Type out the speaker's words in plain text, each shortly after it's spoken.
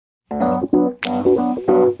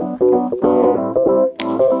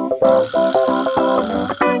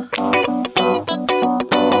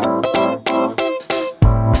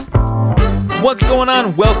going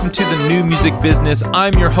on? Welcome to the New Music Business.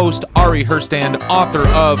 I'm your host, Ari Herstand, author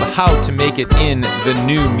of How to Make It in the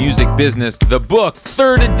New Music Business, the book,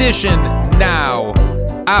 3rd edition, now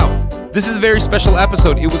out. This is a very special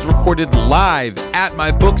episode. It was recorded live at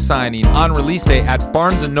my book signing on release day at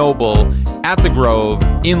Barnes & Noble at the Grove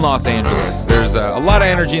in Los Angeles. There's a lot of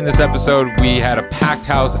energy in this episode. We had a packed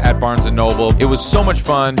house at Barnes & Noble. It was so much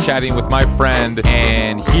fun chatting with my friend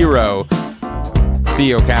and hero,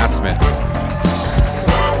 Theo Katzman.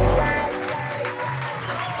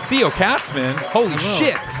 Theo Katzman? Holy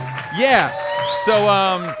shit. Yeah.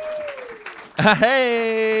 So,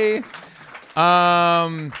 hey.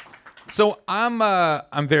 So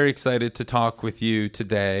I'm very excited to talk with you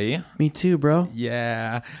today. Me too, bro.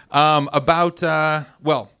 Yeah. About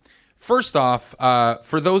first off,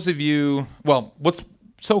 for those of you, what's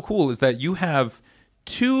so cool is that you have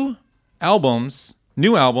 2 albums,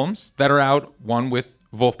 new albums that are out. One with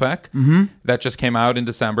Wolfpack that just came out in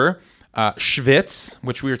December. Schwitz,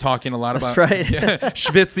 which we were talking a lot about. That's right.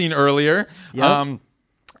 Schwitzing earlier. Yep.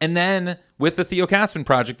 And then with the Theo Katzman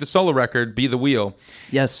project, the solo record, Be the Wheel.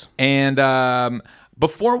 Yes. And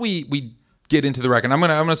before we get into the record, I'm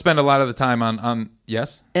gonna spend a lot of the time on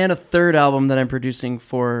yes. And a 3rd album that I'm producing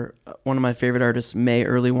for one of my favorite artists, May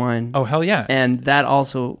Early Wine. Oh, hell yeah. And that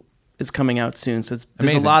also is coming out soon. So there's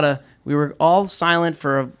Amazing. a lot of, we were all silent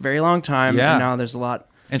for a very long time. Yeah. And now there's a lot.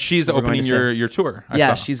 And she's opening your tour. I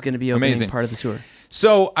saw. She's going to be opening part of the tour.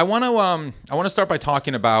 So I want to start by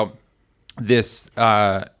talking about this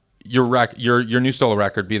your new solo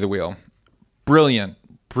record, Be the Wheel. Brilliant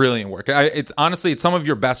work. It's honestly some of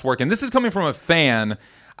your best work, and this is coming from a fan.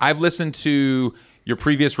 I've listened to your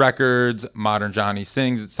previous records, Modern Johnny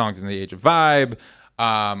Sings, Songs in the Age of Vibe,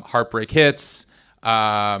 Heartbreak Hits,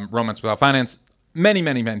 Romance Without Finance. Many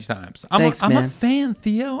times. I'm a fan,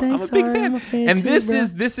 Theo. Thanks, I'm a big Ari, fan. I'm a fan And too,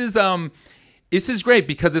 this is great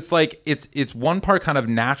because it's like it's one part kind of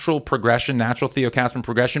natural Theo Katzman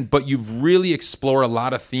progression, but you've really explored a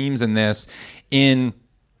lot of themes in this in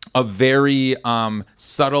a very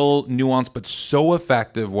subtle, nuanced, but so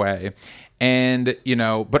effective way. And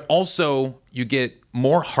but also you get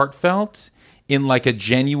more heartfelt in like a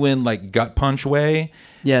genuine, like gut punch way.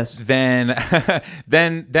 Yes. Then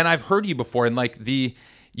I've heard you before, and like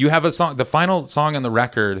you have a song, the final song on the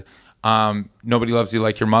record, Nobody Loves You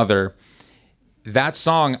Like Your Mother. That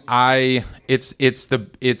song,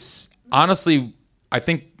 it's honestly, I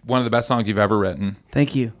think one of the best songs you've ever written.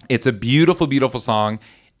 Thank you. It's a beautiful, beautiful song.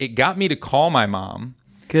 It got me to call my mom.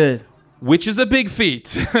 Good. Which is a big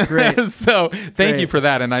feat. Great. So thank you for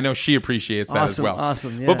that, and I know she appreciates that as well.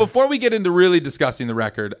 Awesome. Yeah. But before we get into really discussing the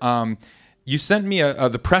record, you sent me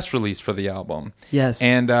the press release for the album. Yes.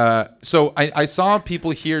 And so I saw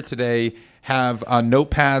people here today have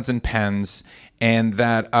notepads and pens, and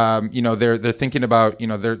that they're thinking about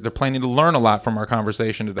they're planning to learn a lot from our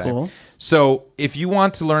conversation today. Cool. So if you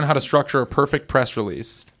want to learn how to structure a perfect press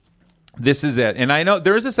release, this is it. And I know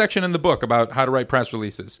there is a section in the book about how to write press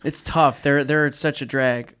releases. It's tough. They're such a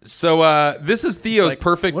drag. So this is Theo's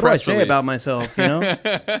perfect press release. What do I say about myself?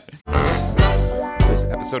 This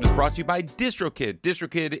episode is brought to you by DistroKid.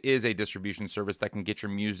 DistroKid is a distribution service that can get your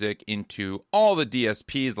music into all the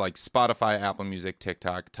DSPs like Spotify, Apple Music,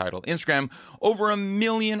 TikTok, Tidal, Instagram. Over 1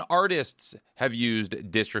 million artists have used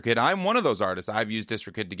DistroKid. I'm one of those artists. I've used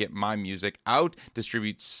DistroKid to get my music out,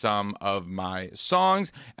 distribute some of my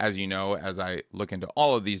songs. As you know, as I look into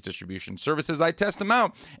all of these distribution services, I test them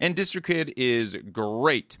out. And DistroKid is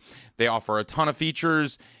great. They offer a ton of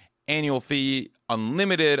features, annual fee,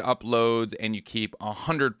 unlimited uploads, and you keep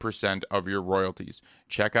 100% of your royalties.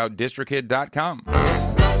 Check out distrokid.com.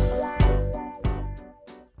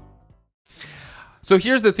 So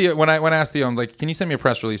here's the Theo. When I asked Theo, I'm like, "Can you send me a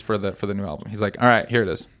press release for the new album?" He's like, "All right, here it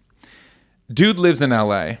is. Dude lives in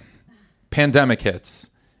LA. Pandemic hits.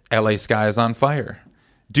 LA sky is on fire.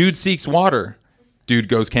 Dude seeks water. Dude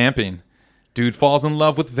goes camping. Dude falls in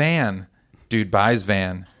love with van. Dude buys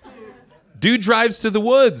van. Dude drives to the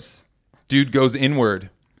woods. Dude goes inward.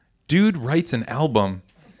 Dude writes an album.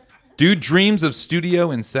 Dude dreams of studio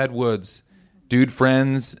in said woods. Dude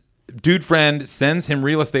friend sends him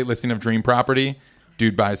real estate listing of dream property.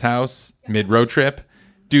 Dude buys house mid road trip.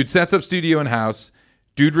 Dude sets up studio in house.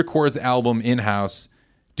 Dude records album in house.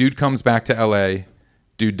 Dude comes back to LA.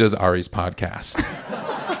 Dude does Ari's podcast.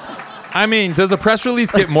 I mean, does a press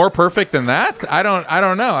release get more perfect than that? I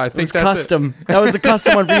don't know. I think that's custom. That was a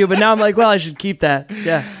custom one for you, but now I'm like, well, I should keep that.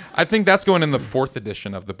 Yeah. I think that's going in the 4th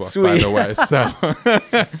edition of the book, Sweet. by the way. So,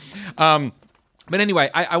 but anyway,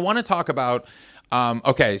 I want to talk about.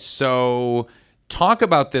 So talk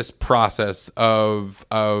about this process of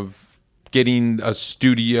getting a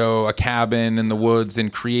studio, a cabin in the woods,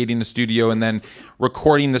 and creating a studio, and then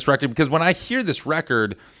recording this record. Because when I hear this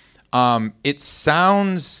record, it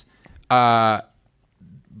sounds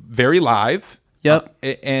very live. Yep.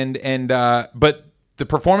 But the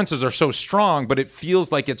performances are so strong, but it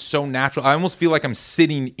feels like it's so natural. I almost feel like I'm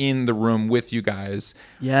sitting in the room with you guys.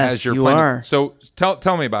 Yes, as you're you playing. are. So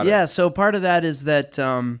tell me about it. Yeah, so part of that is that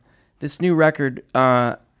this new record,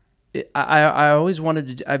 I always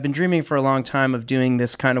wanted to. I've been dreaming for a long time of doing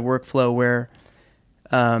this kind of workflow where,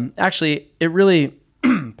 actually, it really,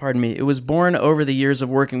 pardon me, it was born over the years of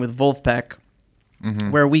working with Wolfpack,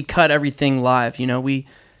 where we cut everything live. You know, we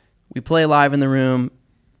play live in the room,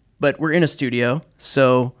 but we're in a studio.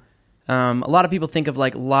 So a lot of people think of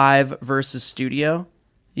like live versus studio,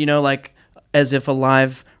 you know, like as if a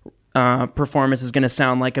live performance is going to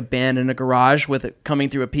sound like a band in a garage with it coming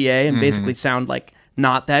through a PA and basically sound like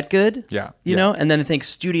not that good. Yeah. You know, and then I think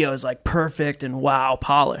studio is like perfect and wow,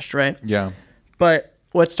 polished, right? Yeah. But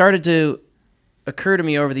what started to occur to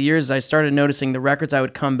me over the years is I started noticing the records I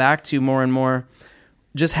would come back to more and more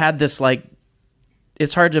just had this like,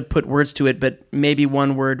 it's hard to put words to it, but maybe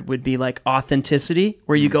one word would be like authenticity,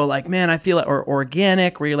 where you go like, man, I feel it, or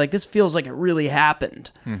organic, where you're like, this feels like it really happened,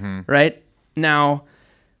 right? Now,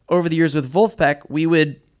 over the years with Wolfpack, we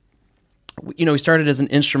started as an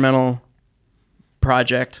instrumental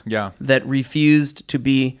project that refused to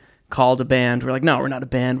be called a band. We're like, no, we're not a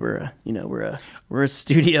band. We're a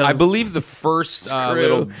studio. I believe the first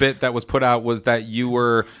little bit that was put out was that you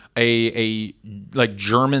were a like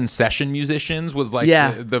German session musicians was like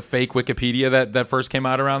the fake Wikipedia that first came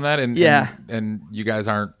out around that, and you guys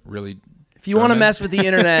aren't really. If you want to mess with the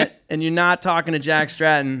internet and you're not talking to Jack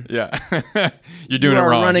Stratton, you're doing it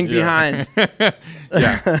wrong. Running behind.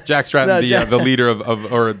 Jack Stratton, the leader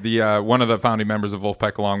or the one of the founding members of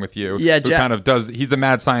Wolfpack, along with you. Yeah, he's the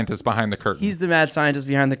mad scientist behind the curtain. He's the mad scientist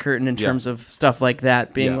behind the curtain in terms of stuff like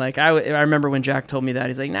that. Being like, I remember when Jack told me that,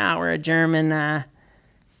 he's like, "No, we're a German,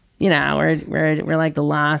 we're like the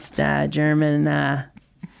lost German,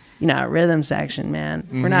 rhythm section, man.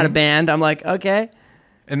 We're not a band." I'm like, okay.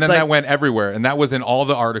 And then that went everywhere, and that was in all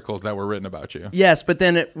the articles that were written about you. Yes, but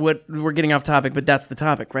then we're getting off topic, but that's the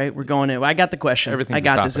topic, right? We're going in. I got the question. I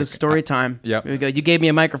got this. It's story time. Yep. Here we go. You gave me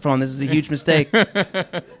a microphone. This is a huge mistake.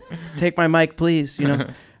 Take my mic, please.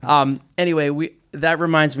 Anyway, that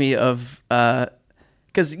reminds me of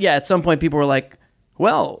because at some point people were like,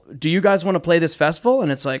 "Well, do you guys want to play this festival?" And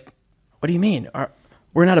it's like, "What do you mean?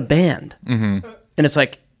 We're not a band." And it's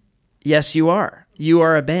like, "Yes, you are. You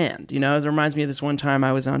are a band." It reminds me of this one time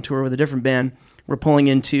I was on tour with a different band. We're pulling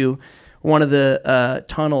into one of the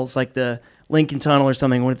tunnels, like the Lincoln Tunnel or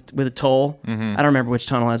something with a toll. I don't remember which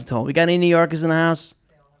tunnel has a toll. We got any New Yorkers in the house?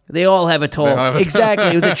 They all have a toll. Exactly.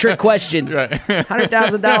 It was a trick question. Right.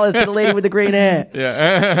 $100,000 to the lady with the green hair.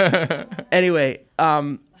 Yeah. Anyway,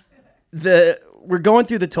 we're going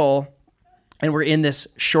through the toll, and we're in this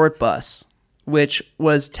short bus, which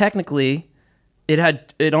was technically it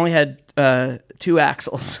only had 2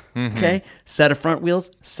 axles, okay? Set of front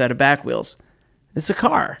wheels, set of back wheels. It's a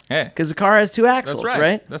car, because the car has 2 axles,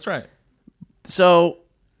 right? That's right. So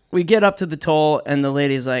we get up to the toll, and the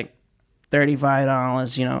lady's like,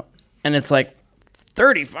 $35, and it's like,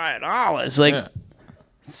 $35? Like, it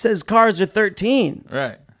says cars are 13.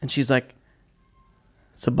 Right. And she's like,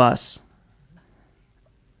 it's a bus.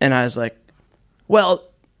 And I was like, well,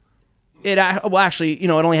 actually, it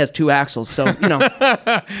only has 2 axles, so,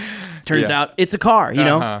 turns out it's a car,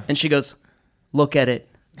 And she goes, look at it.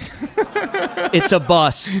 It's a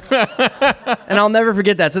bus. And I'll never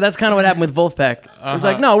forget that. So that's kind of what happened with Wolfpack. It was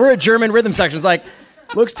like, no, we're a German rhythm section. It's like,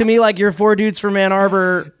 looks to me like you're 4 dudes from Ann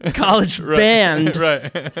Arbor college band.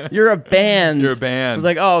 Right. You're a band. You're a band. I was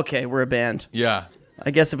like, oh, okay, we're a band. Yeah.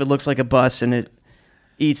 I guess if it looks like a bus and it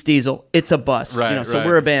eats diesel, it's a bus. Right, so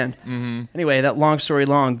we're a band. Anyway, that long story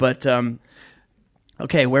long, but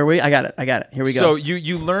okay, where were we? I got it. Here we go. So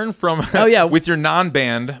you learn from with your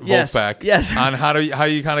non-band Wolfpack on how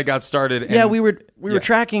you kind of got started. We were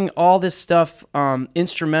tracking all this stuff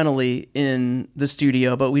instrumentally in the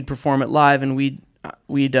studio, but we'd perform it live, and we'd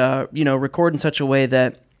record in such a way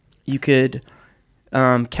that you could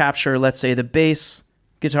capture, let's say, the bass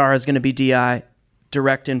guitar is going to be DI,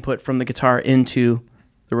 direct input from the guitar into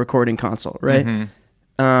the recording console, right?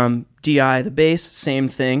 DI, the bass, same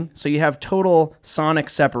thing. So you have total sonic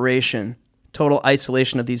separation, total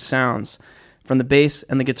isolation of these sounds from the bass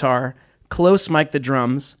and the guitar. Close mic the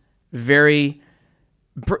drums. They're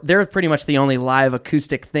pretty much the only live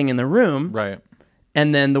acoustic thing in the room. Right.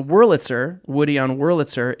 And then the Wurlitzer, Woody on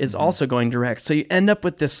Wurlitzer, is also going direct. So you end up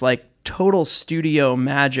with this like total studio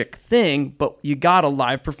magic thing, but you got a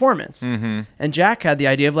live performance. Mm-hmm. And Jack had the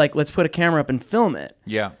idea of like, let's put a camera up and film it.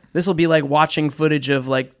 Yeah. This will be like watching footage of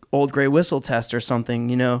like Old Grey Whistle Test or something,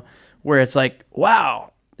 you know, where it's like,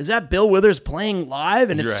 wow, is that Bill Withers playing live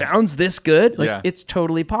and it sounds this good? Like it's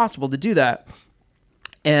totally possible to do that.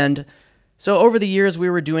 And so over the years we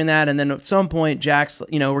were doing that. And then at some point Jack's,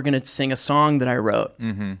 you know, we're going to sing a song that I wrote.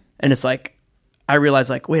 Mm-hmm. And it's like, I realized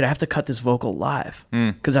like, wait, I have to cut this vocal live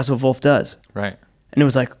because that's what Wolf does. Right. And it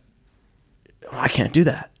was like, I can't do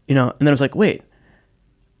that, you know? And then I was like, wait,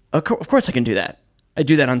 of course I can do that. I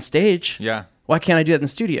do that on stage. Yeah. Why can't I do that in the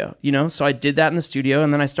studio? You know? So I did that in the studio,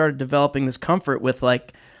 and then I started developing this comfort with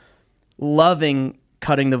like loving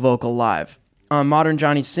cutting the vocal live. On Modern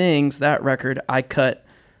Johnny Sings, that record, I cut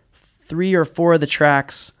 3 or 4 of the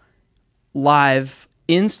tracks live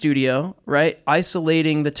in studio, right?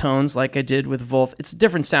 Isolating the tones like I did with Wolf. It's a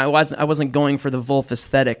different sound. I wasn't going for the Wolf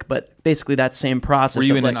aesthetic, but basically that same process. Were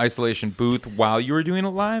you in like, an isolation booth while you were doing it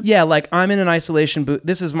live? Yeah, like I'm in an isolation booth.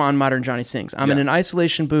 This is on Modern Johnny Sings. I'm in an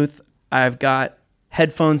isolation booth. I've got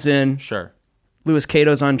headphones in. Sure. Louis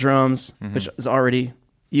Cato's on drums, which is already,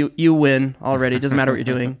 you win already. It doesn't matter what you're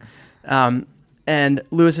doing. And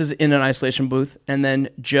Louis is in an isolation booth. And then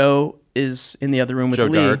Joe is in the other room with Joe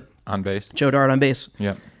Lee. Dart on bass. Joe Dart on bass.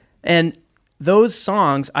 Yeah. And those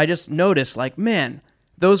songs, I just noticed like, man,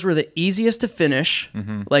 those were the easiest to finish,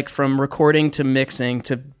 like from recording to mixing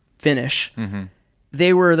to finish. Mm-hmm.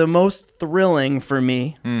 They were the most thrilling for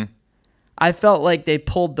me. I felt like they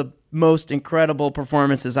pulled the most incredible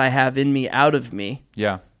performances I have in me out of me.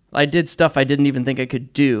 Yeah. I did stuff I didn't even think I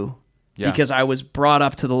could do because I was brought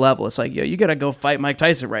up to the level. It's like, yo, you got to go fight Mike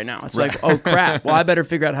Tyson right now. It's like, oh, crap. Well, I better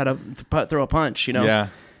figure out how to throw a punch, you know? Yeah.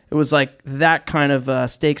 It was like that kind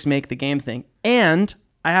of stakes make the game thing. And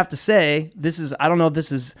I have to say, I don't know if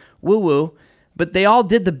this is woo-woo, but they all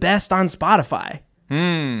did the best on Spotify.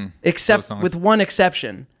 Except with one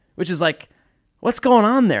exception, which is like, what's going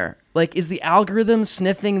on there? Like, is the algorithm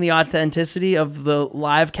sniffing the authenticity of the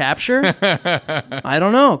live capture? I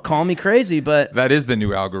don't know. Call me crazy, but... That is the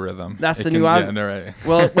new algorithm. That's the new algorithm. Yeah, no, right.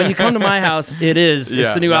 Well, when you come to my house, it is.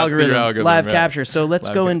 It's the new algorithm. Live capture. So let's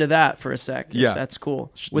go into that for a sec. Yeah. That's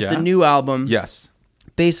cool. With the new album... Yes.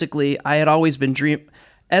 Basically, I had always been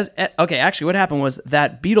okay, actually, what happened was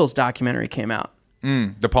that Beatles documentary came out.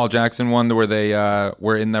 The Paul Jackson one where they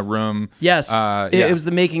were in the room. Yes. It was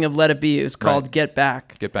the making of Let It Be. It was called Get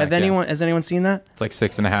Back. Get Back. Has anyone seen that? It's like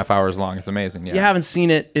 6.5 hours long. It's amazing. Yeah. If you haven't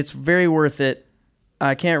seen it, it's very worth it.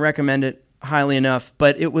 I can't recommend it highly enough,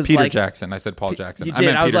 but it was Peter like... Jackson. I said Paul Jackson. You did.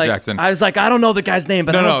 I meant Peter Jackson. I was like, I don't know the guy's name,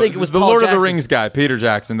 but I don't think it was the Paul Lord Jackson. of the Rings guy, Peter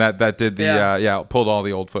Jackson, that did the, pulled all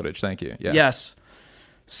the old footage. Thank you. Yes.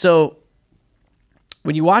 So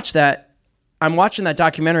when you watch that, I'm watching that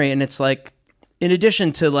documentary, and it's like, in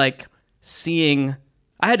addition to like seeing,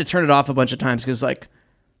 I had to turn it off a bunch of times because like,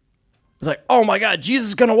 it's like, oh my God, Jesus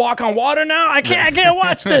is gonna walk on water now. I can't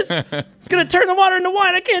watch this. It's gonna turn the water into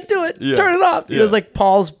wine. I can't do it. Yeah. Turn it off. It was like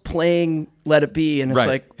Paul's playing Let It Be, and it's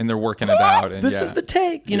like, and they're working it out. And this is the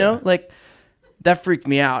take, you know, like that freaked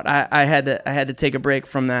me out. I had to take a break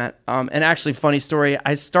from that. And actually, funny story,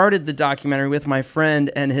 I started the documentary with my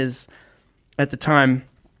friend and his, at the time,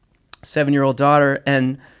 7-year-old daughter,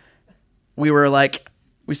 and we were like,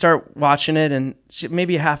 we start watching it, and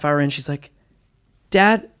maybe a half hour in, she's like,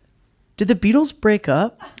 Dad, did the Beatles break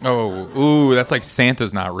up? Oh, ooh, that's like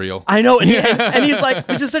Santa's not real. I know. And he's like,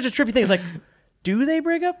 it's just such a trippy thing. He's like, do they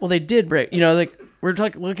break up? Well, they did break. You know, like, we're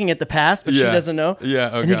like looking at the past, but she doesn't know. Yeah,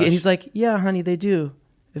 oh, and he's like, yeah, honey, they do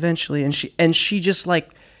eventually. And she just like,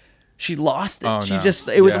 she lost it. Oh, she no. just,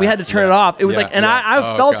 it was, we had to turn it off. It was like, and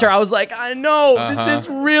I felt her. I was like, I know, this is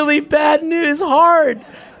really bad news. Hard.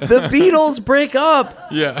 The Beatles break up.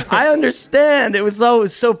 Yeah. I understand. It was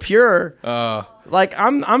so pure. Like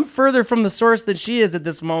I'm further from the source than she is at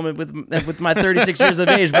this moment with my 36 years of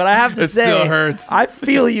age. But I have to say, still hurts. I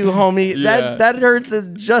feel you, homie. Yeah. That hurts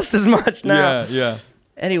just as much now. Yeah.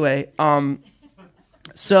 Anyway,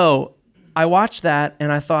 so I watched that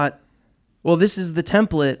and I thought, well, this is the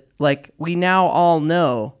template. Like, we now all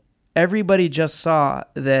know, everybody just saw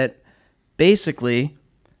that basically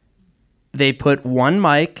they put one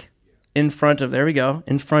mic in front of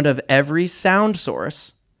every sound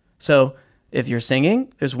source. So if you're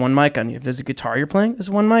singing, there's one mic on you. If there's a guitar you're playing,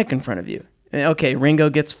 there's one mic in front of you. Okay,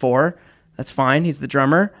 Ringo gets 4. That's fine. He's the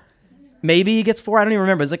drummer. Maybe he gets 4. I don't even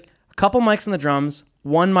remember. There's like a couple mics on the drums,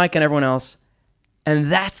 one mic on everyone else,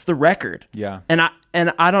 and that's the record. Yeah. And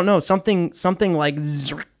I don't know, something like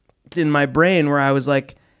in my brain where I was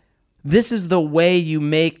like, this is the way you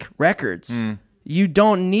make records. You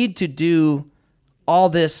don't need to do all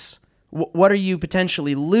this what are you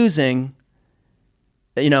potentially losing?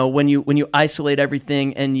 You know, when you isolate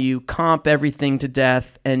everything and you comp everything to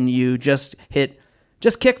death and you just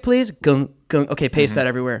kick, please, gung, gung. Okay, paste that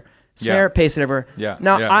everywhere. Snare, paste it everywhere. Yeah.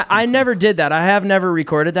 Now, yeah. I never did that. I have never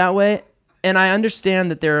recorded that way. And I understand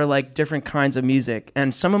that there are like different kinds of music.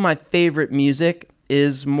 And some of my favorite music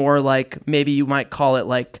is more like, maybe you might call it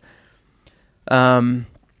like, I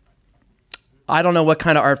don't know what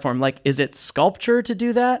kind of art form. Like, is it sculpture to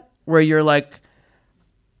do that? Where you're like,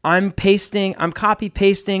 I'm copy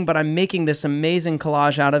pasting, but I'm making this amazing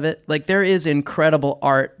collage out of it. Like, there is incredible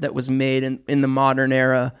art that was made in the modern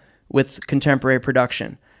era with contemporary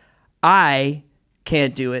production. I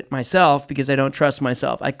can't do it myself because I don't trust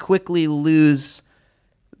myself. I quickly lose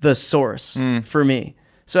the source for me.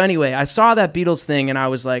 So anyway, I saw that Beatles thing and I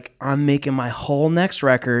was like, I'm making my whole next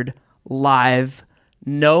record live,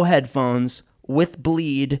 no headphones, with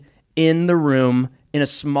bleed in the room, in a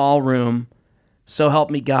small room. So help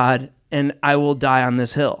me God, and I will die on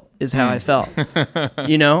this hill, is how I felt.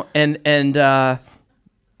 You know? And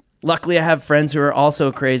luckily I have friends who are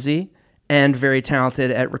also crazy and very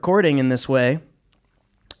talented at recording in this way.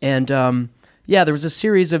 And there was a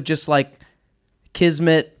series of just like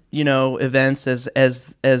kismet, you know, events as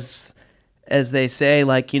they say,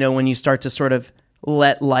 like, you know, when you start to sort of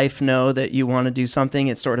let life know that you want to do something,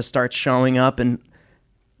 it sort of starts showing up and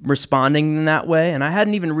responding in that way. And I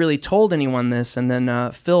hadn't even really told anyone this. And then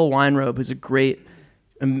Phil Weinrobe, who's a great,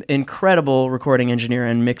 incredible recording engineer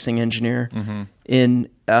and mixing engineer in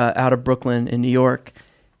out of Brooklyn in New York,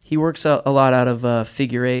 he works a lot out of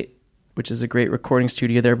Figure 8, which is a great recording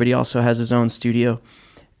studio there, but he also has his own studio.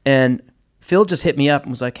 And Phil just hit me up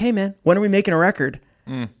and was like, hey man, when are we making a record?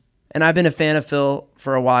 And I've been a fan of Phil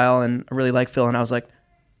for a while and I really like Phil. And I was like,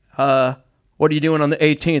 what are you doing on the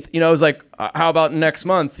 18th? You know, I was like, how about next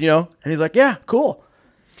month, you know? And he's like, yeah, cool.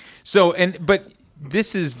 So, but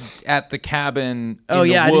this is at the cabin. Oh,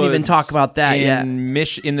 yeah, I didn't even talk about that yet.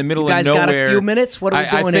 In the middle you of guys nowhere. Got a few minutes? What are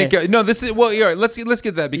we doing here? No, this is, well, yeah, let's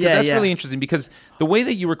get that because that's really interesting because the way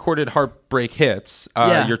that you recorded Heartbreak Hits,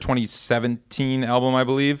 your 2017 album, I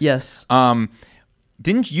believe. Yes.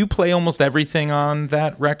 Didn't you play almost everything on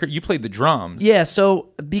that record? You played the drums. Yeah, so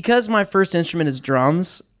because my first instrument is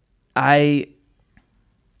drums, I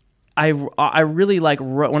really like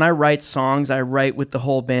when I write songs, I write with the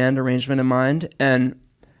whole band arrangement in mind, and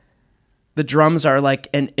the drums are like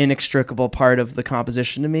an inextricable part of the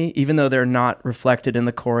composition to me, even though they're not reflected in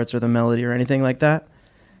the chords or the melody or anything like that.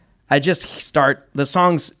 I just start the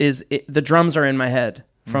songs the drums are in my head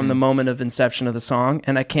from the moment of inception of the song,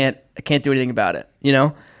 and I can't do anything about it, you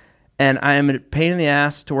know? And I am a pain in the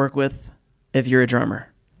ass to work with if you're a drummer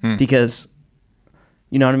because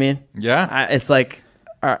you know what I mean? Yeah. It's like,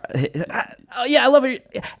 oh yeah, I love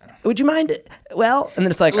it. Would you mind? Well, and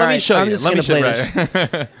then it's like, Let all me right, show I'm you. just going to play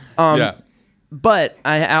this. Yeah. But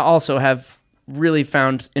I also have really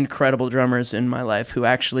found incredible drummers in my life who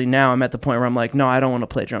actually now I'm at the point where I'm like, no, I don't want to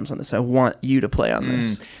play drums on this. I want you to play on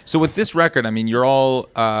this. So with this record, I mean, you're all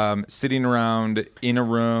sitting around in a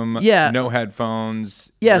room, no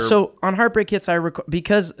headphones. Yeah, so on Heartbreak Hits,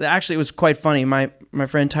 because actually it was quite funny. My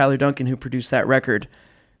friend Tyler Duncan, who produced that record,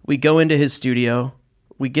 we go into his studio,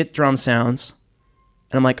 we get drum sounds,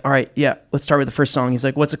 and I'm like, all right, yeah, let's start with the first song. He's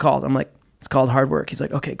like, what's it called? I'm like, it's called Hard Work. He's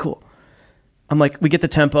like, okay, cool. I'm like, we get the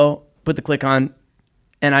tempo, put the click on,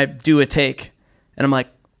 and I do a take. And I'm like,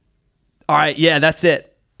 all right, yeah, that's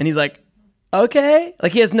it. And he's like, okay.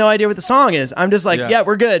 Like, he has no idea what the song is. I'm just like, yeah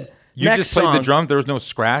we're good. You Next just played song. the drum? There was no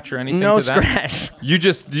scratch or anything no to that? Scratch. You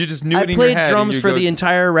just knew it in your I head. played drums for the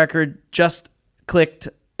entire record, just clicked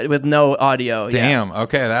with no audio. Damn,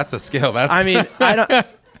 okay, that's a skill. I mean,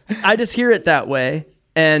 I just hear it that way.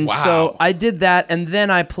 And so I did that, and then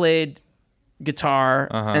I played guitar,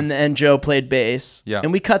 and Joe played bass. Yeah.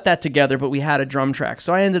 And we cut that together, but we had a drum track.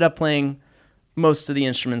 So I ended up playing most of the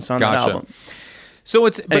instruments on that album. So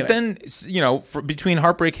but then, you know, between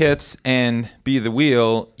Heartbreak Hits and Be the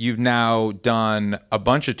Wheel, you've now done a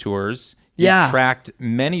bunch of tours. You've tracked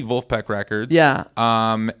many Wolfpack records. Yeah.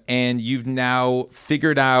 And you've now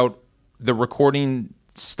figured out the recording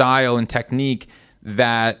style and technique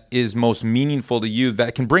that is most meaningful to you,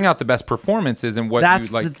 that can bring out the best performances and what that's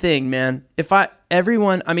you like. The thing, man.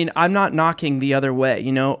 I'm not knocking the other way,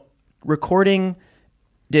 you know, recording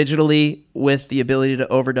digitally with the ability to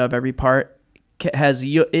overdub every part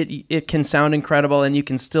it can sound incredible, and you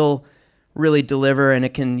can still really deliver, and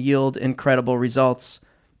it can yield incredible results.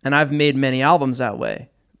 And I've made many albums that way,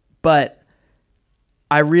 but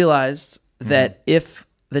I realized that if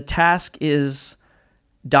the task is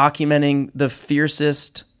documenting the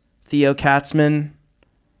fiercest Theo Katzman,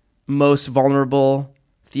 most vulnerable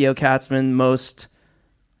Theo Katzman, most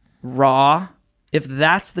raw. If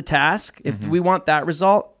that's the task, if we want that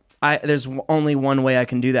result, there's only one way I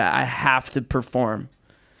can do that. I have to perform.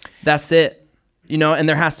 That's it. And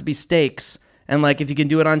there has to be stakes. And like, if you can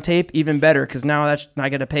do it on tape, even better, because now I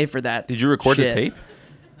got to pay for that. Did you record the tape?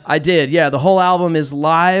 I did, yeah. The whole album is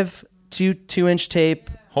live, 2-inch tape.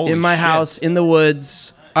 Holy in my shit. house, in the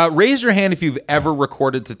woods. Raise your hand if you've ever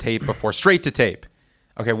recorded to tape before. Straight to tape.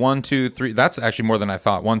 Okay, 1, 2, 3. That's actually more than I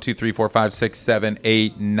thought. 1, 2, 3, 4, 5, 6, 7,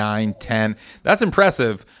 8, 9, 10. That's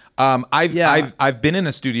impressive. I've been in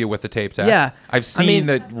a studio with a tape deck. Yeah. I've seen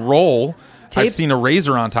it roll. Tape, I've seen a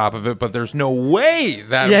razor on top of it, but there's no way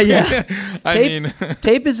that. Yeah.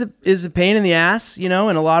 Tape is a pain in the ass, in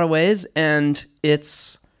a lot of ways, and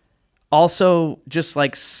it's also just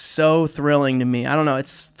like so thrilling to me. I don't know.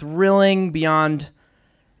 It's thrilling beyond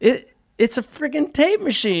it. It's a freaking tape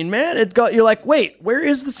machine, man. You're like, wait, where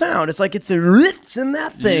is the sound? It's like it's in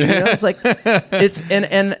that thing. It's like it's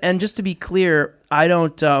and just to be clear, I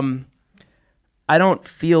don't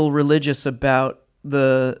feel religious about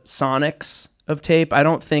the sonics of tape. I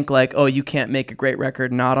don't think like, oh, you can't make a great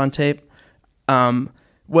record not on tape.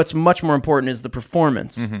 What's much more important is the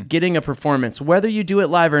performance, getting a performance, whether you do it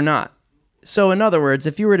live or not. So in other words,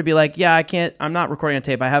 if you were to be like, yeah, I'm not recording on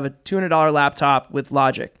tape. I have a $200 laptop with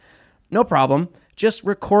Logic. No problem. Just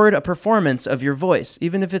record a performance of your voice,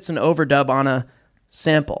 even if it's an overdub on a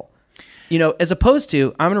sample. As opposed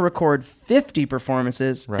to, I'm going to record 50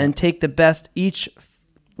 performances and take the best each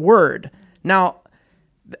word. Now,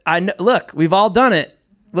 look, we've all done it.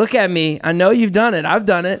 Look at me. I know you've done it. I've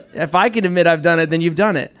done it. If I can admit I've done it, then you've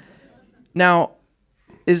done it. Now,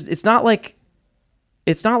 it's not like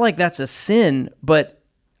that's a sin, but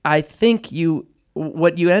I think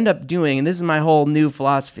what you end up doing, and this is my whole new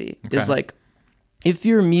philosophy, is like, if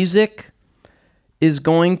your music is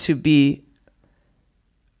going to be,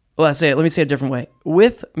 let me say it a different way.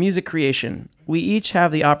 With music creation, we each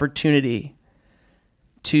have the opportunity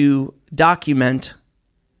to document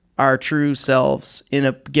our true selves in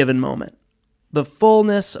a given moment. The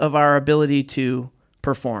fullness of our ability to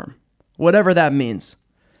perform, whatever that means.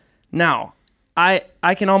 Now,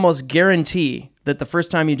 I can almost guarantee that the first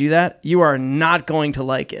time you do that, you are not going to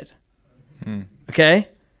like it. Okay?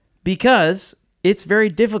 Because it's very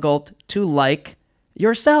difficult to like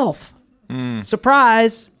yourself.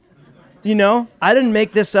 Surprise! I didn't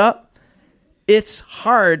make this up. It's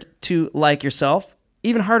hard to like yourself,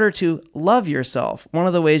 even harder to love yourself. One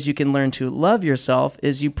of the ways you can learn to love yourself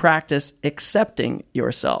is you practice accepting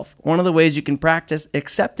yourself. One of the ways you can practice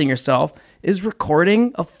accepting yourself is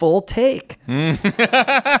recording a full take. I'm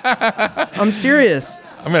serious.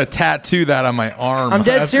 I'm going to tattoo that on my arm. I'm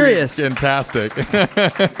dead serious. Fantastic.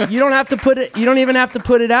 You don't have to put it, you don't even have to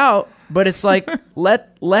put it out, but it's like,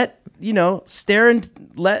 stare and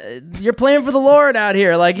you're playing for the Lord out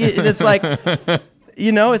here. Like, it's like,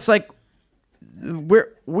 it's like,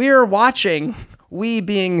 we're watching, we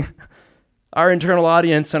being our internal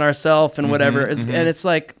audience and ourself and whatever. And it's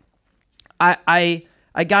like,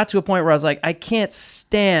 I got to a point where I was like, I can't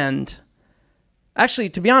stand. Actually,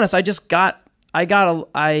 to be honest,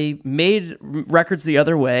 I made records the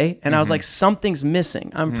other way, and I was like, something's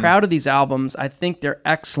missing. I'm proud of these albums. I think they're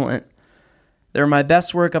excellent. They're my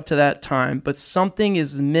best work up to that time, but something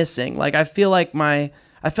is missing. Like, I felt like,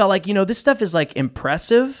 this stuff is like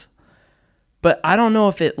impressive, but I don't know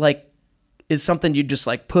if it like is something you just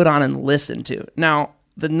like put on and listen to. Now,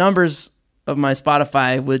 the numbers of my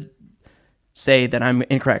Spotify would say that I'm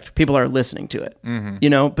incorrect. People are listening to it,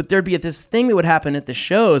 but there'd be this thing that would happen at the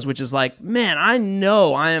shows, which is like, man, I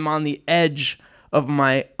know I am on the edge of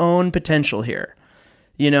my own potential here.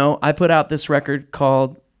 I put out this record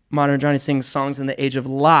called Modern Johnny Sings Songs in the Age of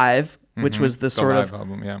Live, which was the sort of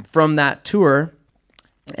album, from that tour.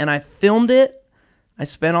 And I filmed it. I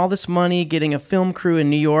spent all this money getting a film crew in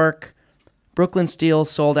New York. Brooklyn Steel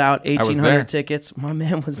sold out 1,800 tickets. My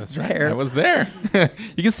man was there. I was there.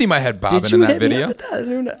 You can see my head bobbing in that video.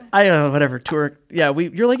 I don't know, whatever tour. Yeah,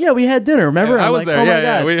 you're like, yeah, we had dinner. Remember? Yeah, I was like, there.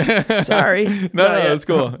 Oh my God. Sorry. No, it was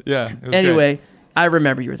cool. Yeah. Anyway, I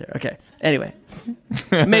remember you were there. Okay. Anyway,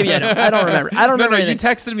 maybe I don't. I don't remember. I don't remember. No, you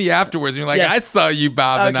texted me afterwards. And you're like, yes. I saw you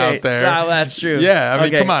bobbing out there. Yeah, that's true. Yeah, I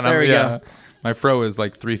mean, come on. There we go. My fro is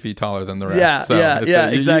like 3 feet taller than the rest.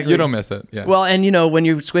 Exactly. You don't miss it. Yeah. Well, and when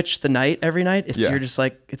you switch the night every night, you're just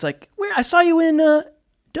like, it's like, where I saw you in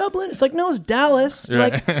Dublin. It's like, no, it's Dallas.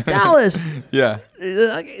 Right. Like, Dallas. Yeah.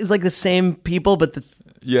 It's like the same people, but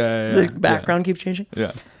the background keeps changing.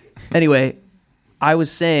 Yeah. Anyway, I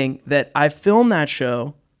was saying that I filmed that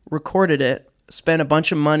show, recorded it, spent a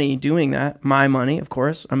bunch of money doing that. My money, of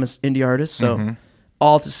course. I'm an indie artist, so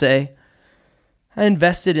all to say, I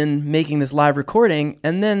invested in making this live recording,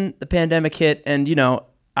 and then the pandemic hit, and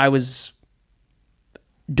I was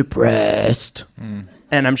depressed, and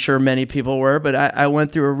I'm sure many people were, but I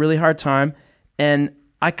went through a really hard time, and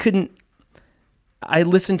I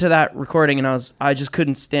listened to that recording, and I just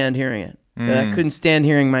couldn't stand hearing it. I couldn't stand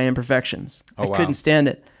hearing my imperfections. I couldn't stand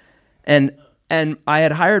it, and I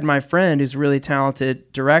had hired my friend, who's a really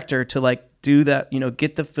talented director, to like do that,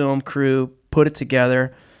 get the film crew, put it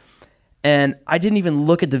together. And I didn't even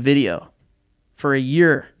look at the video for a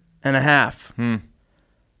year and a half. And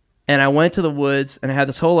I went to the woods, and I had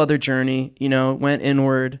this whole other journey, went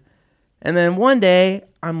inward. And then one day,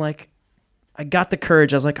 I'm like, I got the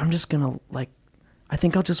courage. I was like, I'm just going to I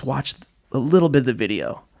think I'll just watch a little bit of the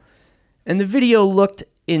video. And the video looked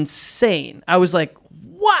insane. I was like,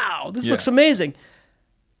 wow, this looks amazing.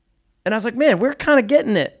 And I was like, man, we're kind of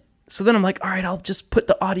getting it. So then I'm like, all right, I'll just put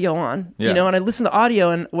the audio on, and I listened to audio,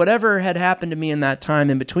 and whatever had happened to me in that time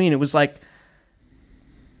in between, it was like,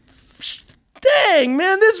 dang,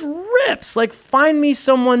 man, this rips. Like, find me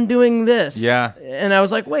someone doing this. Yeah. And I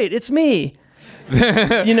was like, wait, it's me.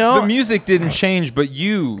 The music didn't change, but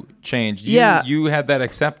you changed. You had that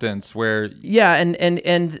acceptance where. Yeah,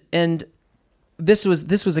 and this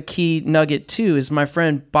was a key nugget too. Is my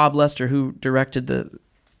friend Bob Lester, who directed the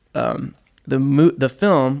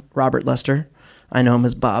film, Robert Lester. I know him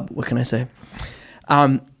as Bob. What can I say?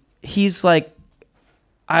 He's like,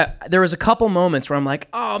 there was a couple moments where I'm like,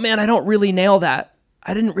 oh man, I don't really nail that.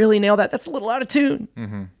 I didn't really nail that. That's a little out of tune.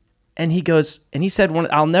 Mm-hmm. And he goes, and he said,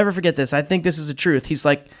 I'll never forget this. I think this is the truth. He's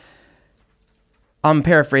like, I'm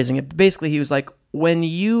paraphrasing it. Basically, he was like, when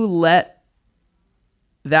you let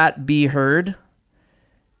that be heard,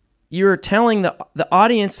 you're telling the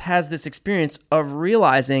audience has this experience of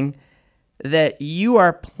realizing that you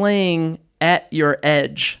are playing at your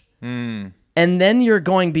edge, and then you're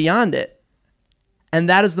going beyond it, and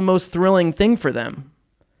that is the most thrilling thing for them.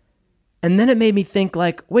 And then it made me think,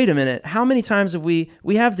 like, wait a minute, how many times have we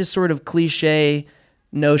have this sort of cliche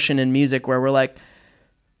notion in music where we're like,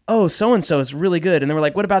 oh, so and so is really good, and then we're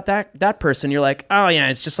like, what about that person? You're like, oh yeah,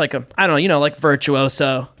 it's just like like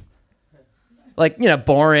virtuoso, like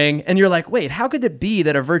boring, and you're like, wait, how could it be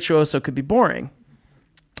that a virtuoso could be boring?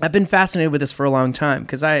 I've been fascinated with this for a long time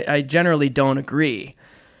because I generally don't agree.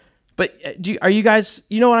 But are you guys,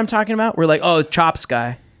 you know what I'm talking about? We're like, oh, chops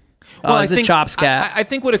guy. Well, I think chops cat. I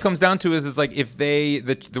think what it comes down to is like if the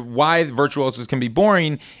why virtuosos can be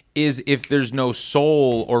boring is if there's no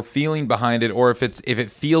soul or feeling behind it, or if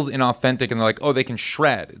it feels inauthentic and they're like, oh, they can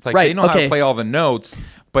shred. It's like they know how to play all the notes,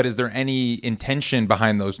 but is there any intention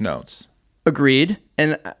behind those notes? Agreed.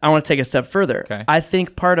 And I want to take a step further. Okay. I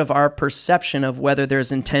think part of our perception of whether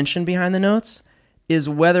there's intention behind the notes is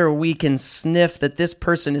whether we can sniff that this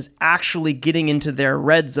person is actually getting into their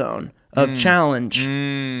red zone of challenge.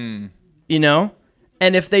 And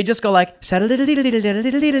if they just go like,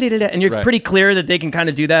 and you're pretty clear that they can kind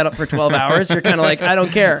of do that up for 12 hours, you're kind of like, I don't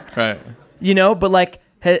care. Right.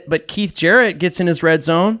 But Keith Jarrett gets in his red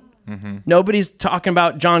zone. Mm-hmm. Nobody's talking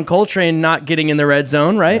about John Coltrane not getting in the red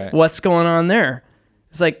zone, right? What's going on there?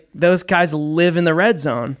 It's like those guys live in the red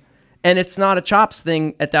zone, and it's not a chops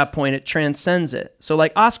thing at that point. It transcends it. So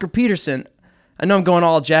like Oscar Peterson, I know I'm going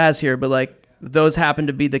all jazz here, but like those happen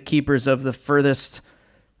to be the keepers of the furthest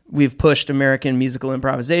we've pushed American musical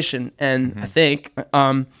improvisation. And I think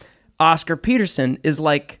Oscar Peterson is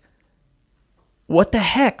like, what the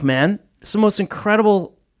heck, man? It's the most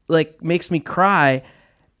incredible, like makes me cry.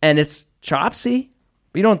 And it's chopsy.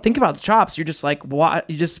 You don't think about the chops. You're just like, what?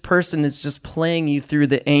 This person is just playing you through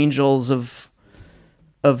the angels of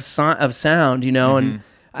sound, And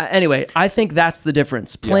anyway, I think that's the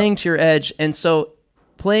difference. Playing to your edge. And so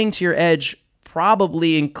playing to your edge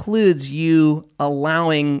probably includes you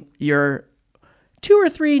allowing your 2 or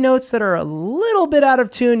 3 notes that are a little bit out of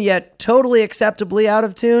tune, yet totally acceptably out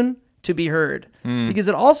of tune, to be heard. Because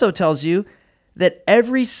it also tells you that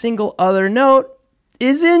every single other note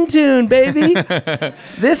is in tune, baby.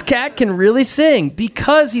 This cat can really sing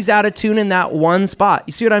because he's out of tune in that one spot.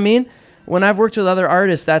 You see what I mean? When I've worked with other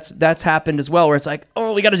artists, that's happened as well, where it's like,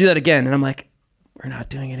 oh, we got to do that again. And I'm like, we're not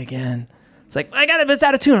doing it again. It's like, I got it, but it's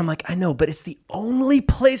out of tune. I'm like, I know, but it's the only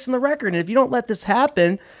place in the record. And if you don't let this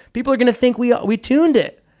happen, people are going to think we tuned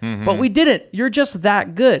it. But we didn't. You're just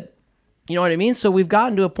that good. You know what I mean? So we've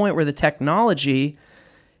gotten to a point where the technology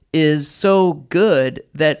is so good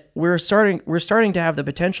that we're starting to have the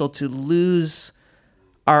potential to lose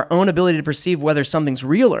our own ability to perceive whether something's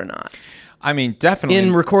real or not. I mean, definitely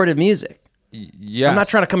in recorded music. Yes. I'm not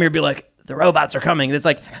trying to come here and be like, the robots are coming. It's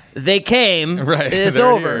like they came. Right. It's They're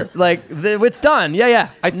over. here. Like it's done. Yeah.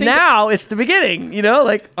 I think now it's the beginning.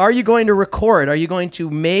 Like, are you going to record? Are you going to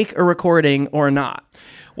make a recording or not?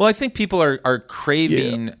 Well, I think people are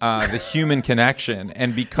craving the human connection.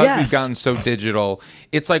 And because we've gotten so digital,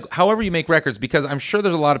 it's like however you make records, because I'm sure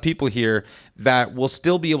there's a lot of people here that will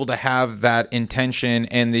still be able to have that intention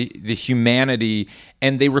and the humanity,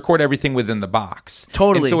 and they record everything within the box.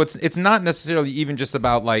 Totally. And so it's not necessarily even just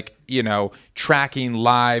about like, tracking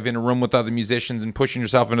live in a room with other musicians and pushing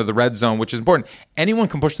yourself into the red zone, which is important. Anyone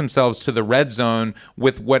can push themselves to the red zone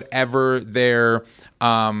with whatever their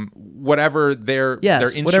instrument whatever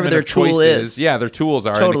their of choice tool is. Yeah, their tools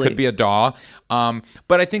are. Totally. And it could be a DAW.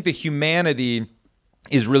 But I think the humanity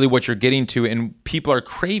is really what you're getting to, and people are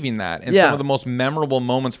craving that. And some of the most memorable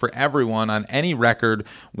moments for everyone on any record,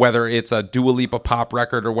 whether it's a Dua Lipa pop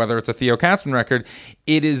record or whether it's a Theo Katzman record,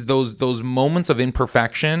 it is those moments of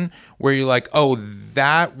imperfection where you're like, oh,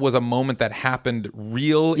 that was a moment that happened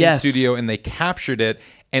real in studio, and they captured it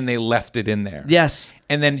and they left it in there. Yes.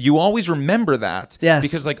 And then you always remember that. Yes.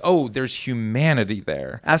 Because like, oh, there's humanity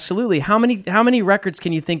there. Absolutely. How many records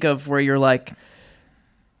can you think of where you're like,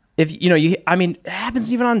 it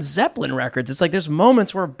happens even on Zeppelin records. It's like there's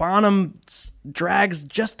moments where Bonham drags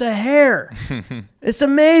just a hair. It's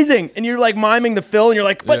amazing. And you're like miming the fill, and you're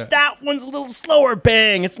like, but that one's a little slower.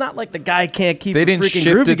 Bang. It's not like the guy can't keep they the didn't freaking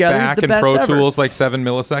shift groove it together. back He's the in best Pro ever. Tools like 7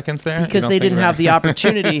 milliseconds there? Because they didn't have the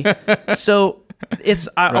opportunity. So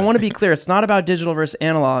I want to be clear. It's not about digital versus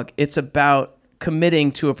analog. It's about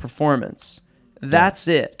committing to a performance. That's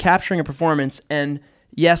it. Capturing a performance. And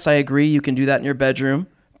yes, I agree. You can do that in your bedroom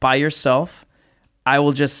by yourself. I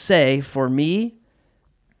will just say, for me,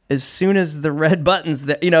 as soon as the red button's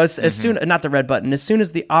there, as soon, not the red button, as soon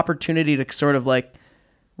as the opportunity to sort of like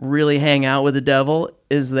really hang out with the devil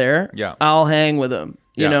is there, I'll hang with him.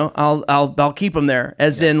 I'll keep him there.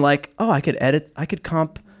 As in like, oh, I could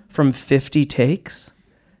comp from 50 takes.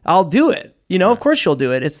 I'll do it. Of course you'll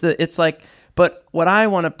do it. It's like, but what I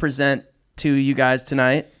want to present to you guys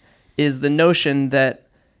tonight is the notion that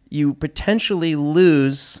you potentially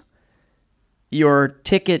lose your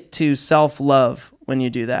ticket to self-love when you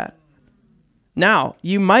do that. Now,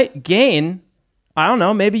 you might gain, I don't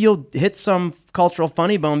know, maybe you'll hit some cultural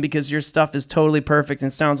funny bone because your stuff is totally perfect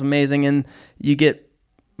and sounds amazing and you get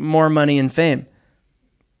more money and fame.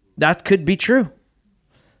 That could be true.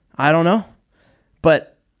 I don't know.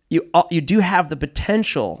 But you do have the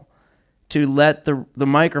potential to let the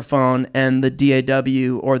microphone and the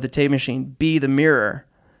DAW or the tape machine be the mirror.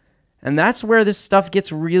 And that's where this stuff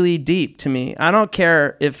gets really deep to me. I don't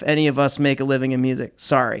care if any of us make a living in music.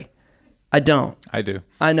 Sorry. I don't. I do.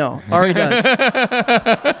 I know. Ari does.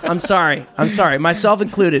 I'm sorry. Myself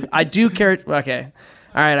included. I do care. Okay.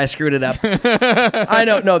 All right. I screwed it up. I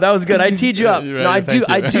know. No, that was good. I teed you up. No, I do.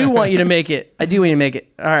 I do want you to make it. I do want you to make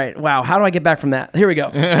it. All right. Wow. How do I get back from that? Here we go.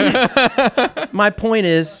 My point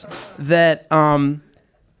is that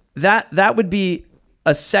that would be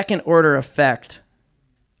a second order effect,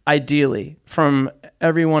 ideally, from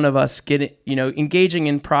every one of us engaging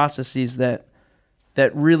in processes that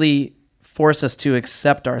really force us to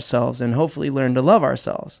accept ourselves and hopefully learn to love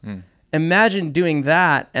ourselves. Imagine doing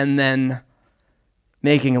that and then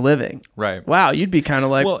making a living. Right. Wow, you'd be kind of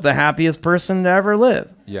like the happiest person to ever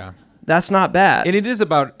live. Yeah. That's not bad. And it is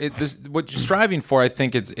about what you're striving for. I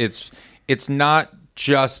think it's not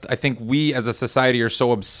just, I think we as a society are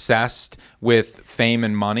so obsessed with fame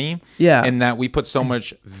and money. Yeah. And that we put so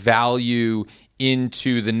much value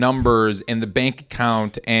into the numbers and the bank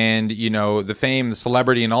account and, the fame, the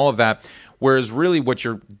celebrity and all of that. Whereas really what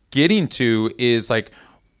you're getting to is like,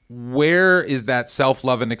 where is that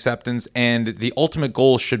self-love and acceptance? And the ultimate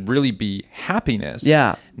goal should really be happiness.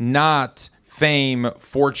 Yeah. Not fame,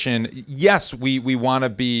 fortune. Yes, we want to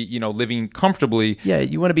be, living comfortably. Yeah,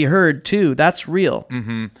 you want to be heard too. That's real.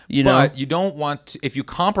 Mm-hmm. But you don't want to, if you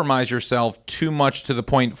compromise yourself too much to the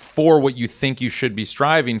point for what you think you should be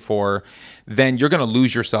striving for, then you're going to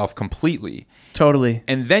lose yourself completely. Totally.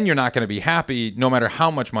 And then you're not going to be happy no matter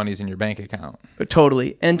how much money's in your bank account.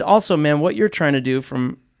 Totally. And also, man, what you're trying to do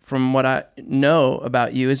from what I know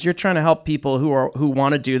about you is you're trying to help people who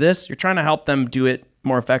want to do this. You're trying to help them do it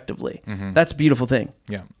more effectively. Mm-hmm. That's a beautiful thing.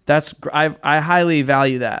 Yeah. I highly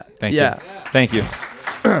value that. Thank you. Thank you.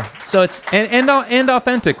 So it's and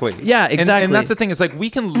authentically. Yeah, exactly. And that's the thing. It's like we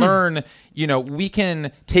can learn, we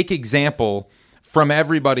can take example from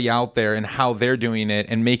everybody out there and how they're doing it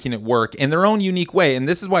and making it work in their own unique way. And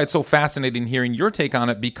this is why it's so fascinating hearing your take on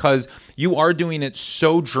it, because you are doing it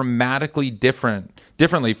so dramatically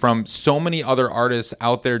differently from so many other artists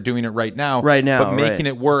out there doing it right now, but making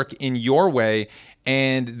it work in your way.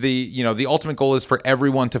 and the ultimate goal is for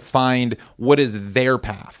everyone to find what is their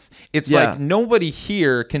path. It's like nobody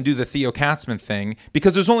here can do the Theo Katzman thing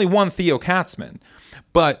because there's only one Theo Katzman,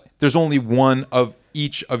 but there's only one of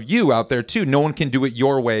each of you out there too. No one can do it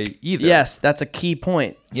your way either. Yes, that's a key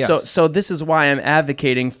point. Yes. So this is why I'm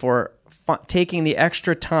advocating for taking the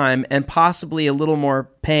extra time and possibly a little more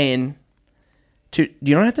pain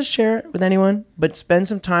you don't have to share it with anyone, but spend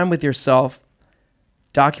some time with yourself,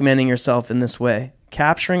 documenting yourself in this way,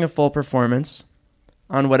 capturing a full performance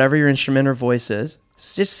on whatever your instrument or voice is.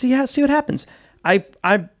 Just see what happens.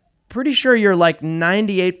 I'm pretty sure you're like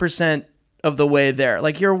 98% of the way there.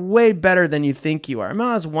 Like you're way better than you think you are. I mean,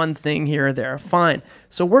 there's one thing here or there. Fine.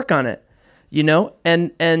 So work on it,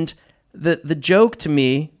 and the joke to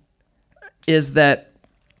me is that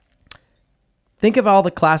think of all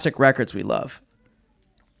the classic records we love.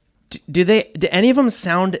 Do any of them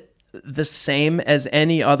sound the same as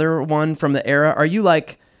any other one from the era? Are you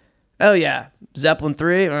like, oh yeah, Zeppelin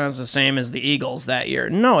 3, well, it's the same as the Eagles that year?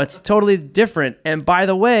 No, it's totally different. And by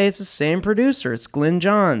the way, it's the same producer. It's Glyn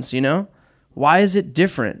Johns, Why is it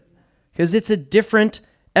different? Because it's a different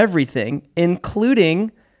everything, including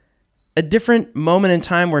a different moment in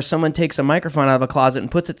time where someone takes a microphone out of a closet and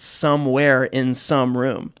puts it somewhere in some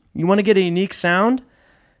room. You want to get a unique sound?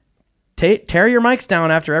 Tear your mics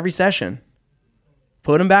down after every session.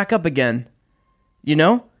 Put them back up again. You're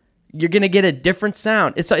going to get a different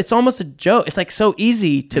sound. It's almost a joke. It's like so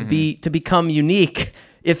easy to become unique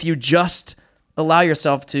if you just allow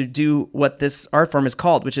yourself to do what this art form is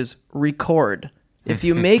called, which is record. If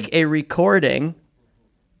you make a recording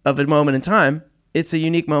of a moment in time, it's a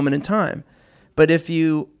unique moment in time. But if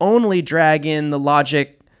you only drag in the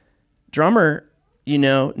Logic drummer,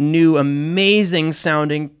 new amazing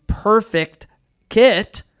sounding perfect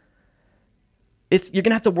kit, you're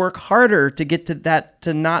gonna have to work harder to get to that,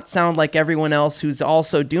 to not sound like everyone else who's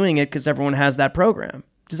also doing it because everyone has that program.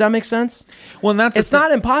 Does that make sense? Well, and it's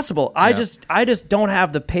not impossible. Yeah. I just don't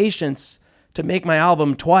have the patience to make my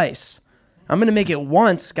album twice. I'm gonna make it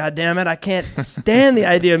once. God damn it! I can't stand the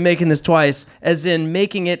idea of making this twice, as in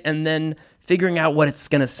making it and then figuring out what it's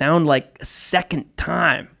gonna sound like a second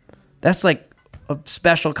time. That's like a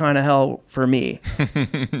special kind of hell for me.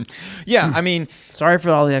 Yeah, I mean... Sorry for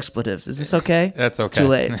all the expletives. Is this okay? That's okay. It's too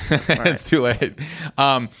late. It's too late.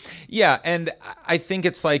 Yeah, and I think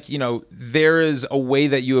it's like, there is a way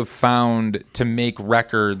that you have found to make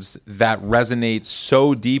records that resonate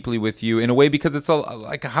so deeply with you in a way, because it's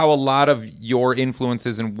like how a lot of your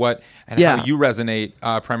influences and how you resonate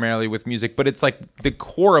primarily with music, but it's like the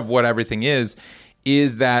core of what everything is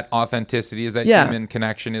that authenticity, is that human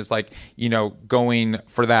connection, is like, going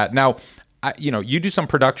for that. Now, you do some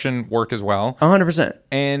production work as well. 100%.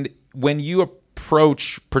 And when you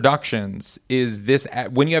approach productions, is this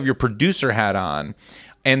when you have your producer hat on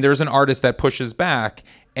and there's an artist that pushes back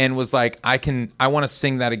and was like, I want to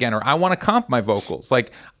sing that again, or I want to comp my vocals.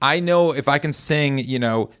 Like, I know if I can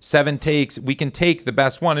sing, 7 takes, we can take the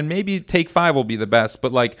best one, and maybe take 5 will be the best,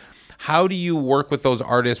 but like, how do you work with those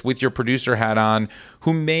artists with your producer hat on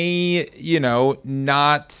who may,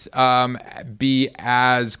 not be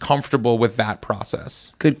as comfortable with that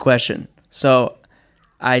process? Good question. So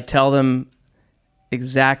I tell them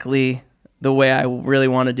exactly the way I really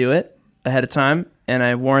want to do it ahead of time, and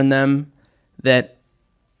I warn them that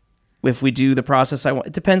if we do the process I want,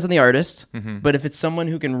 it depends on the artist, but if it's someone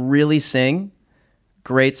who can really sing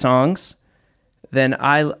great songs, then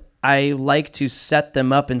I like to set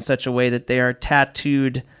them up in such a way that they are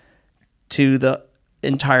tattooed to the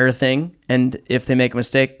entire thing. And if they make a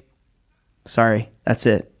mistake, sorry, that's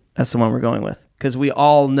it. That's the one we're going with. Because we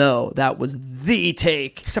all know that was the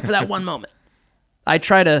take, except for that one moment. I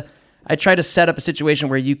try to set up a situation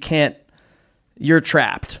where you're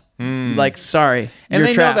trapped. Like, sorry, and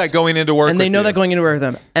they trapped. know that going into work, and they know that going into work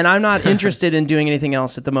with them. And I'm not interested in doing anything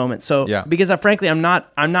else at the moment. So, because frankly, I'm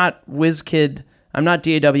not WizKid. I'm not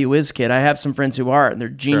DAW WizKid. I have some friends who are, and they're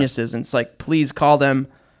geniuses. Sure. And it's like, please call them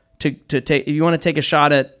to take. If you want to take a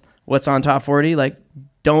shot at what's on Top 40, like,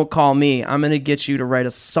 don't call me. I'm going to get you to write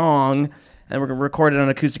a song, and we're going to record it on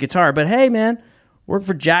acoustic guitar. But hey, man, work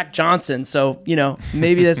for Jack Johnson, so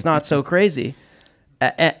maybe that's not so crazy,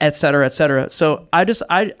 et cetera, et cetera. So I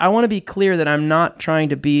want to be clear that I'm not trying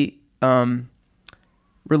to be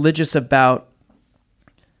religious about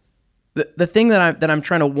the thing that I'm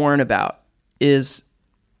trying to warn about. Is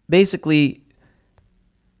basically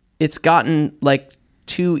it's gotten like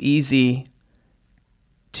too easy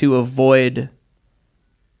to avoid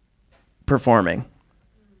performing.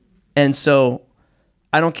 And so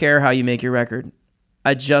I don't care how you make your record.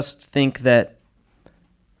 I just think that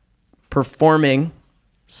performing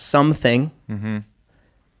something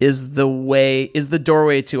is the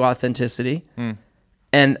doorway to authenticity.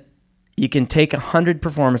 And you can take 100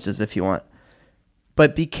 performances if you want,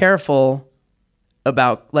 but be careful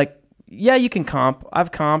about, like, yeah, you can comp.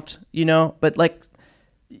 I've comped, but like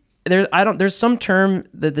there's some term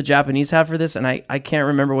that the Japanese have for this, and I can't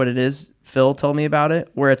remember what it is. Phil told me about it,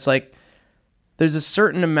 where it's like there's a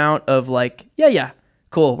certain amount of like, yeah,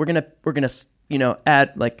 cool. We're gonna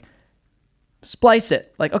add, like, splice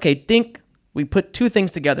it. Like, okay, dink. We put two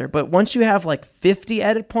things together, but once you have like 50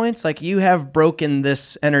 edit points, like, you have broken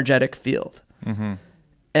this energetic field.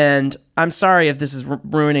 And I'm sorry if this is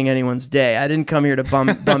ruining anyone's day. I didn't come here to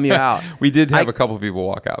bum you out. We did have a couple people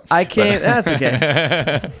walk out. I can't. That's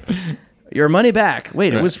okay. Your money back.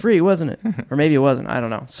 Wait, it was free, wasn't it? Or maybe it wasn't. I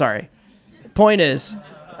don't know. Sorry. Point is,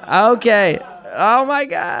 okay. Oh my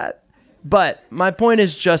God. But my point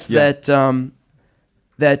is just that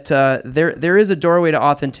there is a doorway to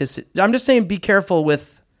authenticity. I'm just saying, be careful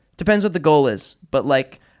with. Depends what the goal is, but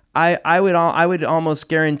like. I would almost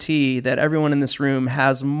guarantee that everyone in this room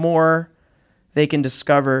has more they can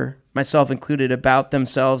discover, myself included, about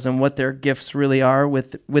themselves and what their gifts really are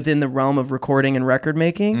within the realm of recording and record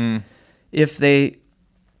making, if they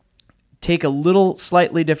take a little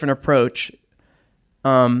slightly different approach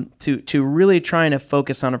to really trying to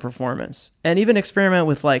focus on a performance, and even experiment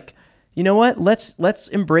with, like, you know what? Let's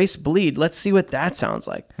embrace bleed. Let's see what that sounds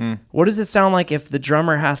like. What does it sound like if the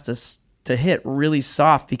drummer has to hit really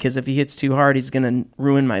soft, because if he hits too hard, he's going to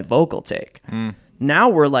ruin my vocal take. Now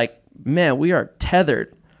we're like, man, we are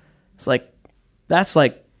tethered. It's like, that's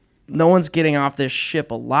like, no one's getting off this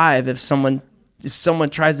ship alive. If someone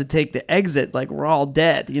tries to take the exit, like, we're all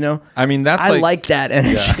dead, I mean, that's I like that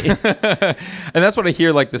energy. Yeah. And that's what I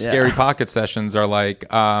hear, like, the Scary Pocket sessions are like,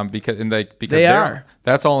 because they are.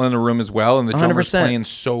 That's all in the room as well, and the drummer's 100%. Playing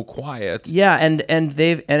so quiet. Yeah, and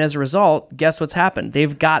as a result, guess what's happened?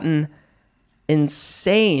 They've gotten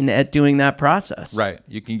insane at doing that process. Right.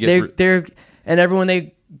 You can get they're and everyone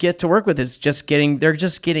they get to work with is just getting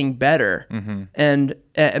better. And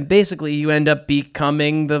basically you end up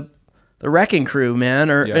becoming the wrecking crew, man,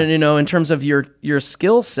 or in terms of your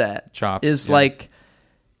skill set. Chops is like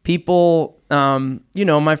people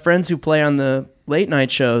my friends who play on the late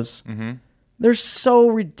night shows, they're so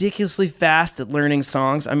ridiculously fast at learning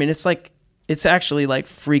songs. I mean, it's actually like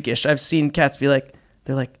freakish. I've seen cats be like,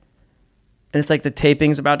 and it's like the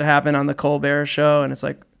taping's about to happen on the Colbert show, and it's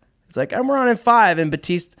like, and we're on in 5, and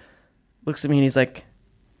Batiste looks at me and he's like,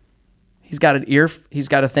 he's got a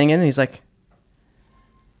thing in, and he's like,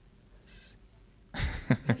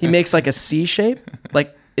 he makes like a C shape,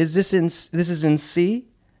 like, this is in C,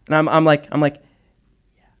 and I'm like,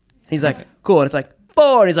 he's like, cool, and it's like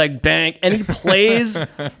 4, and he's like, bang, and he plays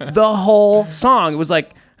the whole song. It was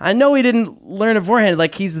like, I know he didn't learn it beforehand.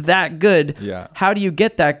 Like, he's that good. Yeah. How do you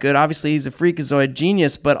get that good? Obviously, he's a freakazoid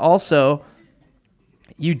genius, but also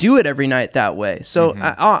you do it every night that way. So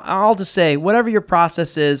I'll just say, whatever your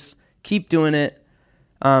process is, keep doing it.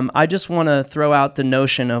 I just want to throw out the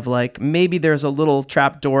notion of, like, maybe there's a little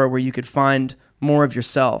trap door where you could find more of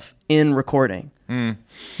yourself in recording.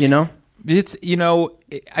 It's,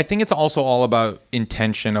 I think it's also all about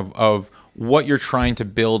intention of what you're trying to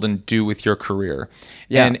build and do with your career.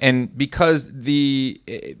 Yeah. And because you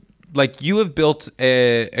have built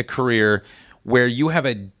a career where you have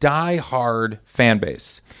a die-hard fan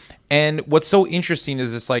base. And what's so interesting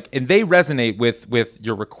is it's like, and they resonate with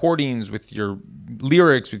your recordings, with your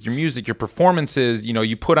lyrics, with your music, your performances.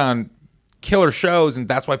 You put on killer shows, and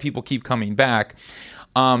that's why people keep coming back.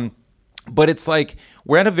 But it's like,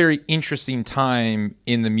 we're at a very interesting time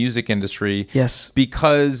in the music industry. Yes.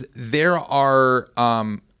 Because there are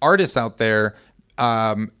artists out there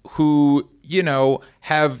who,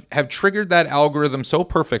 have triggered that algorithm so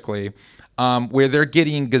perfectly, where they're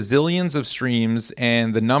getting gazillions of streams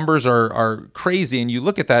and the numbers are crazy. And you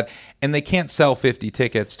look at that and they can't sell 50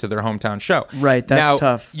 tickets to their hometown show. Right. That's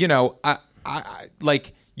tough. I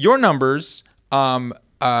like your numbers,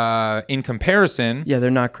 in comparison,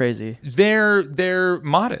 they're not crazy. They're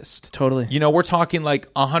modest. Totally. We're talking like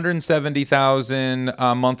 170,000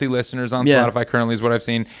 monthly listeners on Spotify currently is what I've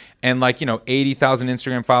seen, and 80,000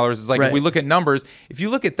 Instagram followers. It's like, if we look at numbers, if you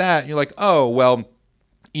look at that, you're like, oh well,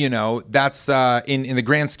 that's in the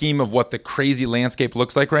grand scheme of what the crazy landscape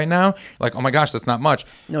looks like right now. Like, oh my gosh, that's not much.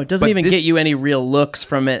 No, it doesn't even get you any real looks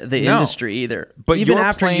from the industry either. But even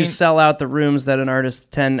after you sell out the rooms that an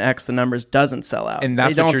artist 10x the numbers doesn't sell out, and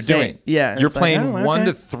that's what you're doing. Yeah, you're playing 1,000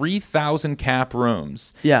 to 3,000 cap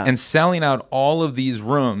rooms. Yeah. And selling out all of these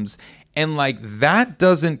rooms, and that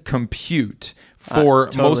doesn't compute for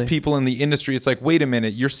totally. most people in the industry. It's like, wait a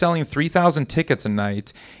minute, you're selling 3,000 tickets a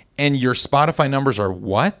night, and your Spotify numbers are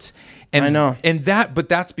what? And I know. But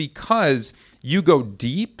that's because you go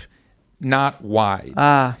deep, not wide.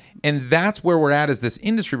 And that's where we're at as this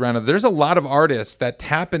industry right now. There's a lot of artists that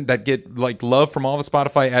that get like love from all the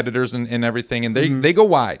Spotify editors and everything. And they go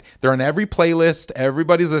wide. They're on every playlist.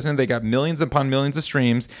 Everybody's listening. They got millions upon millions of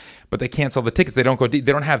streams, but they can't sell the tickets. They don't go deep.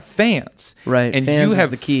 They don't have fans. Right. And fans is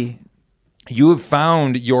the key. You have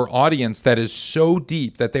found your audience that is so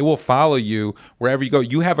deep that they will follow you wherever you go.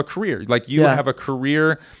 You have a career. Like you have a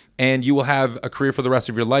career, and you will have a career for the rest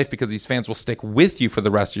of your life because these fans will stick with you for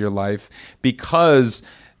the rest of your life because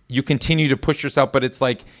you continue to push yourself. But it's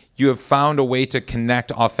like you have found a way to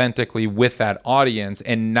connect authentically with that audience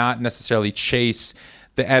and not necessarily chase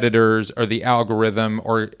the editors or the algorithm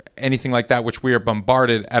or anything like that, which we are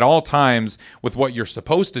bombarded at all times with what you're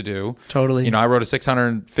supposed to do. Totally. You know, I wrote a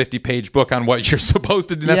 650-page book on what you're supposed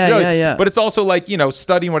to do necessarily. Yeah. But it's also like, you know,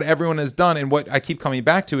 studying what everyone has done. And what I keep coming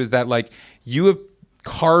back to is that like you have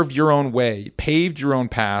carved your own way, paved your own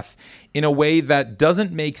path in a way that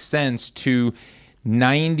doesn't make sense to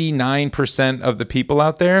 99% of the people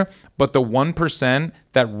out there, but the 1%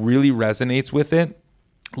 that really resonates with it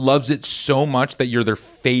loves it so much that you're their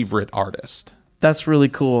favorite artist. That's really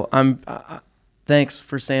cool. Thanks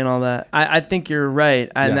for saying all that. I think you're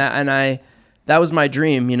right. And that was my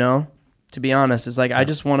dream, you know, to be honest. It's like, I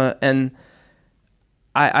just want to, and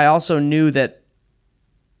I also knew that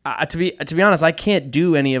to be honest, I can't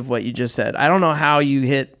do any of what you just said. I don't know how you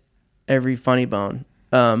hit every funny bone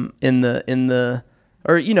in the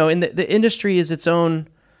industry is its own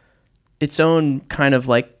kind of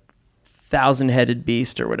like 1,000-headed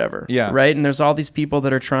beast or whatever. Yeah. Right. And there's all these people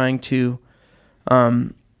that are trying to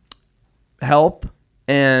help.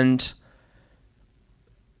 And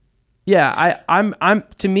yeah, I'm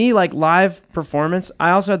to me, like live performance.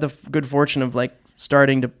 I also had the good fortune of like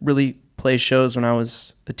starting to really play shows when I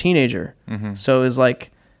was a teenager. Mm-hmm. So it was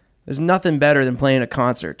like, there's nothing better than playing a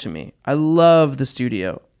concert to me. I love the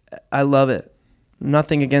studio. I love it.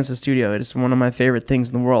 Nothing against the studio. It is one of my favorite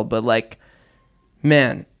things in the world. But like,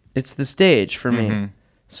 man, it's the stage for me. Mm-hmm.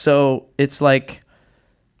 So it's like,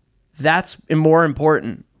 that's more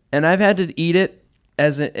important. And I've had to eat it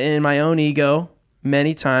in my own ego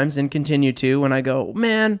many times and continue to when I go,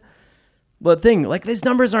 man, but like these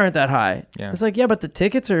numbers aren't that high. Yeah. It's like, yeah, but the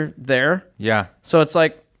tickets are there. Yeah. So it's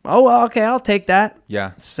like, oh, well, okay, I'll take that.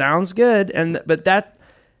 Yeah. Sounds good. But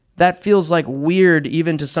that feels like weird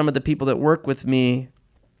even to some of the people that work with me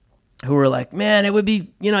who are like, man, it would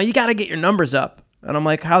be, you got to get your numbers up. And I'm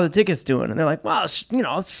like, how are the tickets doing? And they're like, well,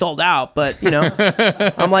 it's sold out. But,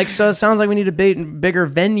 I'm like, so it sounds like we need a bigger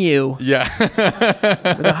venue. Yeah.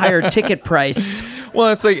 With a higher ticket price.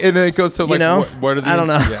 Well, it's like, and then it goes to like, what are the, I don't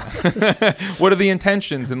know. Yeah. What are the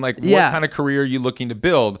intentions and like, what kind of career are you looking to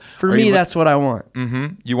build? For me, that's what I want.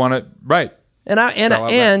 Mm-hmm. You want to, right. And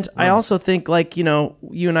I also think like, you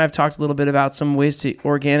and I have talked a little bit about some ways to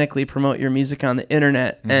organically promote your music on the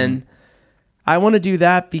internet. Mm-hmm. And I want to do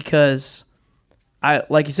that because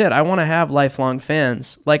like you said, I want to have lifelong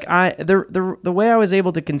fans. Like the way I was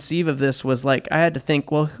able to conceive of this was like, I had to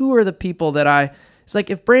think, well, who are the people that it's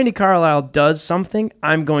like, if Brandi Carlile does something,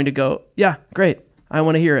 I'm going to go, yeah, great. I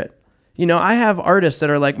want to hear it. I have artists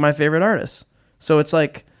that are like my favorite artists. So it's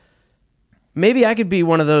like, maybe I could be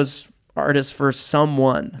one of those artists for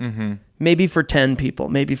someone, mm-hmm. maybe for 10 people,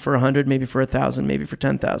 maybe for 100, maybe for 1,000, maybe for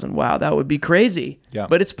 10,000. Wow, that would be crazy. Yeah.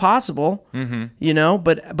 But it's possible, mm-hmm.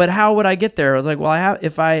 But how would I get there? I was like, well,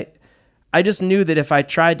 I just knew that if I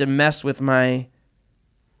tried to mess with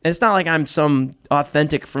it's not like I'm some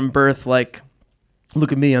authentic from birth, like,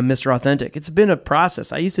 look at me, I'm Mr. Authentic. It's been a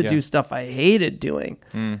process. I used to do stuff I hated doing.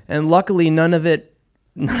 And luckily none of it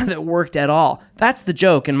worked at all. That's the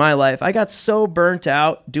joke in my life. I got so burnt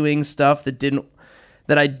out doing stuff that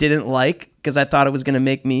I didn't like because I thought it was going to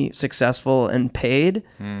make me successful and paid.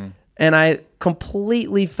 And I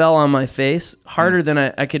completely fell on my face harder than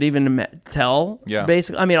I could even tell. Yeah.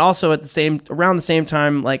 Basically, I mean, also around the same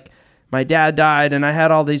time, like my dad died and I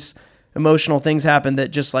had all these emotional things happen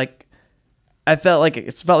that just like, it felt like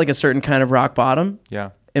a certain kind of rock bottom.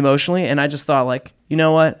 Yeah. Emotionally. And I just thought like, you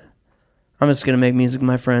know what? I'm just going to make music with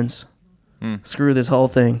my friends. Screw this whole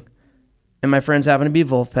thing. And my friends happen to be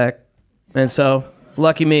Wolfpack. And so,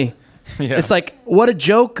 lucky me. Yeah. It's like, what a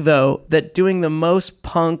joke, though, that doing the most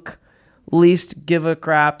punk, least give a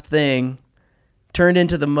crap thing turned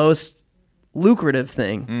into the most lucrative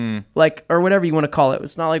thing. Like, or whatever you want to call it.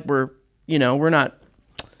 It's not like we're not.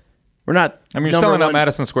 I mean, you're selling out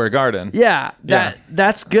Madison Square Garden. Yeah,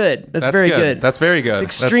 that's good. That's very good. That's very good.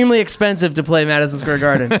 It's extremely expensive to play Madison Square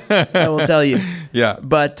Garden. I will tell you. Yeah.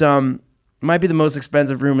 But might be the most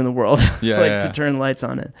expensive room in the world. Yeah, to turn lights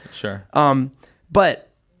on it. Sure. But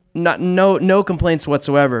no complaints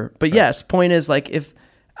whatsoever. But yes, point is like if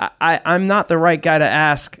I'm not the right guy to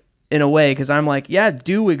ask in a way, because I'm like, yeah,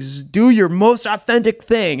 do your most authentic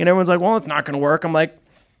thing, and everyone's like, well, it's not going to work. I'm like,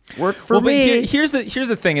 work for me. But here's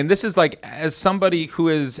the thing, and this is like, as somebody who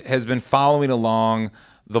has been following along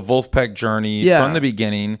the Wolfpack journey from the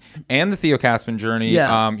beginning and the Theo Katzman journey.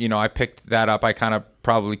 Yeah. I picked that up. I kind of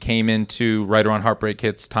probably came into right around Heartbreak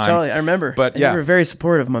Hits time. Totally, I remember. But you were very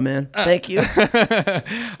supportive, my man. Thank you.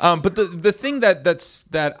 But the thing that's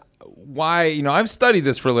why, I've studied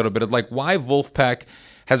this for a little bit of like why Wolfpack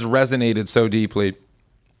has resonated so deeply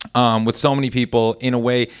with so many people in a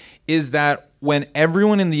way is that when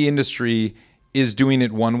everyone in the industry is doing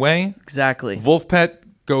it one way, exactly, Wolfpack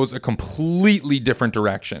goes a completely different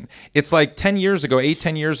direction. It's like 10 years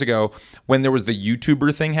ago, when there was the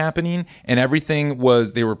YouTuber thing happening and everything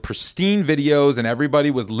they were pristine videos and everybody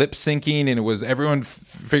was lip syncing, and it was everyone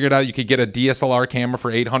figured out you could get a DSLR camera for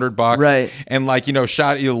 $800, right? And like,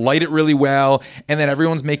 light it really well. And then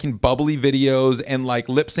everyone's making bubbly videos and like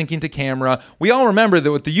lip syncing to camera. We all remember that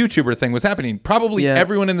what the YouTuber thing was happening. Probably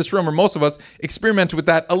everyone in this room, or most of us, experimented with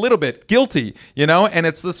that a little bit. Guilty, and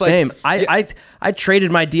it's just like, same. I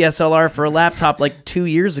traded my DSLR for a laptop like 2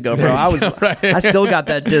 years ago, bro. I still got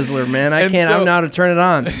that Dizzler, man. I don't know how to turn it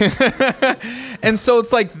on. And so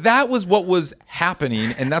it's like, that was what was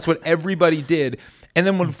happening, and that's what everybody did. And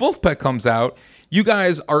then when Wolfpack comes out, you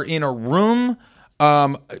guys are in a room,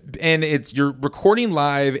 and you're recording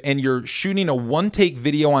live, and you're shooting a one-take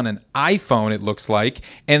video on an iPhone, it looks like,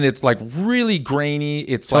 and it's like really grainy.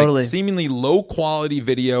 It's totally, like seemingly low-quality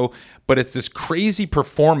video, but it's this crazy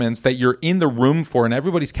performance that you're in the room for, and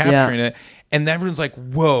everybody's capturing it, and everyone's like,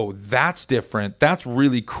 whoa, that's different. That's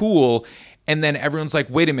really cool. And then everyone's like,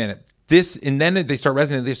 wait a minute, this, and then they start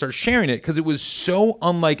resonating, they start sharing it, because it was so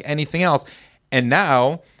unlike anything else. And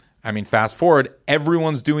now, fast forward,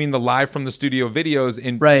 everyone's doing the live from the studio videos,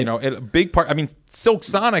 and a big part. Silk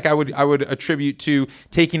Sonic, I would attribute to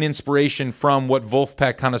taking inspiration from what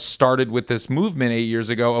Wolfpack kind of started with this movement 8 years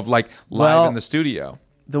ago of like live in the studio.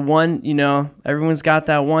 The one, everyone's got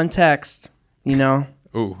that one text,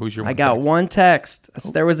 Ooh, who's your? I got one text.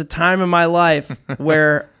 There was a time in my life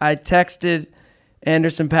where I texted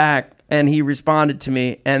Anderson .Paak and he responded to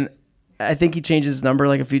me, and I think he changes his number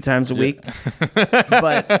like a few times a week.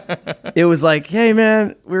 But it was like, hey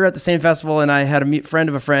man, we were at the same festival and I had a friend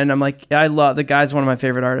of a friend. I'm like, I love the guy's one of my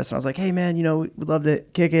favorite artists. And I was like, hey man, we'd love to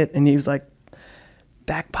kick it. And he was like,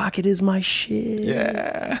 Back Pocket is my shit.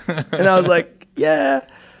 Yeah. And I was like, yeah.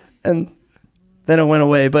 And then it went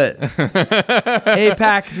away. But hey,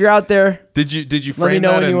 Pac, if you're out there, did you frame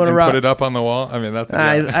that and put it up on the wall? That's.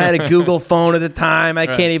 I had a Google phone at the time. I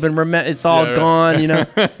can't even remember. It's all gone.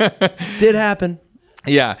 Did happen.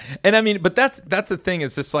 Yeah, and but that's the thing.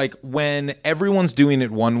 It's just like when everyone's doing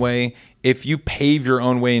it one way, if you pave your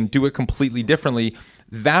own way and do it completely differently,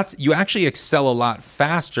 you actually excel a lot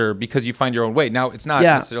faster because you find your own way. Now, it's not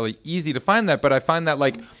necessarily easy to find that, but I find that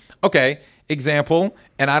like, okay, example,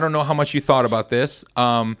 and I don't know how much you thought about this,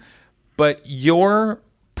 but your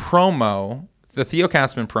promo, the Theo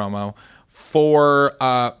Katzman promo for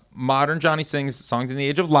Modern Johnny Sings Songs in the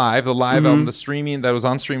Age of Live, the live album, the streaming that was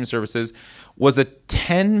on streaming services, was a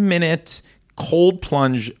 10-minute cold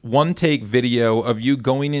plunge one-take video of you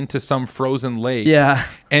going into some frozen lake,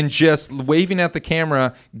 and just waving at the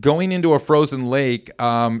camera, going into a frozen lake,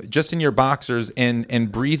 just in your boxers,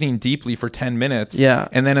 and breathing deeply for 10 minutes.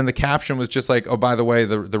 And then in the caption was just like, oh, by the way,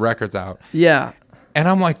 the record's out. And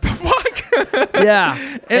I'm like, the fuck?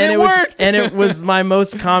 And it worked. And it was my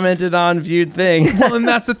most commented on, viewed thing. Well, and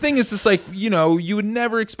that's the thing. It's just like, you would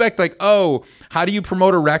never expect, like, oh, how do you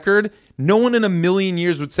promote a record? No one in a million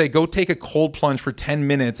years would say, go take a cold plunge for 10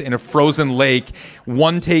 minutes in a frozen lake,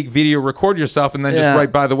 one take video, record yourself, and then just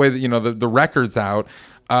write, by the way, that the record's out.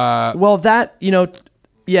 Well, that,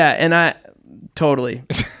 and I totally,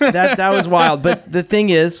 that was wild. But the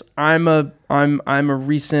thing is, I'm a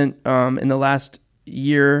recent, in the last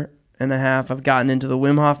year and a half, I've gotten into the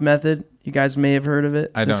Wim Hof method. You guys may have heard of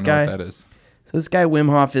it. I don't know what that is. So this guy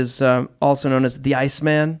Wim Hof is also known as the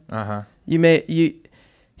Iceman.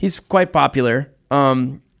 He's quite popular,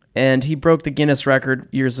 and he broke the Guinness record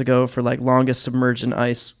years ago for like longest submerged in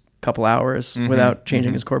ice couple hours without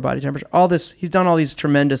changing his core body temperature. All this, he's done all these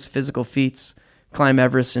tremendous physical feats, climb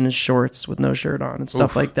Everest in his shorts with no shirt on and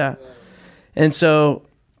stuff like that. And so,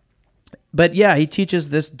 but yeah, he teaches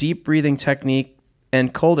this deep breathing technique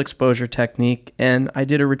and cold exposure technique, and I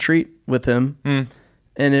did a retreat with him, and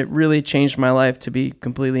it really changed my life, to be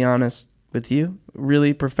completely honest with you.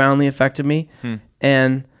 Really profoundly affected me.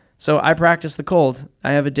 And So I practice the cold.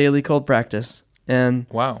 I have a daily cold practice. And,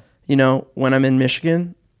 Wow. When I'm in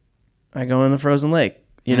Michigan, I go in the frozen lake,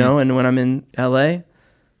 and when I'm in LA,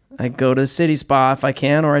 I go to City Spa if I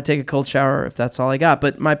can, or I take a cold shower if that's all I got.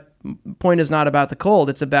 But my point is not about the cold.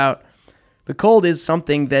 It's about the cold is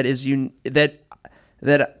something that is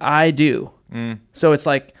that I do. So it's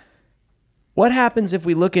like, what happens if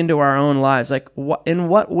we look into our own lives? Like, in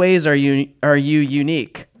what ways are you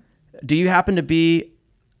unique? Do you happen to be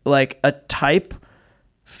like a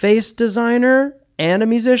typeface designer and a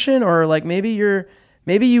musician, or like maybe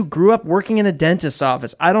you grew up working in a dentist's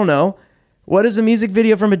office? I don't know. What does a music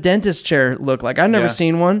video from a dentist chair look like? I've never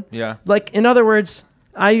seen one. Yeah. Like, in other words,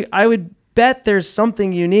 I would bet there's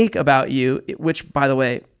something unique about you, which, by the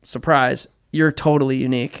way, surprise, you're totally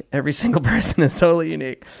unique. Every single person is totally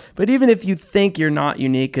unique. But even if you think you're not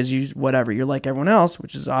unique because you're like everyone else,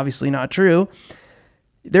 which is obviously not true,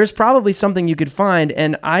 there's probably something you could find.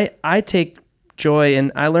 And I take joy,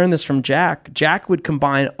 and I learned this from Jack. Jack would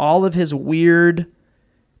combine all of his weird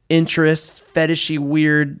interests, fetishy,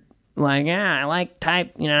 weird, like, I like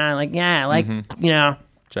type, I like,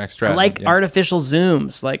 Jack Stratton. I like artificial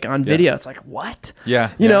zooms, like on video. It's like, what?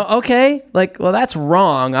 Yeah. Okay. Like, well, that's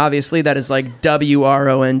wrong. Obviously, that is like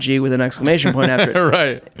WRONG with an exclamation point after it.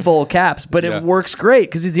 Right. Full caps. But it works great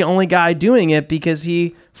because he's the only guy doing it, because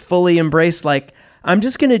he fully embraced, like, I'm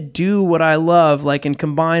just going to do what I love, like, and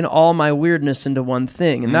combine all my weirdness into one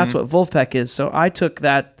thing. And that's what Wolfpack is. So I took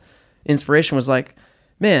that inspiration, was like,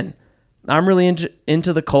 man, I'm really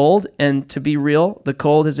into the cold. And to be real, the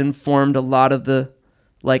cold has informed a lot of the,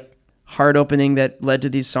 like, heart opening that led to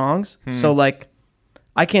these songs. So, like,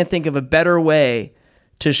 I can't think of a better way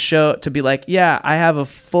to be like, yeah, I have a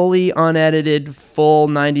fully unedited, full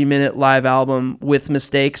 90-minute live album with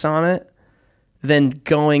mistakes on it, than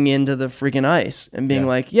going into the freaking ice and being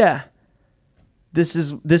like, yeah, this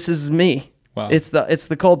is me. Wow. It's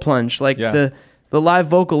the cold plunge. Like, the live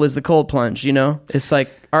vocal is the cold plunge, It's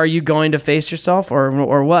like, are you going to face yourself or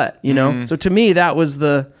what, So to me, that was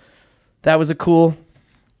a cool.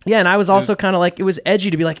 Yeah, and I was also kind of like, it was edgy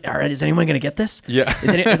to be like, all right, is anyone going to get this? Yeah.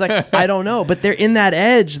 It's like, I don't know, but they're in that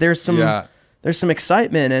edge. There's some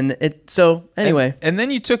excitement, and so anyway. And then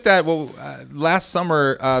you took that, last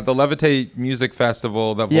summer, the Levitate Music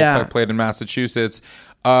Festival that Wolfpack played in Massachusetts,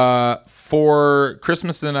 for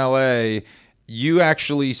Christmas in LA, you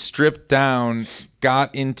actually stripped down,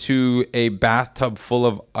 got into a bathtub full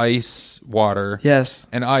of ice water. Yes.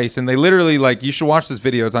 And ice. And they literally, like, you should watch this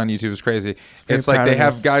video. It's on YouTube. It's crazy. It's like they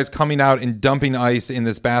have guys coming out and dumping ice in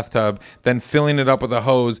this bathtub, then filling it up with a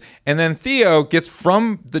hose. And then Theo gets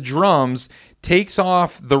from the drums, takes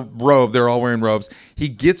off the robe. They're all wearing robes. He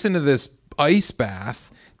gets into this ice bath,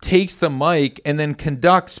 takes the mic, and then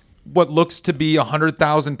conducts what looks to be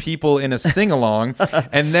 100,000 people in a sing-along.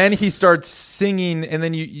 And then he starts singing, and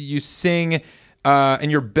then you sing,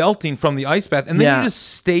 and you're belting from the ice bath, and then you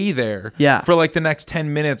just stay there for like the next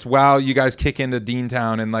 10 minutes while you guys kick into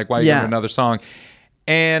Deantown, and like while you do another song.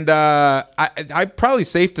 And I'm probably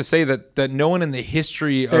safe to say that no one in the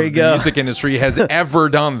history of the music industry has ever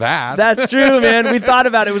done that. That's true, man. We thought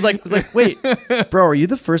about it. It was like, wait, bro, are you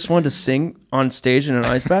the first one to sing on stage in an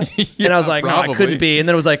ice bath? And I was like, probably. No, I couldn't be. And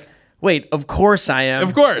then it was like, wait, of course I am.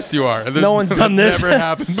 Of course you are. No one's done this. Never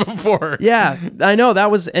happened before. Yeah, I know. That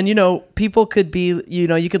was, and people could be,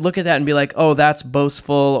 you could look at that and be like, oh, that's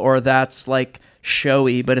boastful, or that's like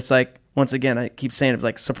showy. But it's like, once again, I keep saying, it's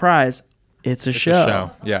like, surprise. It's a show.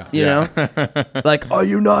 Yeah. You know? Like, are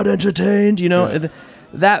you not entertained?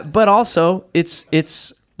 That, but also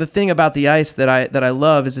it's the thing about the ice that I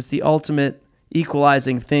love is it's the ultimate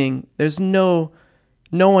equalizing thing. There's no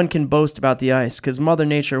one can boast about the ice, because Mother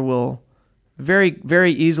Nature will very,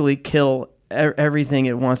 very easily kill everything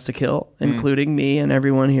it wants to kill, including me and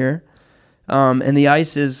everyone here. And the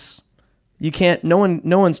ice is, no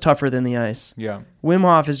one's tougher than the ice. Yeah. Wim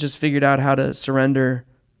Hof has just figured out how to surrender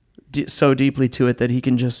so deeply to it that he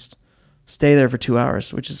can just stay there for 2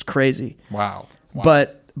 hours, which is crazy. Wow.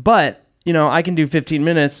 But I can do 15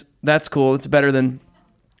 minutes. That's cool. It's better than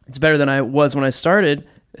I was when I started.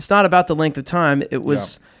 It's not about the length of time.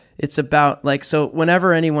 It's about, like, so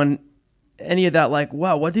whenever any of that, like,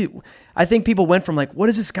 wow, I think people went from like, what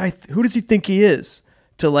is this guy? Who does he think he is?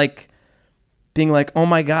 To like being like, oh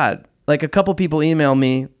my God. Like, a couple people emailed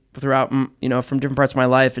me throughout, from different parts of my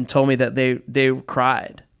life and told me that they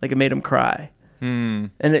cried. Like, it made them cry. And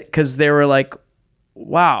because they were like,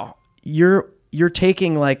 wow, you're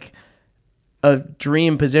taking like a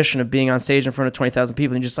dream position of being on stage in front of 20,000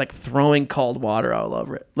 people and just like throwing cold water all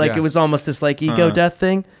over it. Like, it was almost this like ego death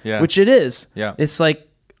thing, which it is. Yeah. It's like,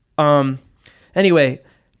 anyway,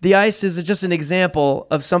 the ice is just an example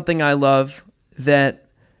of something I love that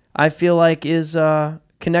I feel like is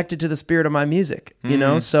connected to the spirit of my music, you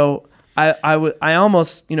know? So I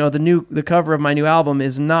almost, you know, the cover of my new album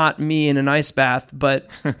is not me in an ice bath,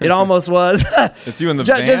 but it almost was. It's you in the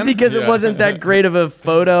van? Just because it wasn't that great of a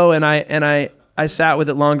photo, and I sat with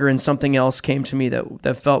it longer and something else came to me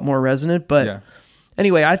that felt more resonant. But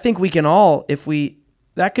anyway, I think we can all,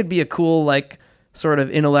 that could be a cool, like, sort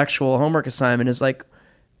of intellectual homework assignment, is like,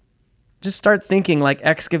 just start thinking, like,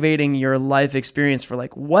 excavating your life experience for,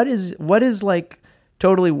 like, what is like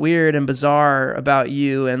totally weird and bizarre about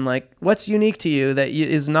you, and like what's unique to you that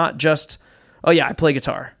is not just, oh yeah, I play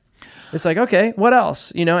guitar. It's like, okay, what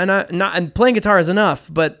else? You know, and playing guitar is enough,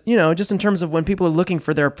 but you know, just in terms of when people are looking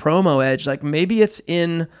for their promo edge, like maybe it's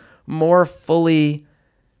in more fully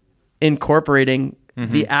incorporating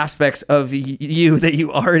the aspects of you that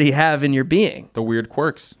you already have in your being. The weird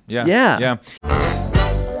quirks. Yeah.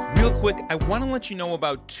 Real quick, I want to let you know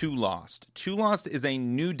about Too Lost. Too Lost is a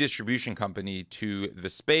new distribution company to the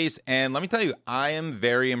space, and let me tell you, I am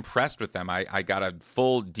very impressed with them. I got a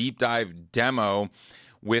full deep dive demo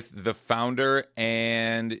with the founder,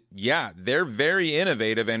 and yeah, they're very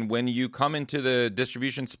innovative, and when you come into the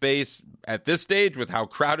distribution space at this stage with how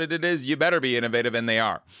crowded it is, you better be innovative, and they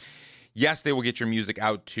are. Yes, they will get your music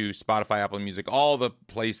out to Spotify, Apple Music, all the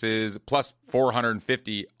places, plus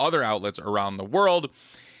 450 other outlets around the world.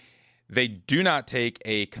 They do not take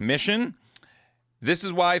a commission. This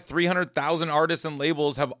is why 300,000 artists and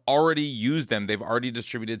labels have already used them. They've already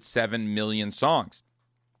distributed 7 million songs.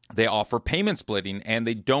 They offer payment splitting, and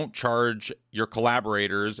they don't charge your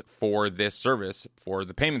collaborators for this service, for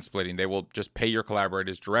the payment splitting. They will just pay your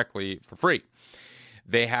collaborators directly for free.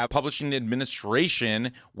 They have publishing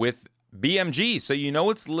administration with BMG, so you know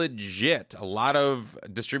it's legit. A lot of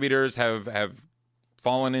distributors have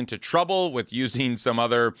fallen into trouble with using some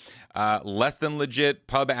other less than legit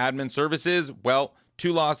pub admin services. Well,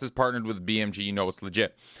 Too Lost is partnered with BMG. You know it's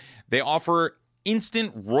legit. They offer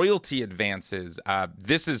instant royalty advances.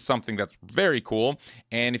 This is something that's very cool.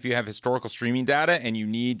 And if you have historical streaming data and you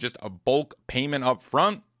need just a bulk payment up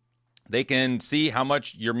front, they can see how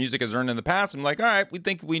much your music has earned in the past. I'm like, all right, we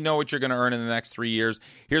think we know what you're going to earn in the next 3 years.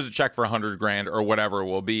 Here's a check for $100,000 or whatever it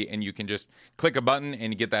will be. And you can just click a button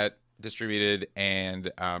and you get that distributed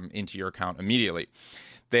and into your account immediately.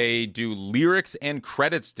 They do lyrics and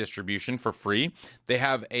credits distribution for free. They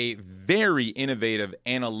have a very innovative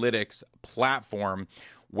analytics platform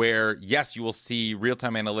where, yes, you will see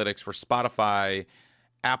real-time analytics for Spotify,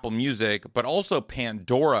 Apple Music, but also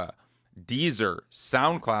Pandora, Deezer,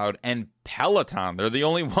 SoundCloud, and Peloton. They're the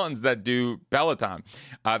only ones that do Peloton.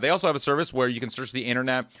 They also have a service where you can search the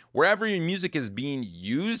internet wherever your music is being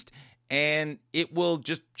used, and it will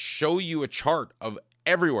just show you a chart of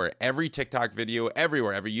everywhere, every TikTok video,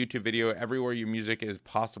 everywhere, every YouTube video, everywhere your music is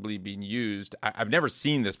possibly being used. I've never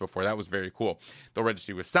seen this before. That was very cool. They'll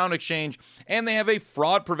register with Sound Exchange, and they have a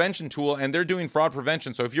fraud prevention tool, and they're doing fraud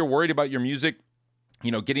prevention. So if you're worried about your music,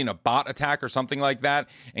 you know, getting a bot attack or something like that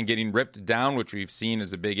and getting ripped down, which we've seen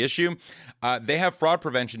is a big issue, they have fraud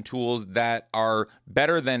prevention tools that are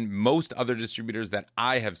better than most other distributors that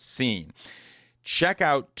I have seen. Check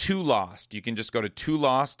out Too Lost. You can just go to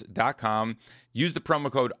toolost.com, use the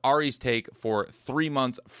promo code Ari's Take for 3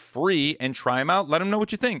 months free, and try them out. Let them know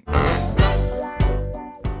what you think.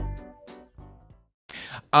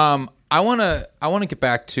 I want to get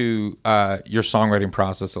back to your songwriting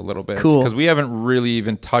process a little bit. Cool. Because we haven't really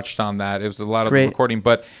even touched on that. It was a lot of the recording,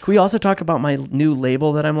 but can we also talk about my new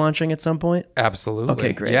label that I'm launching at some point? Absolutely.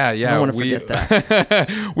 Okay, great. Yeah. I don't want to forget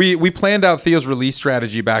that. we planned out Theo's release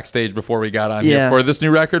strategy backstage before we got on here for this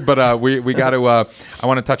new record, but we got to. I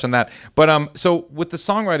want to touch on that. But so with the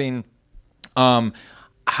songwriting,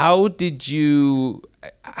 how did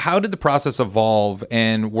the process evolve,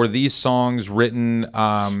 and were these songs written,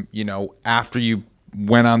 after you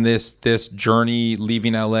went on this journey,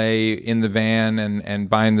 leaving LA in the van and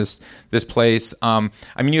buying this place? I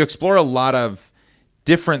mean, you explore a lot of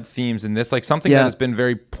different themes in this. Like something that has been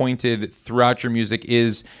very pointed throughout your music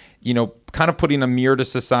is, kind of putting a mirror to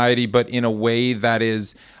society, but in a way that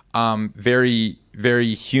is very,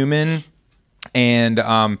 very human. And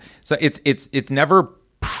so it's never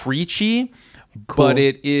preachy. Cool. But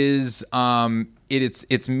it is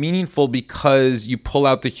it's meaningful because you pull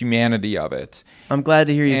out the humanity of it. I'm glad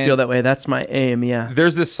to hear you feel that way. That's my aim. Yeah.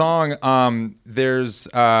 There's this song.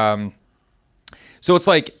 So it's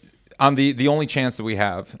like on the only chance that we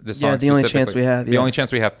have. This song. Yeah, the only chance we have. The only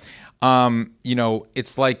chance we have.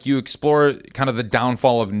 It's like you explore kind of the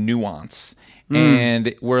downfall of nuance,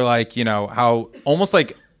 and we're like, how almost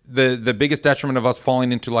like the biggest detriment of us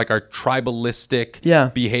falling into like our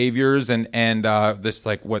tribalistic behaviors and this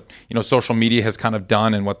like what social media has kind of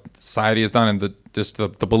done and what society has done and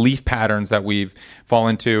the belief patterns that we've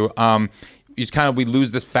fallen into. We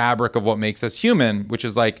lose this fabric of what makes us human, which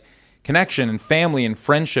is like connection and family and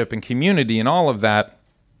friendship and community and all of that.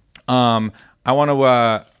 I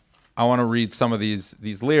want to read some of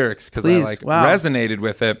these lyrics because I resonated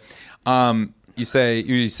with it.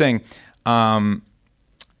 You sing 10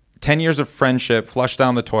 years of friendship flushed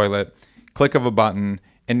down the toilet, click of a button,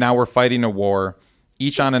 and now we're fighting a war,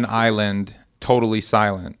 each on an island, totally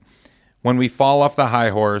silent. When we fall off the high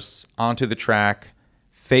horse onto the track,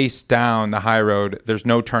 face down the high road, there's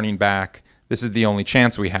no turning back. This is the only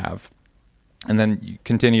chance we have. And then you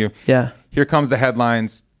continue. Yeah. Here comes the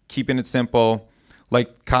headlines, keeping it simple,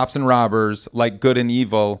 like cops and robbers, like good and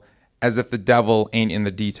evil, as if the devil ain't in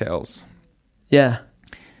the details. Yeah.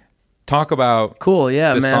 Talk about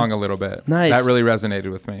this song a little bit. Nice. That really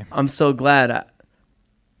resonated with me. I'm so glad.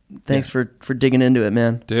 Thanks for digging into it,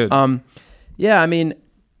 man. Dude. Yeah, I mean,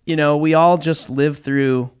 we all just live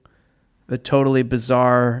through a totally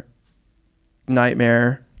bizarre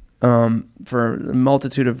nightmare for a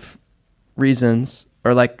multitude of reasons,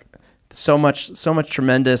 or like so much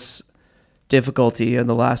tremendous difficulty in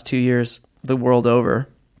the last 2 years the world over.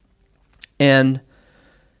 And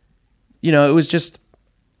it was just,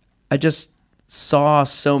 I just saw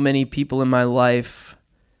so many people in my life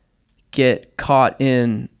get caught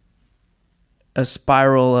in a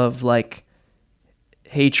spiral of like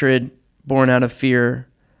hatred born out of fear.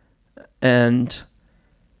 And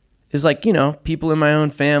it's like, people in my own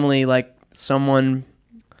family, like someone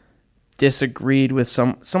disagreed with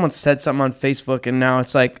someone said something on Facebook, and now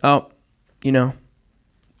it's like, oh,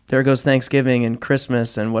 there goes Thanksgiving and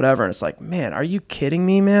Christmas and whatever. And it's like, man, are you kidding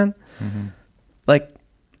me, man? Mm-hmm. Like,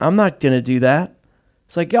 I'm not going to do that.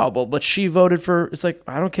 It's like, yo, but she voted for, it's like,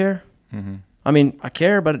 I don't care. Mm-hmm. I mean, I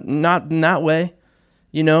care, but not in that way.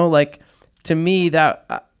 Like, to me,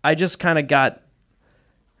 that I just kind of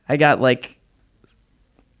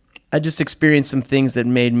I just experienced some things that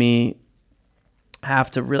made me have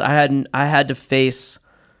to really, I had to face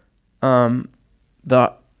the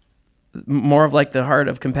more of like the heart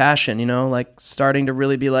of compassion, like starting to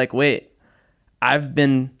really be like, wait, I've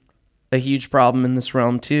been a huge problem in this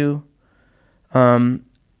realm too. The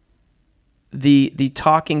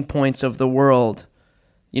talking points of the world,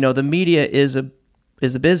 the media is a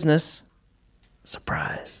business.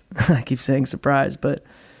 Surprise. I keep saying surprise, but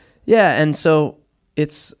yeah. And so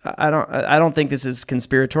it's, I don't think this is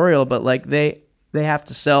conspiratorial, but like they have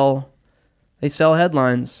to sell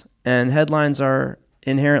headlines, and headlines are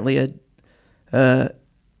inherently a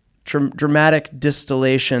dramatic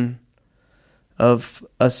distillation of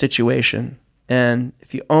a situation. And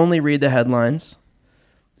if you only read the headlines,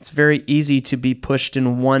 it's very easy to be pushed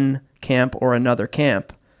in one camp or another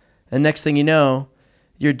camp. And next thing you know,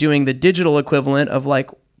 you're doing the digital equivalent of like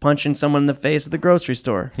punching someone in the face at the grocery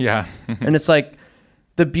store. Yeah. And it's like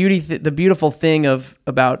the beautiful thing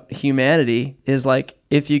about humanity is like,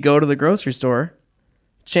 if you go to the grocery store,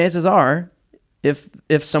 chances are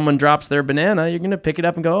if someone drops their banana, you're going to pick it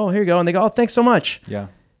up and go, oh, here you go. And they go, oh, thanks so much. Yeah.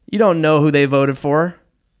 You don't know who they voted for.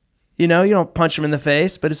 You don't punch them in the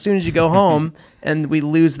face. But as soon as you go home and we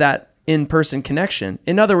lose that in-person connection.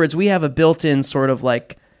 In other words, we have a built-in sort of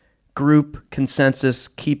like group consensus,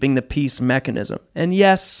 keeping the peace mechanism. And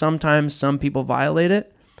yes, sometimes some people violate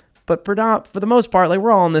it. But for the most part, like,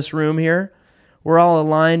 we're all in this room here. We're all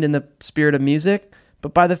aligned in the spirit of music.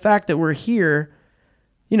 But by the fact that we're here,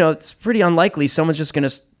 it's pretty unlikely someone's just going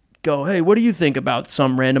to go, hey, what do you think about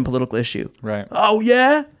some random political issue? Right. Oh,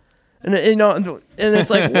 yeah? And it's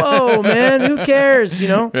like, whoa, man, who cares,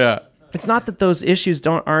 Yeah. It's not that those issues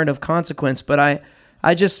aren't of consequence, but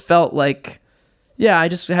I just felt like, I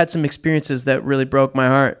just had some experiences that really broke my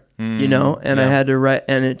heart, and I had to write,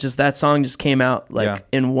 and that song just came out like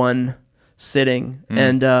in one sitting.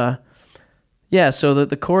 And so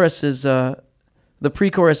the chorus is, the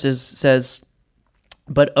pre-chorus says,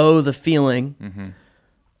 but oh, the feeling,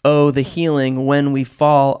 oh, the healing when we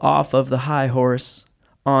fall off of the high horse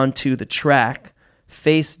onto the track,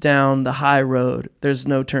 face down the high road. There's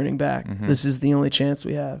no turning back. This is the only chance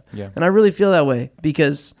we have. Yeah. And I really feel that way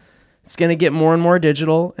because it's going to get more and more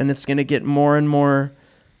digital, and it's going to get more and more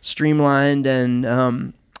streamlined,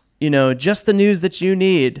 and just the news that you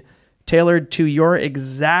need, tailored to your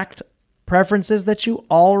exact preferences that you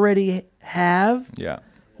already have. Yeah.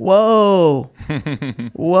 Whoa.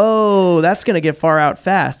 Whoa, that's going to get far out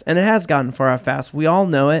fast. And it has gotten far out fast. We all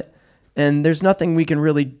know it. And there's nothing we can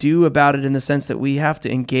really do about it in the sense that we have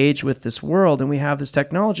to engage with this world and we have this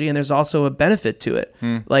technology, and there's also a benefit to it.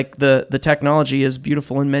 Like the technology is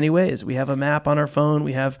beautiful in many ways. We have a map on our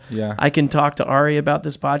phone. I can talk to Ari about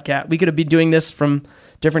this podcast. We could be doing this from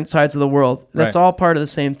different sides of the world. That's all part of the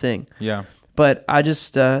same thing. Yeah. But I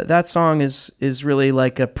just, that song is really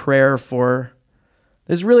like a prayer for,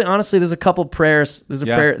 there's a couple prayers. There's a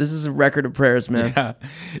prayer. This is a record of prayers, man. Yeah.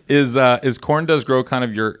 Is Corn Does Grow kind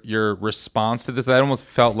of your response to this? That almost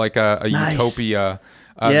felt like a Nice. utopia,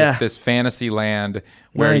 this fantasy land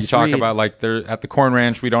where Nice you talk read. about like there at the Corn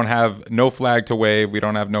Ranch, we don't have no flag to wave, we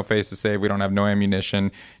don't have no face to save, we don't have no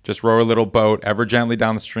ammunition. Just row a little boat ever gently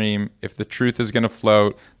down the stream. If the truth is going to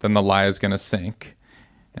float, then the lie is going to sink.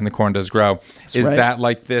 And the corn does grow. Is right. that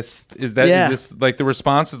like this? Is this like the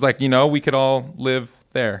response is like, we could all live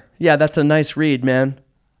there? Yeah, that's a nice read, man.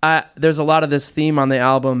 There's a lot of this theme on the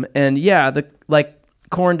album, and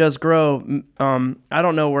corn does grow. I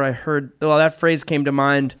don't know where I heard. Well, that phrase came to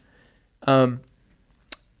mind,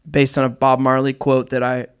 based on a Bob Marley quote that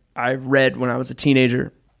I read when I was a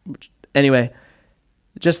teenager. Anyway,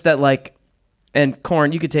 just that and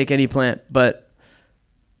corn, you could take any plant, but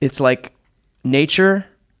it's like nature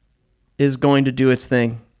is going to do its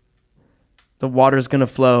thing. The water's going to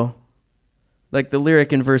flow. Like the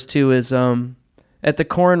lyric in verse 2 is, at the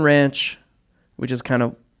Corn Ranch, which is kind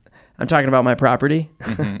of, I'm talking about my property,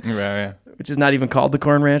 right, which is not even called the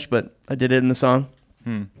Corn Ranch, but I did it in the song.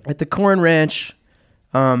 At the Corn Ranch,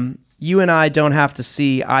 you and I don't have to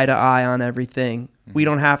see eye to eye on everything. We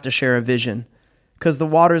don't have to share a vision because the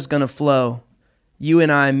water's going to flow. You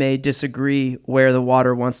and I may disagree where the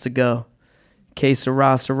water wants to go. Que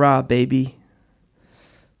sera, sera, baby.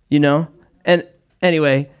 And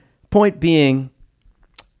anyway, point being,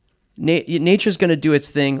 nature's going to do its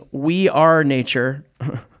thing. We are nature.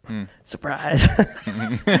 Surprise.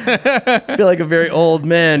 I feel like a very old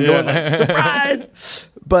man going like, surprise.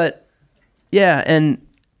 But yeah, and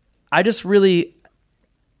I just really,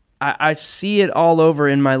 I see it all over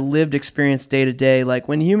in my lived experience day to day. Like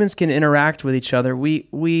when humans can interact with each other,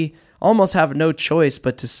 we almost have no choice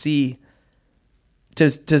but to see,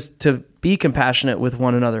 to be compassionate with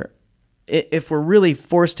one another if we're really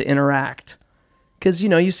forced to interact. Because,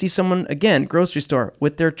 you see someone, again, grocery store,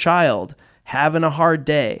 with their child, having a hard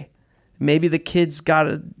day. Maybe the kid's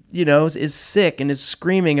is sick and is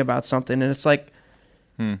screaming about something. And it's like,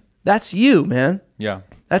 that's you, man. Yeah.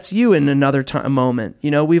 That's you in another moment.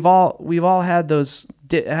 We've all had those,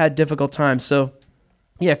 had difficult times. So,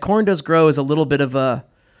 yeah, Corn Does Grow is a little bit of a,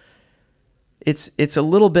 it's a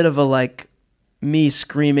little bit of a, like, me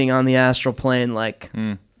screaming on the astral plane, like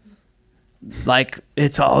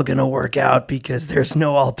it's all gonna work out because there's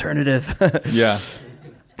no alternative.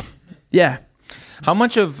 Yeah. How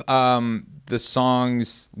much of the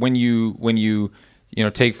songs when you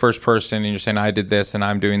take first person and you're saying I did this and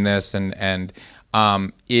I'm doing this and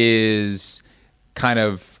is kind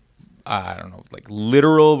of I don't know, like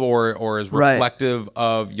literal or is reflective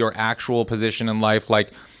of your actual position in life? Like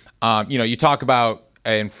you talk about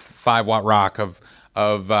in 5 Watt Rock of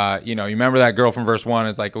you remember that girl from verse 1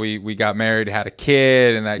 is like we got married, had a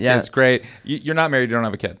kid, and that kid's great. You're not married, you don't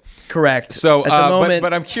have a kid. Correct. So at the moment,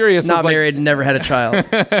 but I'm curious. Not married and never had a child.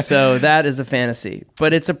 So that is a fantasy,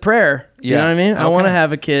 but it's a prayer. You know what I mean? Okay. I want to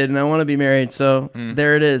have a kid and I want to be married. So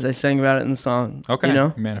there it is. I sang about it in the song. Okay.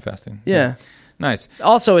 Manifesting. Yeah. Nice.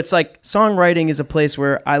 Also, it's like songwriting is a place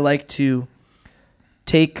where I like to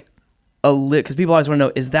take because people always want to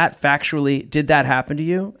know, is that factually, did that happen to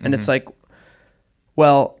you? And it's like,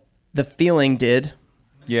 well, the feeling did.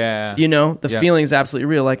 Yeah. The feeling is absolutely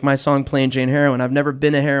real. Like my song, Plain Jane Heroin. I've never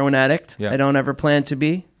been a heroin addict. Yeah. I don't ever plan to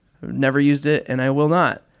be. I've never used it, and I will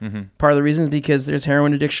not. Part of the reason is because there's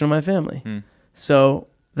heroin addiction in my family. So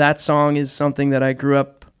that song is something that I grew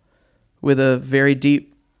up with a very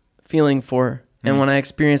deep feeling for. And when I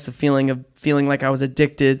experienced the feeling of feeling like I was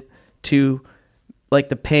addicted to like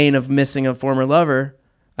the pain of missing a former lover,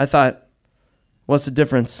 I thought, what's the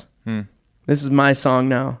difference? This is my song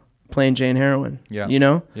now, Plain Jane Heroin. Yeah.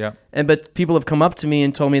 Yeah. But people have come up to me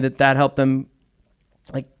and told me that helped them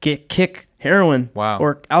like kick heroin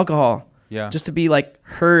or alcohol. Yeah. Just to be like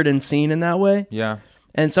heard and seen in that way. Yeah.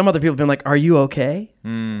 And some other people have been like, are you okay?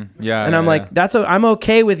 Yeah. And I'm like, I'm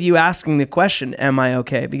okay with you asking the question, am I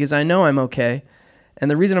okay? Because I know I'm okay. And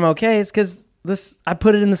the reason I'm okay is because I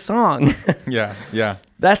put it in the song. Yeah.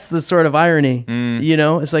 That's the sort of irony.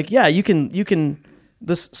 It's like, yeah, you can,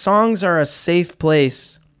 the songs are a safe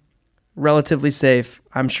place, relatively safe.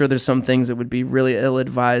 I'm sure there's some things that would be really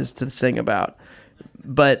ill-advised to sing about.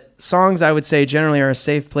 But songs, I would say, generally are a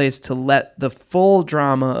safe place to let the full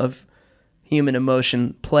drama of human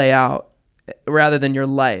emotion play out rather than your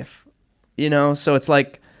life, you know? So it's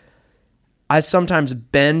like, I sometimes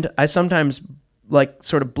like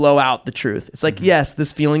sort of blow out the truth. It's like, yes,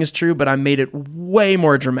 this feeling is true, but I made it way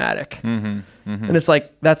more dramatic. And it's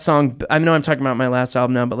like that song, I know I'm talking about my last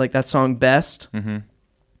album now, but like that song Best,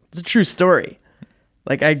 it's a true story.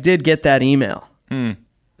 Like I did get that email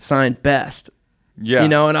signed Best, you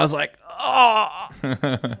know, and I was like, oh,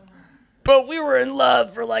 but we were in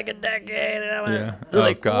love for like a decade. And I went,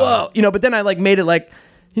 like, whoa, you know, but then I like made it like,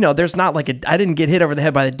 you know, there's not like I didn't get hit over the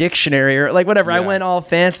head by the dictionary or like whatever. I went all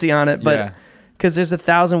fancy on it, but because there's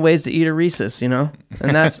 1,000 ways to eat a Reese's, you know,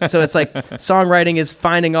 and that's so it's like songwriting is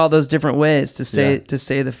finding all those different ways to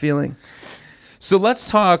say the feeling. So let's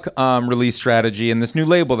talk release strategy and this new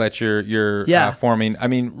label that you're forming. I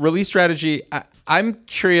mean, release strategy. I'm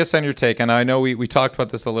curious on your take, and I know we talked about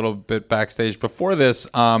this a little bit backstage before this.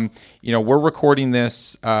 You know, we're recording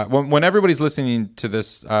this when everybody's listening to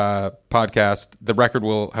this podcast. The record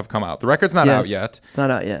will have come out. The record's not out yet. It's not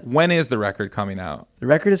out yet. When is the record coming out? The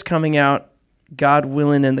record is coming out, God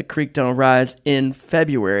willing, and the creek don't rise, in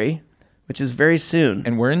February, which is very soon.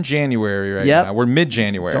 And we're in January right now. We're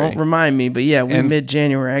mid-January. Don't remind me, but yeah, we're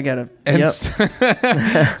mid-January. I gotta.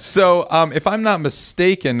 So, if I'm not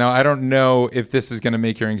mistaken, now I don't know if this is going to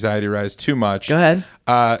make your anxiety rise too much. Go ahead.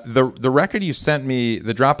 The record you sent me,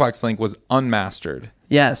 the Dropbox link, was unmastered.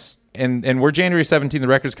 Yes. And we're January 17th. The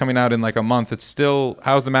record's coming out in like a month. It's still.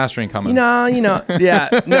 How's the mastering coming? You know.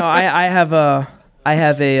 Yeah. No, I have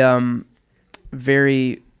a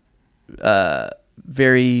very,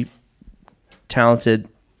 very talented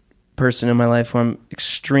person in my life who I'm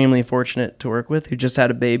extremely fortunate to work with, who just had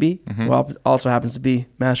a baby, who also happens to be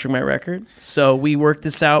mastering my record. So we worked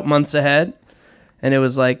this out months ahead, and it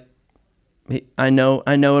was like, I know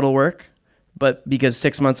it'll work, but because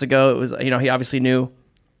 6 months ago it was, you know, he obviously knew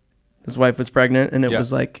his wife was pregnant, and it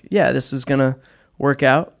was like, yeah, this is gonna work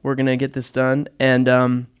out. We're gonna get this done, and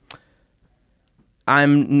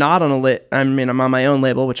I'm not on I'm on my own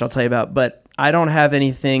label, which I'll tell you about, but I don't have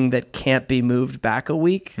anything that can't be moved back a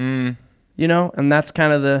week, you know, and that's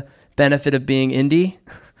kind of the benefit of being indie.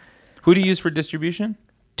 Who do you use for distribution?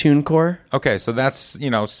 TuneCore. Okay, so that's,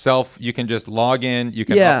 you know, you can just log in, you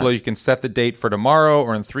can upload, you can set the date for tomorrow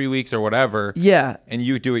or in 3 weeks or whatever. Yeah. And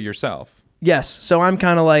you do it yourself. Yes. So I'm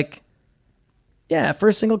kind of like,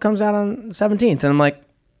 first single comes out on 17th. And I'm like,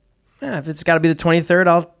 if it's got to be the 23rd,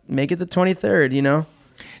 I'll make it the 23rd, you know?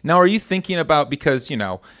 Now, are you thinking about, because, you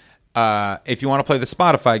know, if you want to play the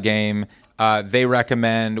Spotify game, they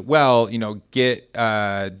recommend, well, you know,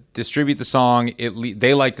 distribute the song.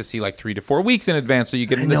 They like to see like 3 to 4 weeks in advance, so you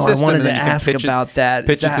get in the system. I wanted to ask about that.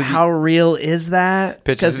 How real is that?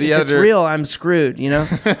 Because if it's real, I'm screwed, you know?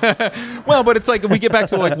 Well, but it's like, we get back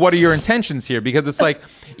to like, what are your intentions here? Because it's like,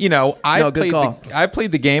 you know, I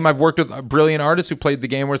played the game. I've worked with brilliant artists who played the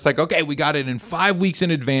game where it's like, okay, we got it in 5 weeks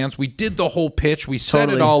in advance. We did the whole pitch. We set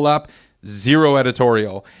it all up. Zero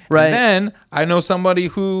editorial. Right. And then I know somebody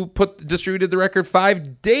who distributed the record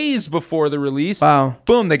 5 days before the release. Wow.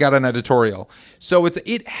 Boom, they got an editorial. So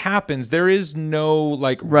it happens. There is no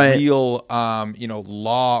like real you know,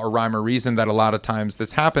 law or rhyme or reason that a lot of times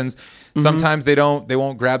this happens. Sometimes they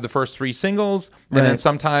won't grab the first 3 singles, and then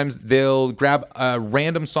sometimes they'll grab a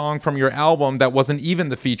random song from your album that wasn't even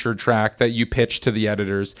the featured track that you pitched to the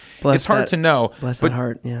editors. It's hard to know. Bless that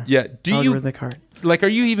heart. Yeah. Yeah. Algorithmic heart. Like, are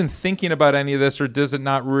you even thinking about any of this, or does it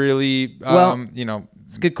not really, you know,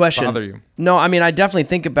 it's a good question. Bother you? No, I mean, I definitely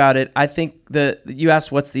think about it. I think you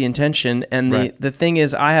asked what's the intention, and the thing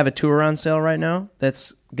is, I have a tour on sale right now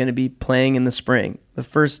that's going to be playing in the spring. The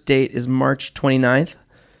first date is March 29th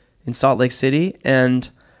in Salt Lake City, and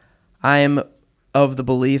I am of the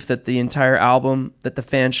belief that the entire album, that the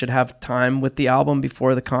fans should have time with the album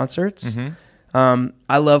before the concerts.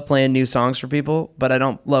 I love playing new songs for people, but I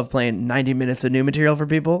don't love playing 90 minutes of new material for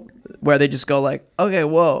people where they just go like, okay,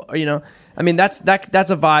 whoa, or, you know, I mean, that's a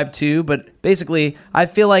vibe too, but basically I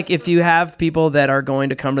feel like if you have people that are going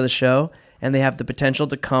to come to the show and they have the potential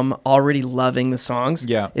to come already loving the songs,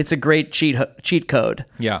 it's a great cheat code.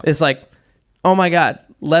 Yeah. It's like, oh my God,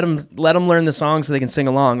 let them learn the songs so they can sing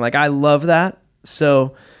along. Like, I love that.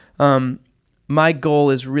 So, my goal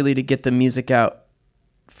is really to get the music out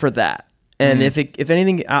for that. And if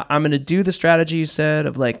anything, I'm going to do the strategy you said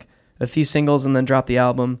of like a few singles and then drop the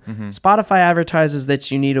album. Spotify advertises that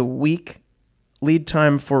you need a week lead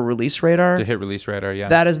time for release radar. To hit release radar, yeah.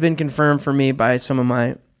 That has been confirmed for me by some of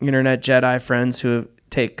my internet Jedi friends who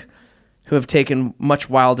have taken much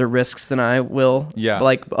wilder risks than I will. Yeah.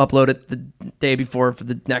 Like upload it the day before for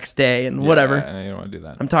the next day and whatever. Yeah, you don't want to do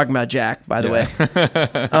that. I'm talking about Jack, by the way.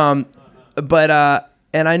 But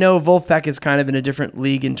And I know Wolfpack is kind of in a different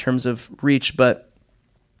league in terms of reach, but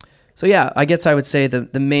so yeah, I guess I would say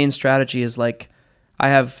the main strategy is like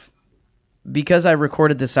because I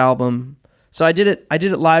recorded this album, so I did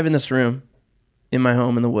it live in this room in my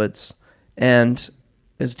home in the woods, and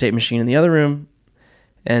there's a tape machine in the other room,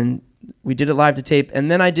 and we did it live to tape,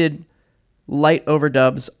 and then I did light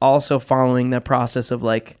overdubs also following that process of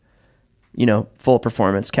like, full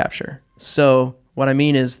performance capture. So what I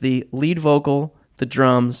mean is the lead vocal, the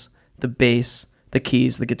drums, the bass, the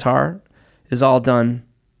keys, the guitar is all done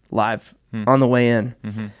live on the way in.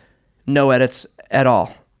 Mm-hmm. No edits at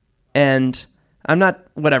all. And I'm not,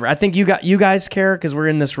 whatever. I think you guys care because we're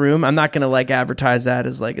in this room. I'm not going to like advertise that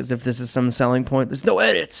as if this is some selling point. There's no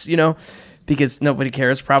edits, because nobody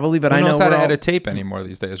cares probably, but I know how to edit tape anymore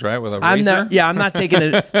these days, right? With a razor? I'm not taking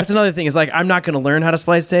it. That's another thing is like, I'm not going to learn how to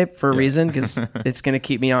splice tape for a reason because it's going to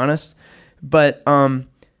keep me honest. But, so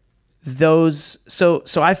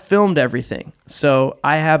I filmed everything. So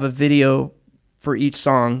I have a video for each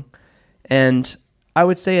song, and I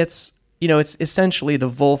would say it's essentially the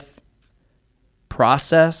Wolf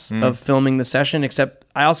process of filming the session, except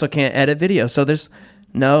I also can't edit video. So there's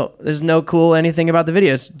no cool anything about the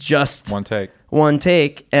video. It's just one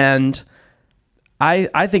take. And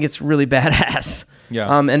I think it's really badass.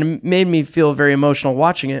 Yeah. And it made me feel very emotional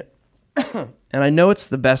watching it. And I know it's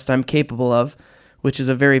the best I'm capable of, which is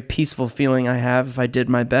a very peaceful feeling I have. If I did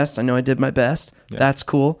my best, I know I did my best. Yeah. That's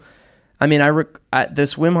cool. I mean,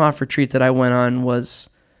 this Wim Hof retreat that I went on was,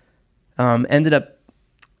 ended up,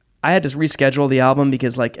 I had to reschedule the album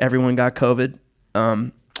because like everyone got COVID,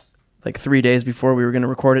 like 3 days before we were going to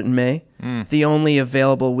record it in May. The only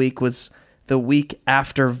available week was the week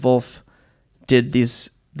after Wolf did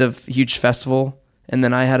the huge festival. And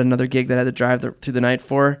then I had another gig that I had to drive through the night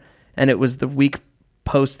for. And it was the week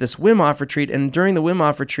post this Wim Hof retreat, and during the Wim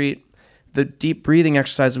Hof retreat, the deep breathing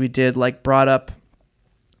exercise we did brought up.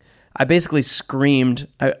 I basically screamed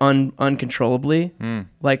uncontrollably,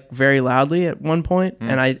 like very loudly at one point,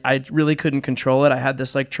 and I really couldn't control it. I had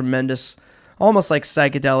this like tremendous, almost like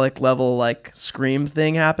psychedelic level like scream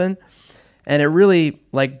thing happen, and it really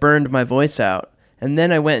like burned my voice out. And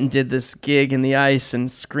then I went and did this gig in the ice and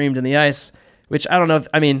screamed in the ice, which I don't know.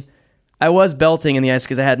 I was belting in the ice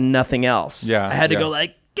because I had nothing else. Yeah, I had to go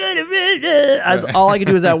like, all I could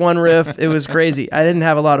do was that one riff. It was crazy. I didn't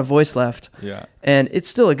have a lot of voice left. Yeah. And it's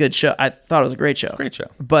still a good show. I thought it was a great show. Great show.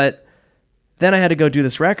 But then I had to go do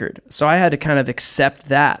this it's so I had to kind of accept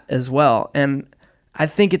that as well. And I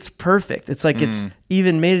think it's perfect. It's like it's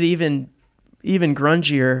even made it even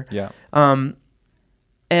grungier. Yeah.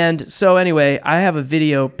 And so anyway, I have a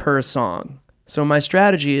video per song. So my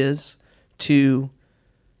strategy is to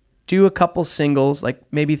do a couple singles, like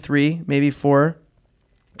maybe 3, maybe 4,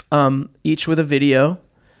 each with a video,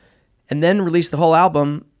 and then release the whole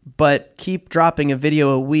album, but keep dropping a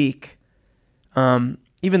video a week, even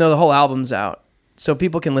though the whole album's out. So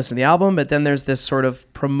people can listen to the album, but then there's this sort of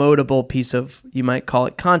promotable piece of, you might call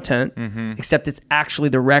it content, except it's actually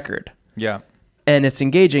the record. Yeah. And it's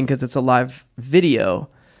engaging because it's a live video.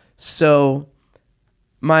 So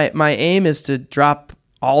my aim is to drop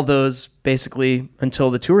all those basically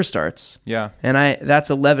until the tour starts. Yeah. And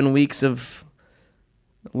that's 11 weeks of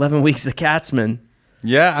Katzman.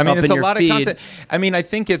 Yeah, I mean, it's a lot of content. I mean, I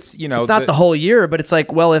think it's, it's not the whole year, but it's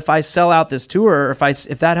like, well, if I sell out this tour,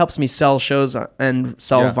 if that helps me sell shows and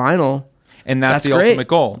sell vinyl, and that's the ultimate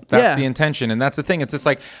goal. That's the intention, and that's the thing. It's just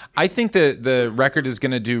like, I think the record is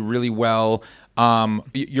going to do really well.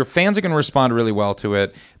 Your fans are going to respond really well to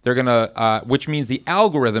it. They're going to, which means the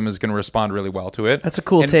algorithm is going to respond really well to it. That's a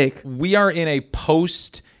cool take. We are in a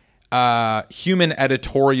post human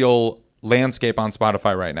editorial landscape on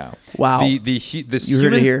Spotify right now. Wow. You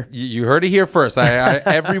heard it here. You heard it here first.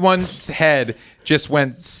 Everyone's head just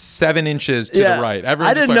went 7 inches to the right. Everyone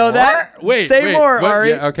I didn't know that. Wait, Say more, Ari.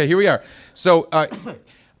 Yeah, okay, here we are. So,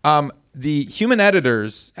 the human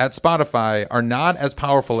editors at Spotify are not as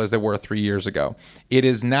powerful as they were 3 years ago. It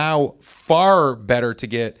is now far better to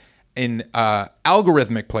get in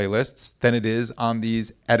algorithmic playlists than it is on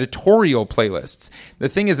these editorial playlists. The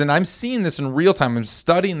thing is, and I'm seeing this in real time, I'm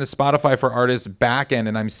studying the Spotify for Artists backend,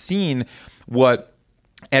 and I'm seeing what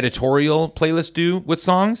editorial playlists do with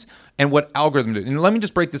songs and what algorithm do. And let me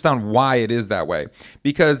just break this down why it is that way.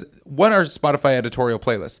 Because what are Spotify editorial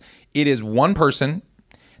playlists? It is one person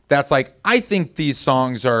that's like, I think these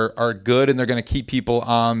songs are good and they're going to keep people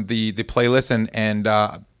on the playlist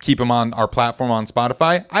and keep them on our platform on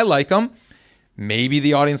Spotify. I like them. Maybe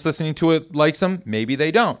the audience listening to it likes them. Maybe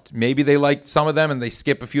they don't. Maybe they like some of them and they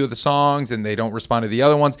skip a few of the songs and they don't respond to the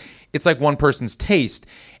other ones. It's like one person's taste.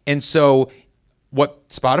 And so what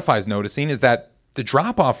Spotify is noticing is that the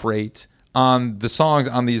drop-off rate on the songs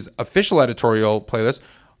on these official editorial playlists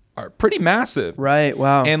are pretty massive. Right.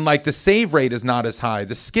 Wow. And like the save rate is not as high.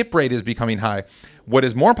 The skip rate is becoming high. What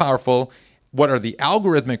is more powerful, what are the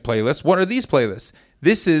algorithmic playlists? What are these playlists?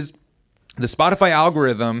 This is the Spotify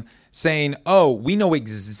algorithm saying, oh, we know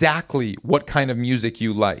exactly what kind of music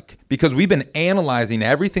you like because we've been analyzing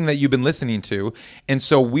everything that you've been listening to. And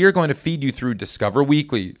so we're going to feed you through Discover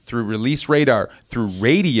Weekly, through Release Radar, through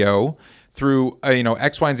radio, through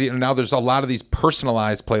X, Y, and Z. And now there's a lot of these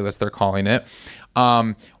personalized playlists, they're calling it,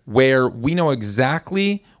 where we know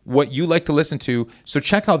exactly what you like to listen to. So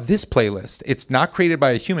check out this playlist. It's not created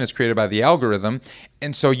by a human, it's created by the algorithm.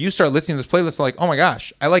 And so you start listening to this playlist like, oh my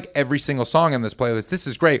gosh, I like every single song in this playlist. This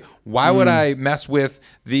is great. Why would I mess with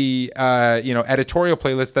the editorial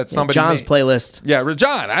playlist that somebody John's made? Playlist. Yeah,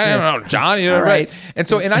 John. I don't know, John. All right. And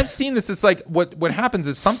so, and I've seen this. It's like what happens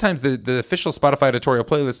is sometimes the official Spotify editorial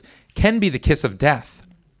playlist can be the kiss of death.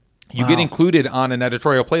 You get included on an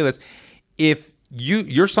editorial playlist if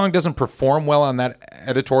your song doesn't perform well on that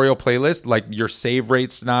editorial playlist, like your save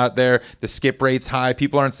rate's not there, the skip rate's high,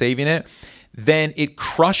 people aren't saving it, then it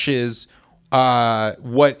crushes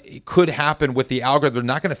what could happen with the algorithm. They're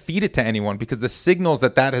not going to feed it to anyone because the signals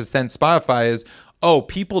that has sent Spotify is, oh,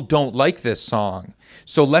 people don't like this song,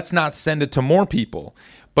 so let's not send it to more people.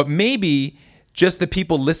 But maybe just the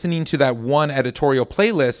people listening to that one editorial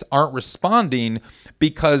playlist aren't responding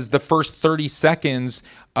because the first 30 seconds,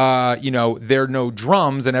 there are no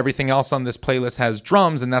drums and everything else on this playlist has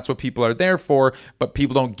drums and that's what people are there for. But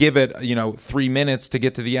people don't give it, 3 minutes to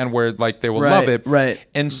get to the end where like they will love it. Right.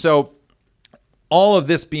 And so all of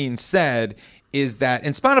this being said is that,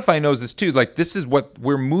 and Spotify knows this too, like this is what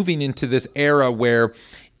we're moving into this era where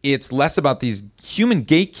it's less about these human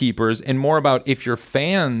gatekeepers and more about if your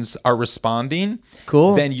fans are responding,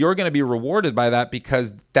 cool, then you're going to be rewarded by that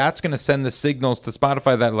because that's going to send the signals to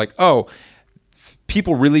Spotify that like, oh,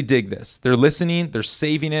 people really dig this. They're listening. They're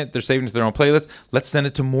saving it. They're saving it to their own playlist. Let's send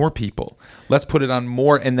it to more people. Let's put it on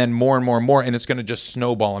more and then more and more and more. And it's going to just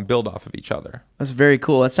snowball and build off of each other. That's very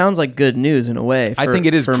cool. That sounds like good news in a way. I think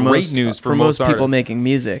it is great news for most people artists. making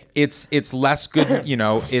music. It's less good, I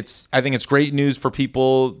think it's great news for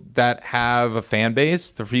people that have a fan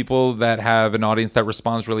base, the people that have an audience that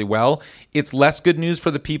responds really well. It's less good news for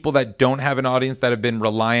the people that don't have an audience that have been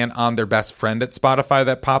reliant on their best friend at Spotify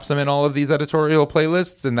that pops them in all of these editorial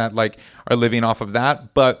playlists and that like are living off of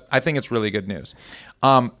that. But I think it's really good news.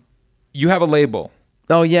 You have a label.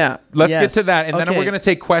 Oh, yeah. Let's get to that. And then we're going to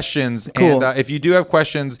take questions. Cool. And if you do have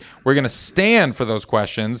questions, we're going to stand for those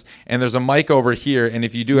questions. And there's a mic over here. And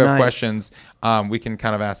if you do have questions, we can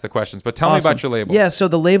kind of ask the questions. But tell me about your label. Yeah, so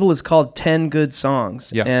the label is called 10 Good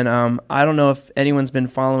Songs. Yeah. And I don't know if anyone's been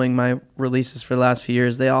following my releases for the last few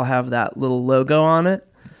years. They all have that little logo on it.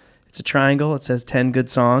 It's a triangle. It says 10 Good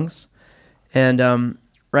Songs. And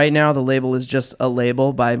right now the label is just a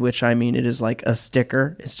label, by which I mean it is like a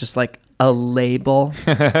sticker. It's just like a label.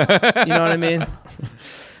 You know what I mean?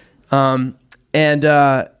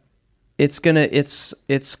 It's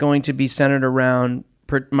going to be centered around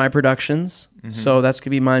my productions. Mm-hmm. So that's going to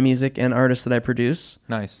be my music and artists that I produce.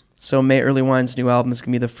 Nice. So May Early Wine's new album is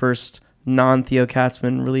going to be the first non-Theo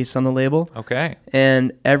Katzman release on the label. Okay.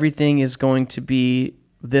 And everything is going to be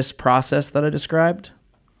this process that I described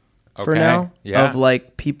for now. Yeah. Of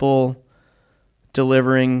like people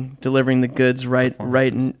delivering the goods right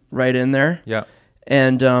in there. Yeah.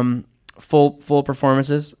 And full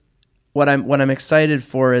performances. What I'm excited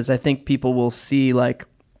for is I think people will see like,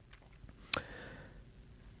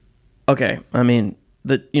 okay, I mean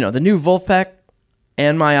the new Wolfpack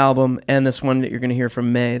and my album and this one that you're going to hear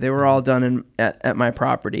from May, they were all done at my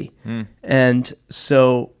property. And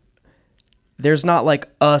so there's not like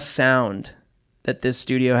a sound that this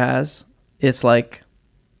studio has. It's like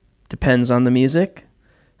depends on the music.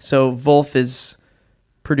 So Wolf is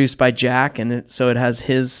produced by Jack, and so it has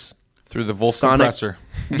his through the Wolf compressor.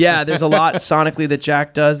 Yeah, there's a lot sonically that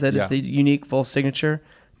Jack does that is the unique Wolf signature.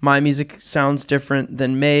 My music sounds different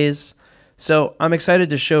than May's. So I'm excited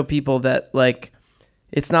to show people that like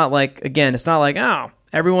it's not like oh,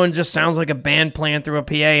 everyone just sounds like a band playing through a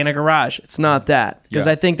PA in a garage. It's not that. Because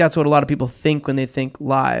I think that's what a lot of people think when they think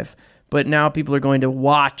live. But now people are going to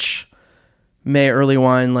watch May Early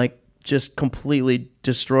Wine like just completely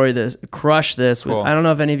destroy this, crush this. Cool. I don't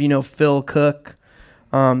know if any of you know Phil Cook,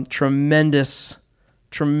 tremendous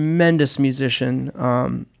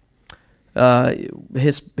musician.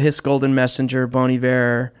 His Golden Messenger, Bon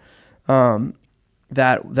Iver,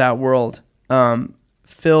 that world.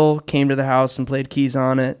 Phil came to the house and played keys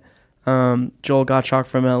on it. Joel Gottschalk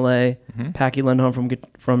from LA, Packy Lindholm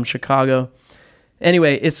from Chicago.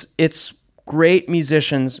 Anyway, it's great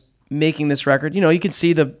musicians making this record. You know, you can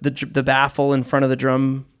see the baffle in front of the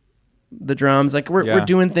drums. Like we're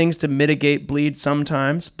doing things to mitigate bleed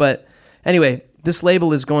sometimes. But anyway, this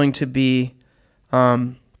label is going to be,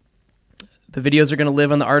 the videos are going to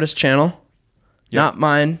live on the artist channel, not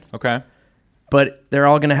mine. Okay. But they're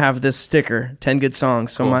all going to have this sticker, 10 good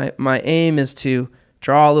songs. So my aim is to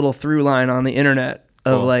draw a little through line on the internet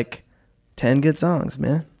of like 10 good songs,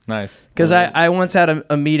 man. Nice. Because I once had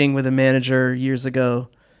a meeting with a manager years ago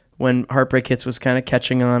when Heartbreak Hits was kind of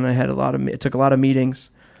catching on. It took a lot of meetings.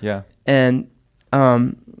 Yeah. And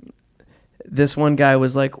this one guy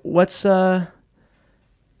was like, what's your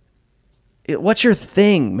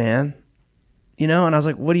thing, man? You know? And I was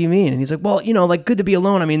like, what do you mean? And he's like, well, you know, like Good to Be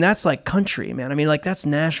Alone. I mean, that's like country, man. I mean, like that's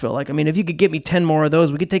Nashville. Like, I mean, if you could get me 10 more of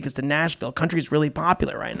those, we could take this to Nashville. Country's really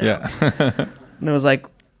popular right now. Yeah. And it was like,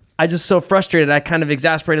 I just so frustrated. I kind of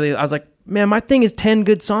exasperated. I was like, man, my thing is 10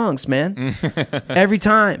 good songs, man. Every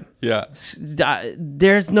time. Yeah.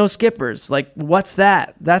 There's no skippers. Like, what's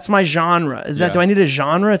that? That's my genre. Do I need a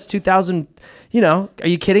genre? It's 2000. You know, are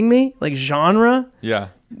you kidding me? Like genre? Yeah.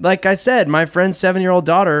 Like I said, my friend's 7-year-old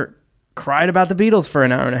daughter cried about the Beatles for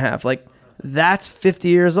an hour and a half. Like, that's 50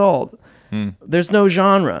 years old. There's no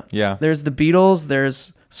genre. Yeah. There's the Beatles.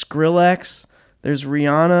 There's Skrillex. There's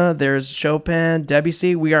Rihanna. There's Chopin,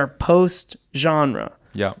 Debussy. We are post-genre.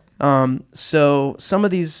 Yeah. So some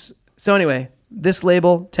of these. So anyway, this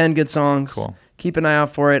label, 10 good songs. Cool. Keep an eye out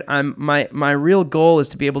for it. My real goal is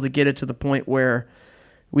to be able to get it to the point where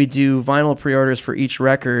we do vinyl pre-orders for each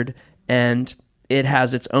record, and it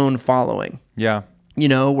has its own following. Yeah. You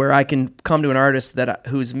know, where I can come to an artist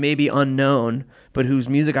who's maybe unknown, but whose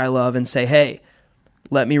music I love, and say, hey,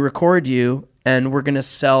 let me record you, and we're going to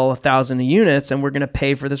sell 1,000 units, and we're going to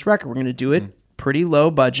pay for this record. We're going to do it pretty low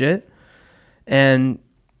budget, and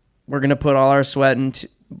we're going to put all our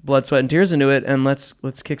blood, sweat, and tears into it, and let's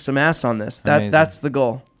kick some ass on this. That's the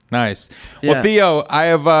goal. Nice. Well, Yeah. Theo, I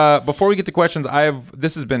have before we get to questions,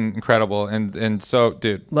 this has been incredible, and so,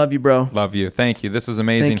 dude, Love you, bro. love you. Thank you. This is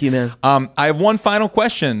amazing. Thank you, man. I have one final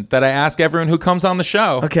question that I ask everyone who comes on the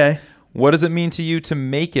show. Okay. What does it mean to you to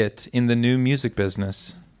make it in the new music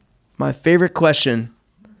business? My favorite question.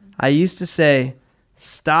 I used to say,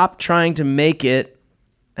 stop trying to make it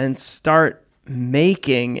and start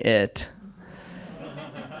making it.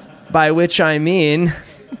 By which I mean,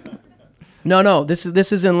 no, this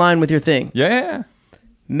is in line with your thing. Yeah.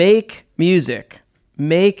 Make music,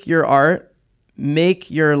 make your art, make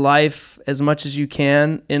your life as much as you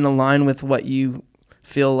can in line with what you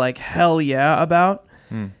feel like hell yeah about,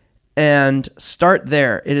 and start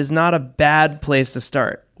there. It is not a bad place to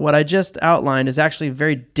start. What I just outlined is actually a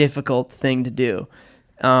very difficult thing to do,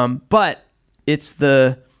 but it's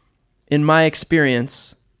in my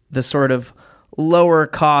experience, the sort of lower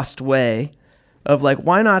cost way of like,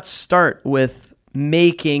 why not start with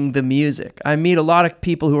making the music? I meet a lot of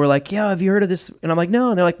people who are like, yeah, have you heard of this? And I'm like, no.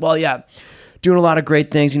 And they're like, well, yeah, doing a lot of great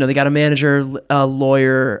things. You know, they got a manager, a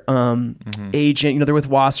lawyer, agent, you know, they're with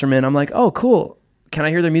Wasserman. I'm like, oh, cool. Can I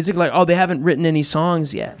hear their music? Like, oh, they haven't written any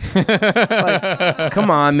songs yet. It's like, come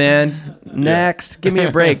on, man. Next. Give me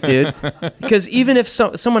a break, dude. Because even if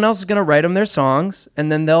someone else is going to write them their songs, and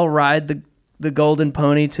then they'll ride the golden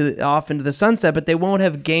pony off into the sunset, but they won't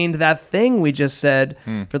have gained that thing we just said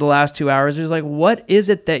for the last 2 hours. It's like, what is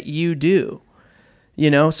it that you do? You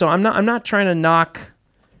know? So I'm not trying to knock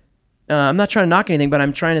anything, but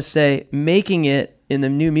I'm trying to say making it in the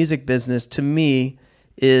new music business to me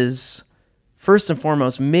is first and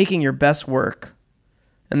foremost making your best work.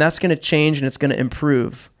 And that's going to change and it's going to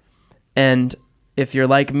improve. And if you're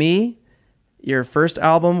like me, your first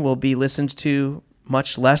album will be listened to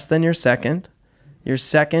much less than your second. Your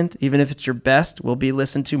second, even if it's your best, will be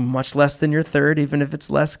listened to much less than your third, even if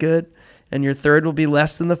it's less good. And your third will be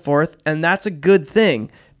less than the fourth. And that's a good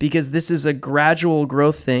thing because this is a gradual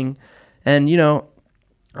growth thing. And, you know,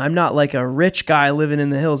 I'm not like a rich guy living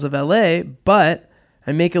in the hills of LA, but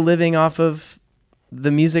I make a living off of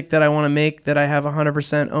the music that I want to make that I have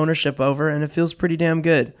 100% ownership over, and it feels pretty damn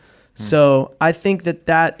good. So I think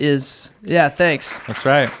that is, yeah, thanks. That's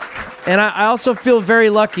right. And I also feel very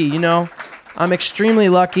lucky, you know. I'm extremely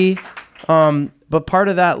lucky, but part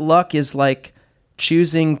of that luck is like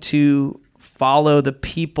choosing to follow the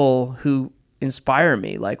people who inspire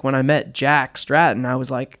me. Like when I met Jack Stratton, I was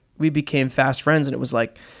like, we became fast friends, and it was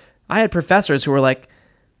like, I had professors who were like,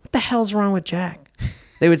 what the hell's wrong with Jack?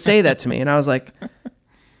 They would say that to me, and I was like,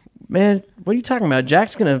 man, what are you talking about?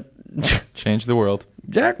 Jack's going to change the world.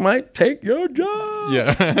 Jack might take your job.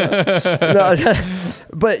 Yeah. No,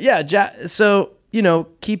 but yeah, Jack, so, you know,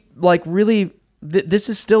 keep like really, this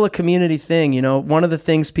is still a community thing. You know, one of the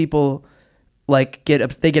things people like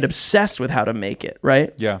they get obsessed with how to make it,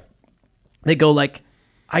 right? Yeah. They go like,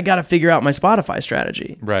 I got to figure out my Spotify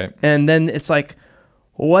strategy. Right. And then it's like,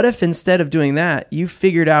 what if instead of doing that, you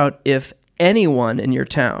figured out if anyone in your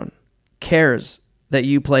town cares that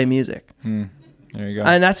you play music? There you go.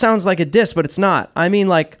 And that sounds like a diss, but it's not. I mean,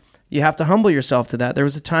 like, you have to humble yourself to that. There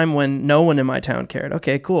was a time when no one in my town cared.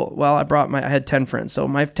 Okay, cool. Well, I had 10 friends. So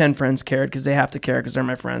my 10 friends cared because they have to care because they're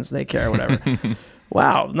my friends. They care, whatever.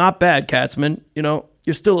 Wow, not bad, Katzman. You know,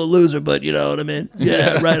 you're still a loser, but you know what I mean?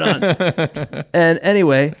 Yeah, right on. And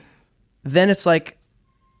anyway, then it's like,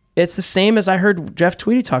 it's the same as I heard Jeff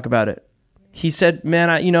Tweedy talk about it. He said,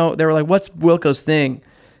 man, they were like, what's Wilco's thing?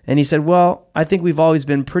 And he said, well, I think we've always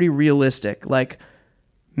been pretty realistic. Like,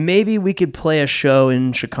 maybe we could play a show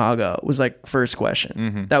in Chicago was like first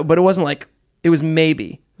question. But it wasn't like, it was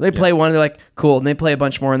maybe. They play one, and they're like, cool. And they play a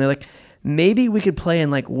bunch more, and they're like, maybe we could play in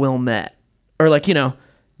like Wilmette. Or like,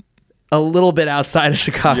 a little bit outside of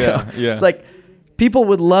Chicago. Yeah. It's like, people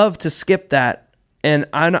would love to skip that. And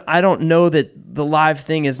I don't know that the live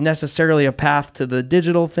thing is necessarily a path to the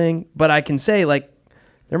digital thing, but I can say like,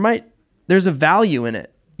 there's a value in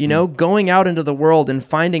it. Going out into the world and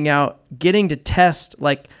finding out, getting to test,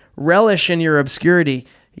 like relish in your obscurity.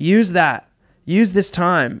 Use that. Use this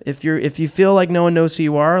time. If you feel like no one knows who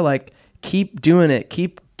you are, like keep doing it.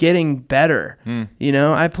 Keep getting better.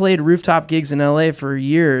 I played rooftop gigs in LA for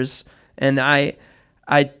years, and I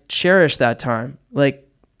cherish that time. Like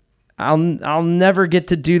I'll never get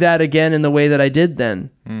to do that again in the way that I did then.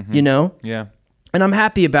 Yeah. And I'm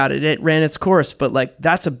happy about it. It ran its course, but like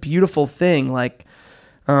that's a beautiful thing. Like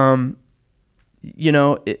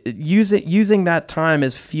using that time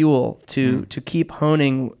as fuel to keep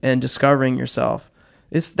honing and discovering yourself.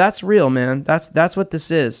 That's real, man. That's what this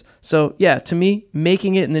is. So yeah, to me,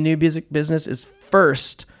 making it in the new music business is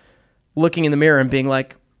first looking in the mirror and being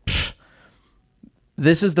like,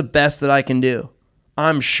 this is the best that I can do.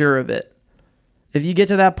 I'm sure of it. If you get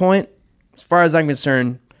to that point, as far as I'm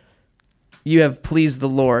concerned, you have pleased the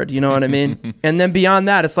Lord, you know what I mean? And then beyond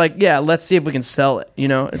that, it's like, yeah, let's see if we can sell it.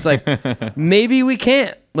 It's like, maybe we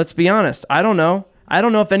can't. Let's be honest. I don't know. I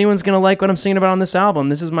don't know if anyone's going to like what I'm singing about on this album.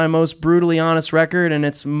 This is my most brutally honest record, and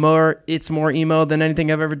it's more emo than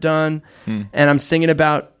anything I've ever done. And I'm singing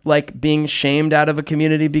about like being shamed out of a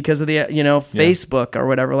community because of the, Facebook or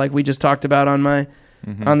whatever, like we just talked about on my,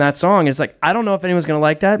 on that song. It's like, I don't know if anyone's going to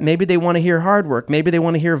like that. Maybe they want to hear hard work. Maybe they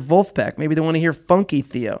want to hear Wolfpack. Maybe they want to hear funky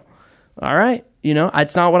Theo. All right.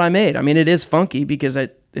 It's not what I made. I mean, it is funky because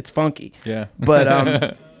it's funky. Yeah. But,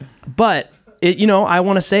 I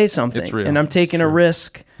want to say something. It's real. And I'm taking a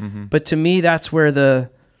risk. But to me, that's where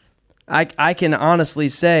I can honestly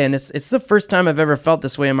say, and it's the first time I've ever felt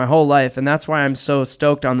this way in my whole life. And that's why I'm so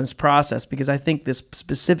stoked on this process, because I think this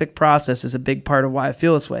specific process is a big part of why I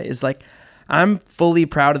feel this way. Is like, I'm fully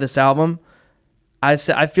proud of this album. I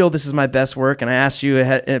feel this is my best work. And I asked you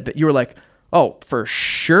ahead, but you were like, oh, for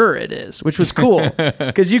sure it is, which was cool.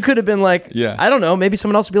 Because you could have been like, I don't know, maybe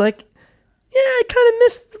someone else would be like, yeah, I kind of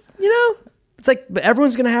missed, It's like, but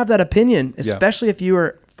everyone's going to have that opinion, especially if you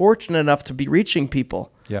are fortunate enough to be reaching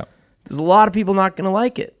people. Yeah. There's a lot of people not going to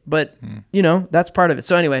like it, but, that's part of it.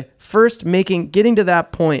 So anyway, first getting to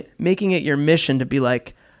that point, making it your mission to be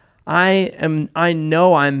like, I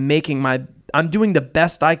know I'm doing the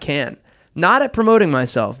best I can. Not at promoting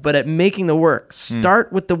myself, but at making the work.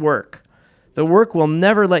 Start with the work. The work will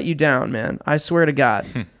never let you down, man. I swear to God.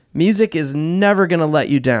 Music is never going to let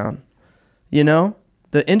you down. The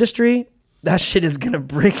industry, that shit is going to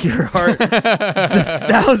break your heart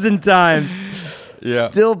 1,000 times. Yeah.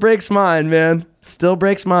 Still breaks mine, man. Still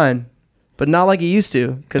breaks mine. But not like it used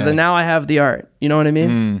to, because now I have the art. You know what I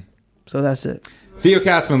mean? So that's it. Theo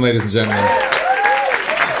Katzman, ladies and gentlemen.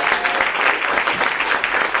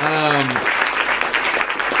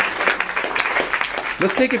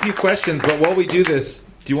 Let's take a few questions, but while we do this,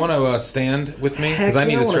 do you want to stand with me? Because I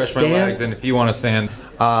need to stretch my legs, and if you want to stand.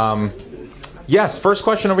 Yes, first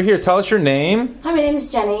question over here. Tell us your name. Hi, my name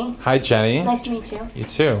is Jenny. Hi, Jenny. Nice to meet you. You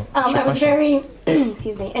too. I was very,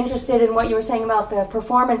 interested in what you were saying about the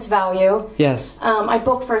performance value. Yes. I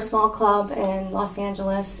booked for a small club in Los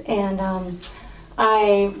Angeles, and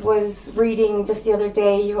I was reading just the other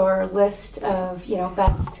day your list of,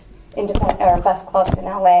 best independent or best clubs in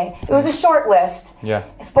LA. It was a short list. Yeah.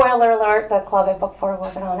 Spoiler alert: the club I booked for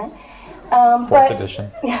wasn't on it. Fourth edition.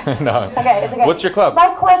 No. It's okay. What's your club?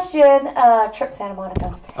 My question, Trip Santa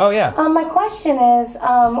Monica. Oh yeah. My question is,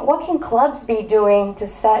 what can clubs be doing to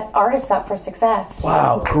set artists up for success?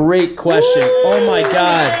 Wow, great question. Woo! Oh my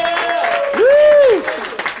God.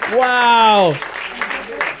 Woo! Wow.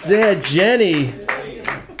 Yeah, Jenny.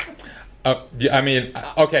 Yeah, I mean,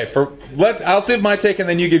 okay. I'll do my take and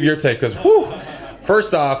then you give your take. Because,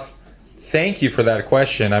 first off, thank you for that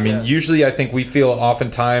question. I mean, usually I think we feel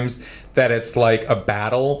oftentimes that it's like a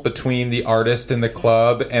battle between the artist and the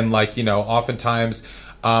club, and like, you know, oftentimes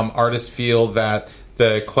artists feel that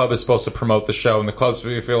the club is supposed to promote the show, and the clubs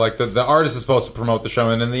feel like the artist is supposed to promote the show,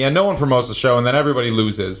 and in the end, no one promotes the show, and then everybody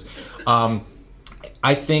loses.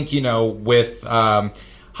 I think, you know, with how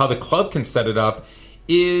the club can set it up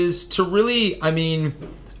is to really, I mean,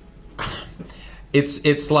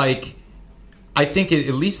 it's like, I think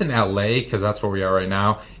at least in LA, because that's where we are right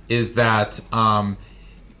now, is that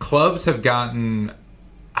clubs have gotten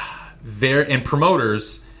and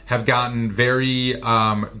promoters have gotten very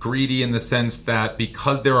greedy in the sense that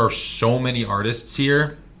because there are so many artists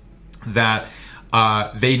here that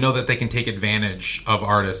they know that they can take advantage of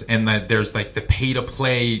artists, and that there's like the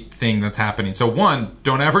pay-to-play thing that's happening. So one,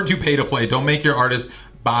 don't ever do pay-to-play. Don't make your artist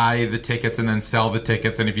buy the tickets and then sell the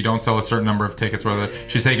tickets. And if you don't sell a certain number of tickets, whether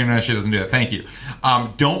she's taking it or she doesn't do that, thank you.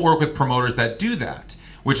 Don't work with promoters that do that,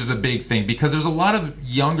 which is a big thing, because there's a lot of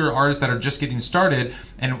younger artists that are just getting started,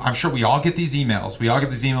 and I'm sure we all get these emails. We all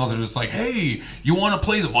get these emails that are just like, hey, you want to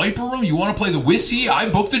play the Viper Room? You want to play the Whiskey? I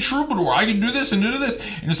booked the Troubadour. I can do this and do this.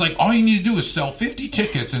 And it's like, all you need to do is sell 50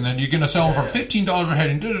 tickets, and then you're going to sell them for $15 a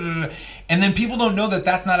head, and da-da-da-da. And then people don't know that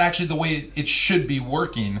that's not actually the way it should be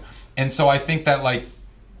working. And so I think that, like,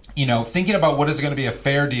 you know, thinking about what is going to be a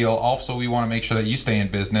fair deal, also we want to make sure that you stay in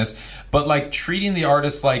business, but like treating the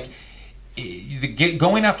artists like,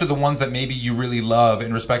 going after the ones that maybe you really love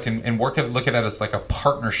and respect, and look at it as like a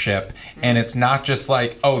partnership, and it's not just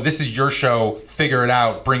like, oh, this is your show, figure it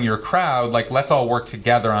out, bring your crowd. Like, let's all work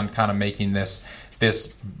together on kind of making this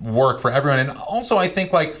work for everyone. And also, I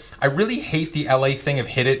think, like, I really hate the LA thing of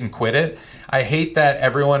hit it and quit it. I hate that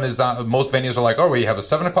everyone is on, most venues are like, oh, we have a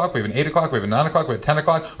 7 o'clock, we have an 8 o'clock, we have a 9 o'clock, we have 10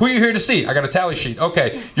 o'clock. Who are you here to see? I got a tally sheet.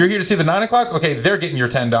 Okay, you're here to see the 9 o'clock? Okay, they're getting your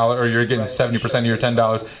 $10, or you're getting 70% of your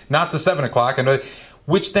 $10, not the 7 o'clock. And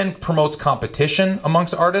which then promotes competition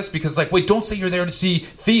amongst artists, because it's like, wait, don't say you're there to see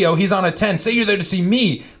Theo, he's on a 10. Say you're there to see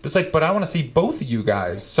me. But it's like, but I want to see both of you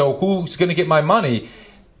guys. So who's going to get my money?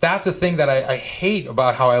 That's a thing that I hate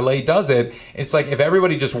about how LA does it. It's like, if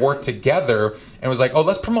everybody just worked together and was like, oh,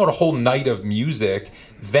 let's promote a whole night of music,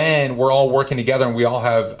 then we're all working together and we all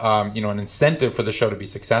have an incentive for the show to be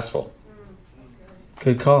successful.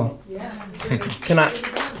 Good call. Yeah. Can I?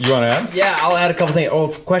 You want to add? Yeah, I'll add a couple things. Oh,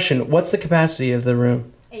 question. What's the capacity of the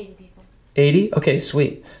room? 80 people. 80? Okay,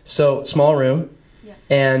 sweet. So, small room. Yeah.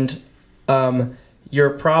 And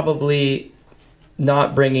you're probably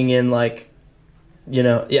not bringing in, like, it's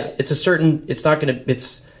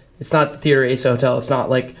not the Theater Ace Hotel. It's not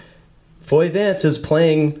like Foy Vance is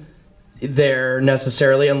playing there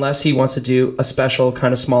necessarily, unless he wants to do a special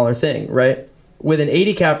kind of smaller thing, right? With an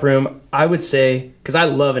 80 cap room, I would say, because I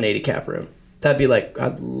love an 80 cap room. That'd be like,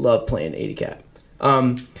 I'd love playing 80 cap.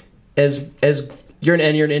 As you're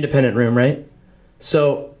an independent room, right?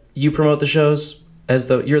 So you promote the shows as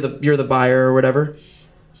though you're the buyer or whatever.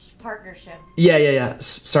 Partnership. Yeah.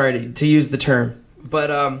 Sorry to use the term.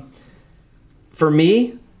 But for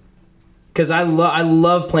me, because I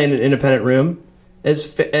love playing an independent room,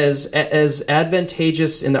 as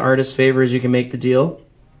advantageous in the artist's favor as you can make the deal,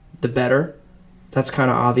 the better. That's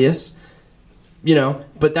kind of obvious,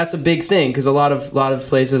 But that's a big thing, because a lot of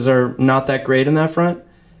places are not that great in that front.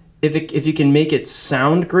 If you can make it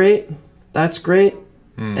sound great, that's great.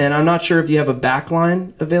 And I'm not sure if you have a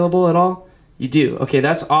backline available at all. You do. Okay,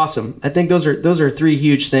 that's awesome. I think those are three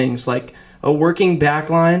huge things, like a working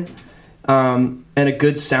backline, and a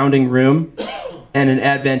good sounding room, and an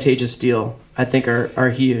advantageous deal, I think are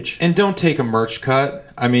huge. And don't take a merch cut.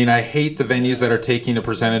 I mean, I hate the venues that are taking a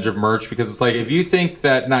percentage of merch, because it's like, if you think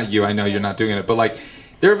that, not you, I know you're not doing it, but like,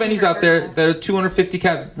 there are venues out there that are 250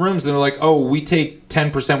 cap rooms, and they're like, oh, we take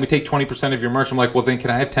 10%, we take 20% of your merch. I'm like, well, then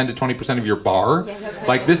can I have 10 to 20% of your bar?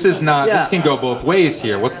 Like, this is not, this can go both ways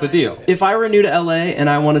here. What's the deal? If I were new to LA and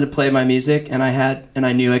I wanted to play my music, and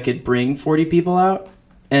I knew I could bring 40 people out,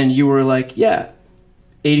 and you were like, yeah,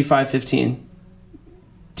 85-15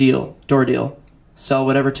 deal, door deal, sell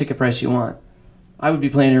whatever ticket price you want, I would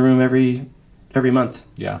be playing in a room every month.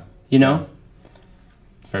 Yeah. Yeah.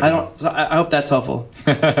 I hope that's helpful.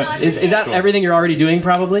 Is that cool. Everything you're already doing,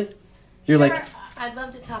 probably? You're sure, like, I'd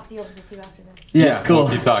love to talk deals with you after this. Yeah, cool.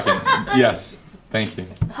 We'll keep talking. Yes. Thank you.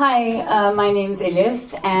 Hi, my name's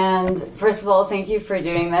Elif, and first of all, thank you for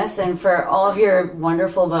doing this and for all of your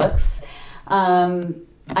wonderful books. And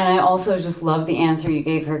I also just love the answer you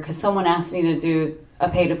gave her, because someone asked me to do a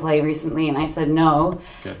pay-to-play recently, and I said no.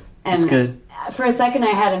 Good. And that's good. For a second,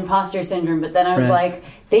 I had imposter syndrome, but then I was like,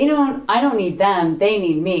 I don't need them, they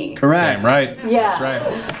need me. Correct. Damn right. Yeah.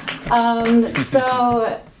 That's right.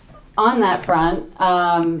 So on that front,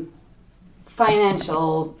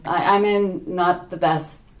 financial, I'm in not the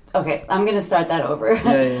best. Okay, I'm going to start that over.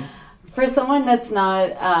 Yeah. For someone that's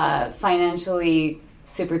not financially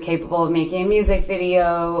super capable of making a music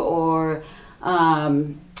video, or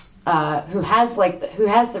who has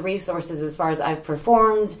the resources as far as I've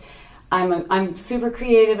performed, I'm super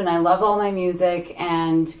creative and I love all my music.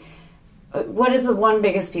 And what is the one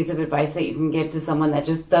biggest piece of advice that you can give to someone that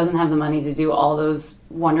just doesn't have the money to do all those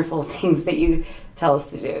wonderful things that you tell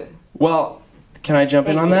us to do? Well, can I jump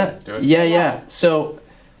in on that? Do it. Yeah. So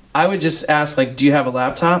I would just ask, like, do you have a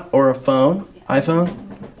laptop or a phone? iPhone?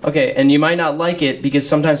 Okay, and you might not like it because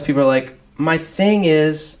sometimes people are like, my thing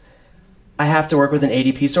is I have to work with an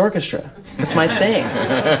 80-piece orchestra. That's my thing.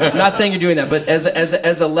 I'm not saying you're doing that, but as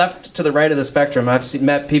a left to the right of the spectrum, I've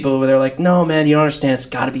met people where they're like, no, man, you don't understand. It's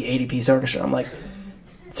got to be 80-piece orchestra. I'm like,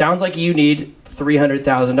 sounds like you need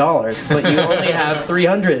 $300,000, but you only have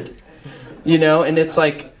 300. You know, and it's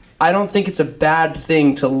like, I don't think it's a bad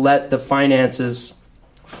thing to let the finances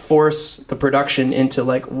force the production into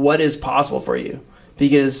like what is possible for you.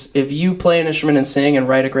 Because if you play an instrument and sing and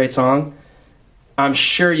write a great song, I'm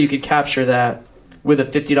sure you could capture that with a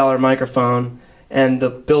 $50 microphone and the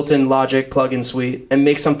built-in Logic plugin suite and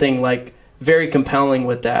make something like very compelling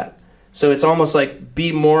with that. So it's almost like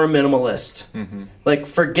be more minimalist. Mm-hmm. Like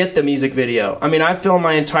forget the music video. I mean, I filmed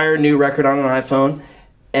my entire new record on an iPhone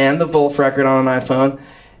and the Wolf record on an iPhone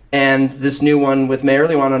and this new one with my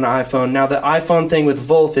early one on an iPhone. Now the iPhone thing with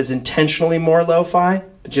Wolf is intentionally more lo-fi.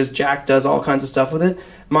 Just Jack does all kinds of stuff with it.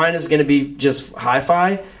 Mine is going to be just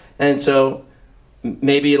hi-fi. And so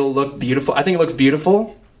maybe it'll look beautiful. I think it looks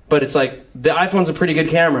beautiful, but it's like the iPhone's a pretty good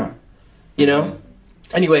camera, you know?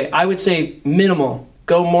 Mm-hmm. Anyway, I would say minimal.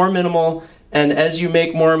 Go more minimal, and as you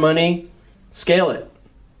make more money, scale it,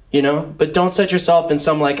 you know? But don't set yourself in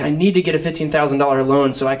some like, I need to get a $15,000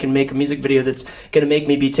 loan so I can make a music video that's going to make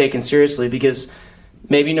me be taken seriously, because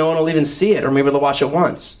maybe no one will even see it, or maybe they'll watch it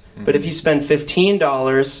once. Mm-hmm. But if you spend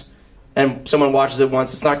 $15 and someone watches it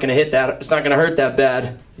once, it's not going to hit that. It's not going to hurt that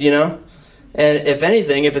bad, you know? And if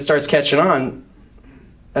anything, if it starts catching on,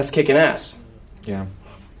 that's kicking ass. Yeah.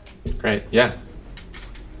 Great. Yeah.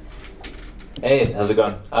 Hey, how's it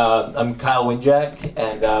going? I'm Kyle Winjack,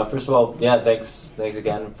 and first of all, yeah, thanks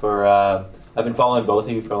again for. I've been following both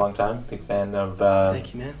of you for a long time. Big fan of.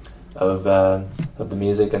 Thank you, man. Of the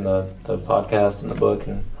music and the podcast and the book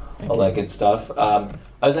and all that good stuff. I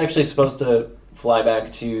was actually supposed to fly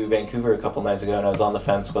back to Vancouver a couple nights ago, and I was on the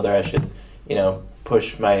fence whether I should,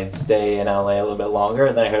 push my stay in LA a little bit longer.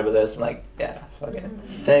 And then I heard about this. I'm like, yeah, fuck it.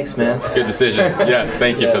 Thanks, man. Good decision. Yes,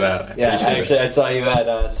 thank you for that. I saw you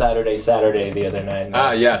at Saturday the other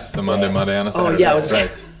night. Yes, the Monday on a Saturday. Oh, yeah, I was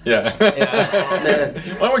right. Yeah. Oh, man.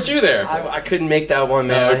 Why weren't you there? I couldn't make that one,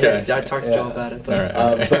 man. Okay. I talked to Joel about it. But,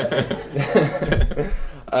 all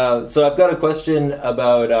right. So I've got a question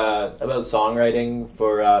about songwriting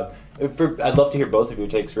for I'd love to hear both of your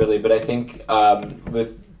takes, really, but I think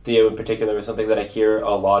with Theo in particular is something that I hear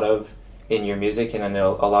a lot of in your music, and I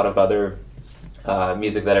know a lot of other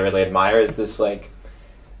music that I really admire is this like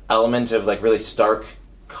element of like really stark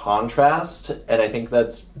contrast, and I think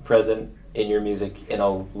that's present in your music in a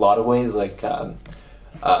lot of ways, like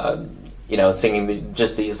singing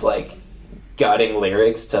just these like gutting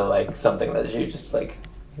lyrics to like something that you just like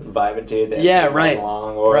vibing to, dancing right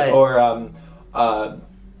along, or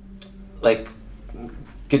like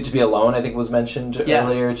Good to Be Alone, I think was mentioned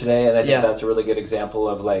earlier today, and I think that's a really good example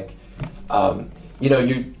of like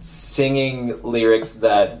you're singing lyrics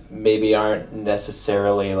that maybe aren't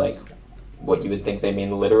necessarily like what you would think they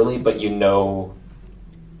mean literally, but you know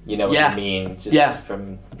what you mean just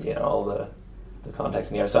from all the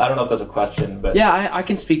context in the art. So I don't know if that's a question, but I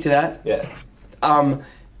can speak to that. Yeah.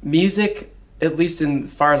 Music, at least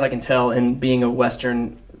as far as I can tell, in being a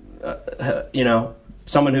Western,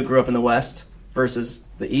 someone who grew up in the West versus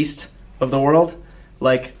the East of the world,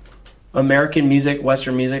 like American music,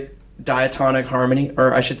 Western music, diatonic harmony,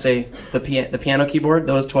 or I should say the piano keyboard,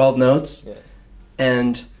 those 12 notes,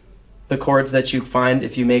 and the chords that you find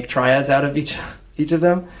if you make triads out of each of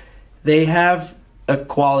them, they have a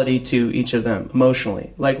quality to each of them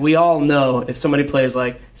emotionally. Like we all know if somebody plays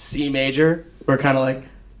like C major, we're kind of like,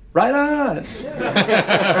 right on. Or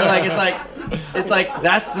like it's like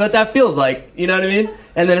that's what that feels like. You know what I mean?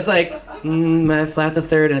 And then it's like flat the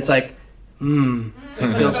third, and it's like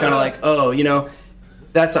it feels kind of like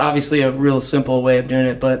that's obviously a real simple way of doing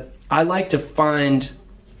it. But I like to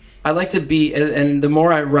be, and the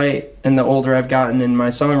more I write and the older I've gotten in my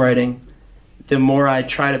songwriting, the more I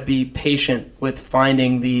try to be patient with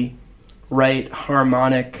finding the right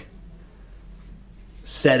harmonic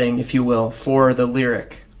setting, if you will, for the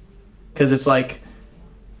lyric. Because it's like,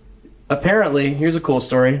 apparently, here's a cool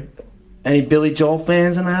story. Any Billy Joel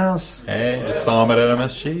fans in the house? Hey, just saw him at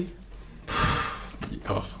MSG.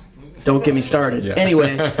 Oh. Don't get me started. Yeah.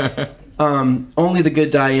 Anyway, Only the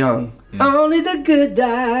Good Die Young. Only the Good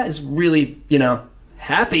Die is really,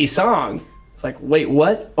 happy song. It's like, wait,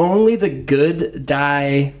 what? Only the Good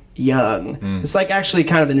Die Young. It's like actually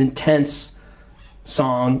kind of an intense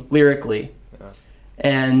song lyrically. Yeah.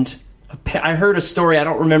 And I heard a story, I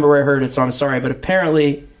don't remember where I heard it, so I'm sorry, but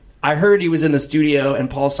apparently I heard he was in the studio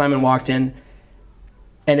and Paul Simon walked in,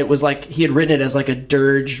 and it was like he had written it as like a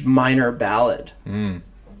dirge minor ballad.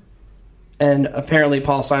 And apparently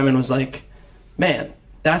Paul Simon was like, man,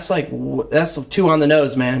 that's too on the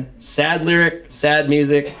nose, man. Sad lyric, sad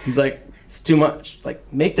music. He's like, it's too much. Like,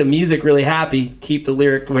 make the music really happy, keep the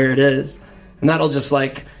lyric where it is. And that'll just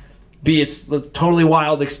like be a totally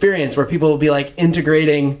wild experience where people will be like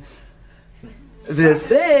integrating this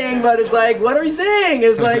thing, but it's like, what are we saying?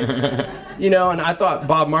 It's like, and I thought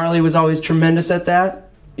Bob Marley was always tremendous at that.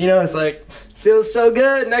 It's like, feels so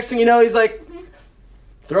good. Next thing you know, he's like,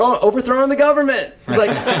 overthrowing the government. It's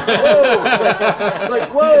like, whoa. It's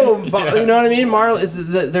like, whoa. Yeah. You know what I mean? Marley,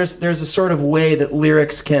 there's a sort of way that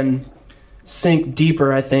lyrics can sink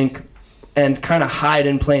deeper, I think, and kind of hide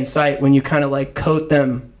in plain sight when you kind of like coat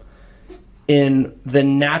them in the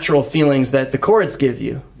natural feelings that the chords give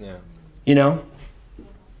you. Yeah.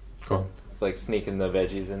 Cool. It's like sneaking the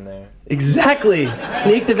veggies in there. Exactly.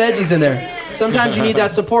 Sneak the veggies in there. Sometimes you need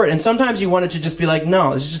that support, and sometimes you want it to just be like,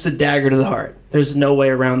 no, this is just a dagger to the heart. There's no way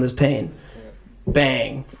around this pain.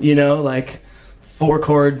 Bang. Like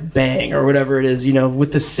 4-chord bang or whatever it is,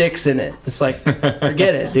 with the 6 in it. It's like,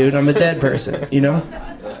 forget it, dude. I'm a dead person,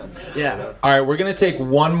 Yeah. All right, we're going to take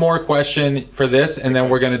one more question for this, and then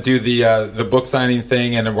we're going to do the book signing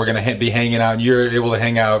thing, and then we're going to be hanging out, and you're able to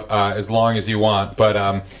hang out as long as you want.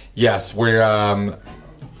 But, yes, we're...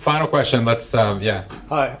 final question, let's... yeah.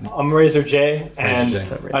 Hi, I'm Razor J, and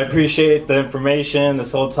I appreciate the information,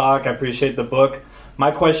 this whole talk. I appreciate the book.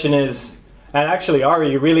 My question is... And actually,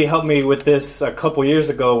 Ari, you really helped me with this a couple years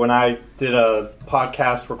ago when I did a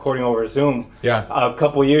podcast recording over Zoom. Yeah. A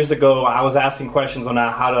couple years ago, I was asking questions on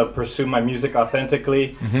how to pursue my music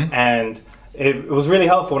authentically, and it was really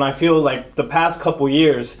helpful. And I feel like the past couple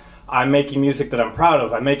years, I'm making music that I'm proud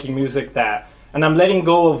of. I'm making music and I'm letting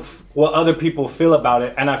go of what other people feel about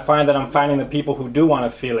it, and I find that I'm finding the people who do want to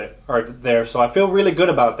feel it are there. So I feel really good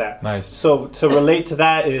about that. Nice. So to relate to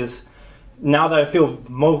that is... Now that I feel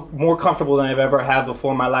more comfortable than I've ever had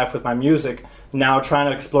before in my life with my music, now trying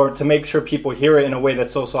to explore it to make sure people hear it in a way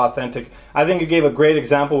that's so authentic. I think you gave a great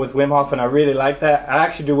example with Wim Hof, and I really like that. I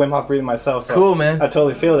actually do Wim Hof breathing myself, so cool, man. I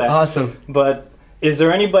totally feel that. Awesome. But is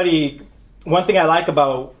there anybody... One thing I like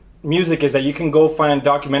about music is that you can go find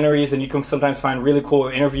documentaries, and you can sometimes find really cool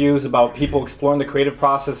interviews about people exploring the creative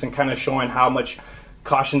process and kind of showing how much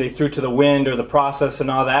caution they threw to the wind or the process and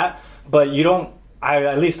all that. But you don't...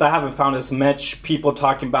 at least I haven't found as much people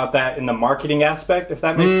talking about that in the marketing aspect, if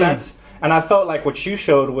that makes sense. And I felt like what you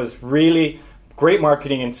showed was really great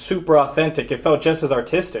marketing and super authentic. It felt just as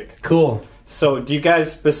artistic. Cool. So do you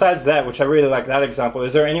guys, besides that, which I really like that example,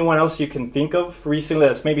 is there anyone else you can think of recently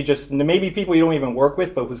that's maybe people you don't even work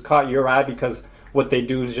with, but who's caught your eye because what they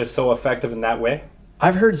do is just so effective in that way?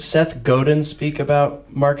 I've heard Seth Godin speak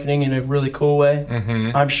about marketing in a really cool way.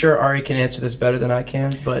 I'm sure Ari can answer this better than I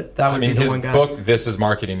can, but that would be the one guy. His book, This Is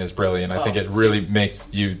Marketing, is brilliant. I think it really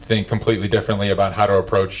makes you think completely differently about how to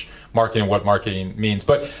approach marketing, what marketing means.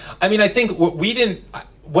 But, I think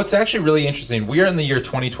what's actually really interesting, we are in the year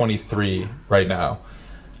 2023 right now.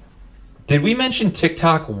 Did we mention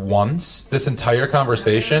TikTok once this entire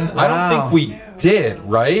conversation? Wow. I don't think we did,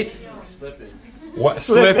 right? What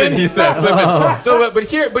slipping? He says slipping. Oh. So, but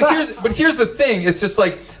here's the thing. It's just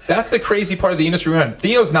like that's the crazy part of the industry we're in.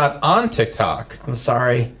 Theo's not on TikTok. I'm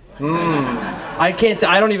sorry. I can't.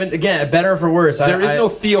 I don't even. Again, better or for worse. There is no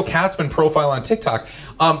Theo Katzman profile on TikTok.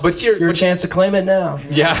 But your chance to claim it now.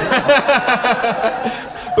 Yeah.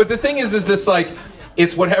 But the thing is this like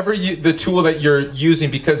it's whatever the tool that you're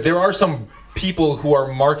using, because there are some people who are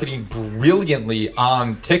marketing brilliantly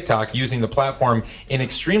on TikTok using the platform in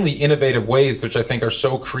extremely innovative ways, which I think are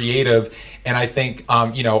so creative, and I think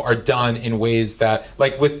are done in ways that,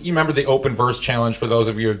 like, with, you remember the open verse challenge, for those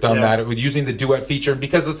of you who have done that, with using the duet feature,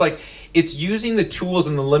 because it's like it's using the tools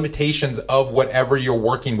and the limitations of whatever you're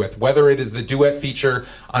working with, whether it is the duet feature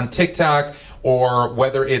on TikTok or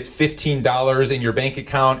whether it's $15 in your bank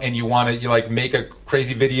account and you want to make a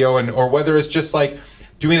crazy video, or whether it's just like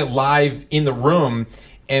doing it live in the room,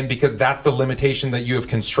 and because that's the limitation that you have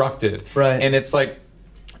constructed. Right. And it's like,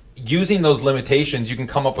 using those limitations, you can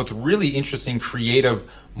come up with really interesting creative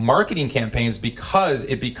marketing campaigns, because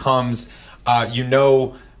it becomes, you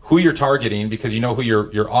know who you're targeting, because you know who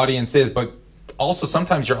your audience is, but also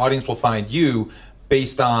sometimes your audience will find you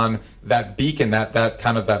based on that beacon, that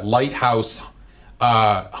kind of that lighthouse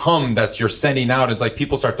hum that you're sending out. It's like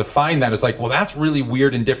people start to find that. It's like, well, that's really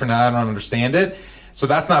weird and different, and I don't understand it, so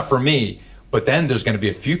that's not for me. But then there's going to be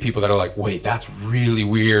a few people that are like, wait, that's really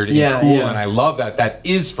weird and cool, and I love that. That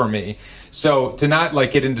is for me. So to not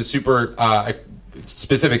like get into super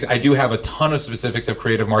specifics, I do have a ton of specifics of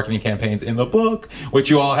creative marketing campaigns in the book, which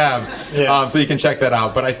you all have, so you can check that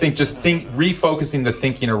out. But I think just refocusing the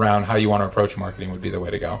thinking around how you want to approach marketing would be the way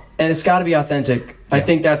to go. And it's got to be authentic. Yeah. I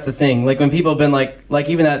think that's the thing. Like when people have been like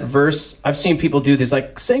even that verse, I've seen people do this,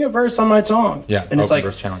 like sing a verse on my song. Yeah, and it's like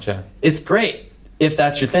verse challenge. Yeah, it's great if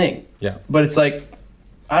that's your thing. Yeah. But it's like,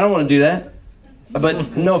 I don't want to do that.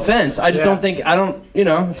 But no offense, I just don't think,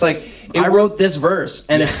 it's like, I wrote this verse,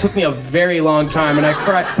 and it took me a very long time, and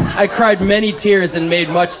I cried many tears and made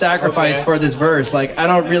much sacrifice for this verse. Like, I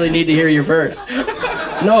don't really need to hear your verse.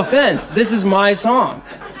 No offense, this is my song.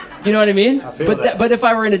 You know what I mean? But if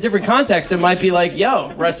I were in a different context, it might be like,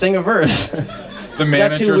 yo, sing a verse. The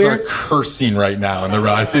managers are cursing right now, and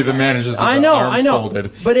I see the managers with their arms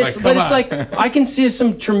folded. But it's like I can see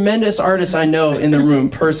some tremendous artists I know in the room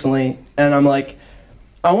personally, and I'm like,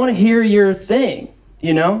 I want to hear your thing.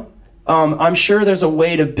 I'm sure there's a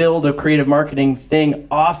way to build a creative marketing thing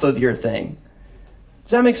off of your thing.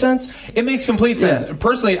 Does that make sense? It makes complete sense. Yeah.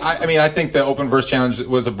 Personally, I think the Open Verse Challenge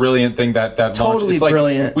was a brilliant thing that totally launched. It's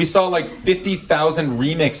brilliant. We saw like 50,000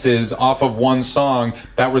 remixes off of one song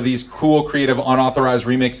that were these cool, creative, unauthorized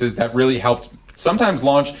remixes that really helped sometimes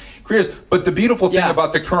launch careers. But the beautiful thing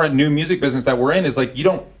about the current new music business that we're in is like, you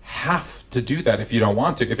don't have to do that if you don't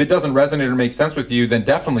want to. If it doesn't resonate or make sense with you, then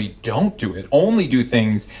definitely don't do it. Only do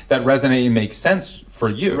things that resonate and make sense for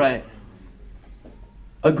you. Right.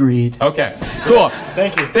 Agreed. Okay, cool.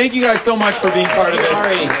 Thank you. Thank you guys so much for being part of this.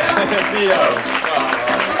 Theo.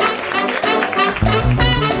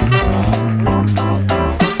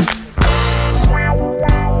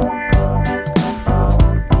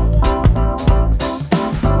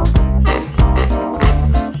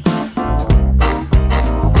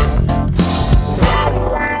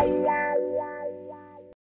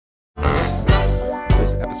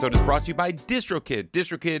 Episode is brought to you by DistroKid.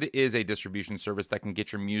 DistroKid is a distribution service that can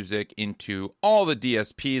get your music into all the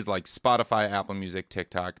DSPs like Spotify, Apple Music,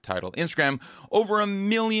 TikTok, Tidal, Instagram. Over 1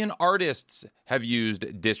 million artists have used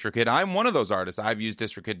DistroKid. I'm one of those artists. I've used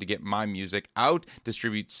DistroKid to get my music out,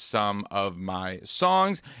 distribute some of my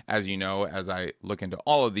songs. As you know, as I look into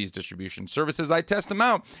all of these distribution services, I test them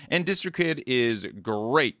out. And DistroKid is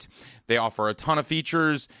great. They offer a ton of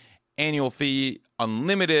features, annual fee,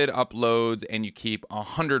 unlimited uploads, and you keep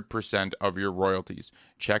 100% of your royalties.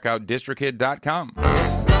 Check out distrokid.com.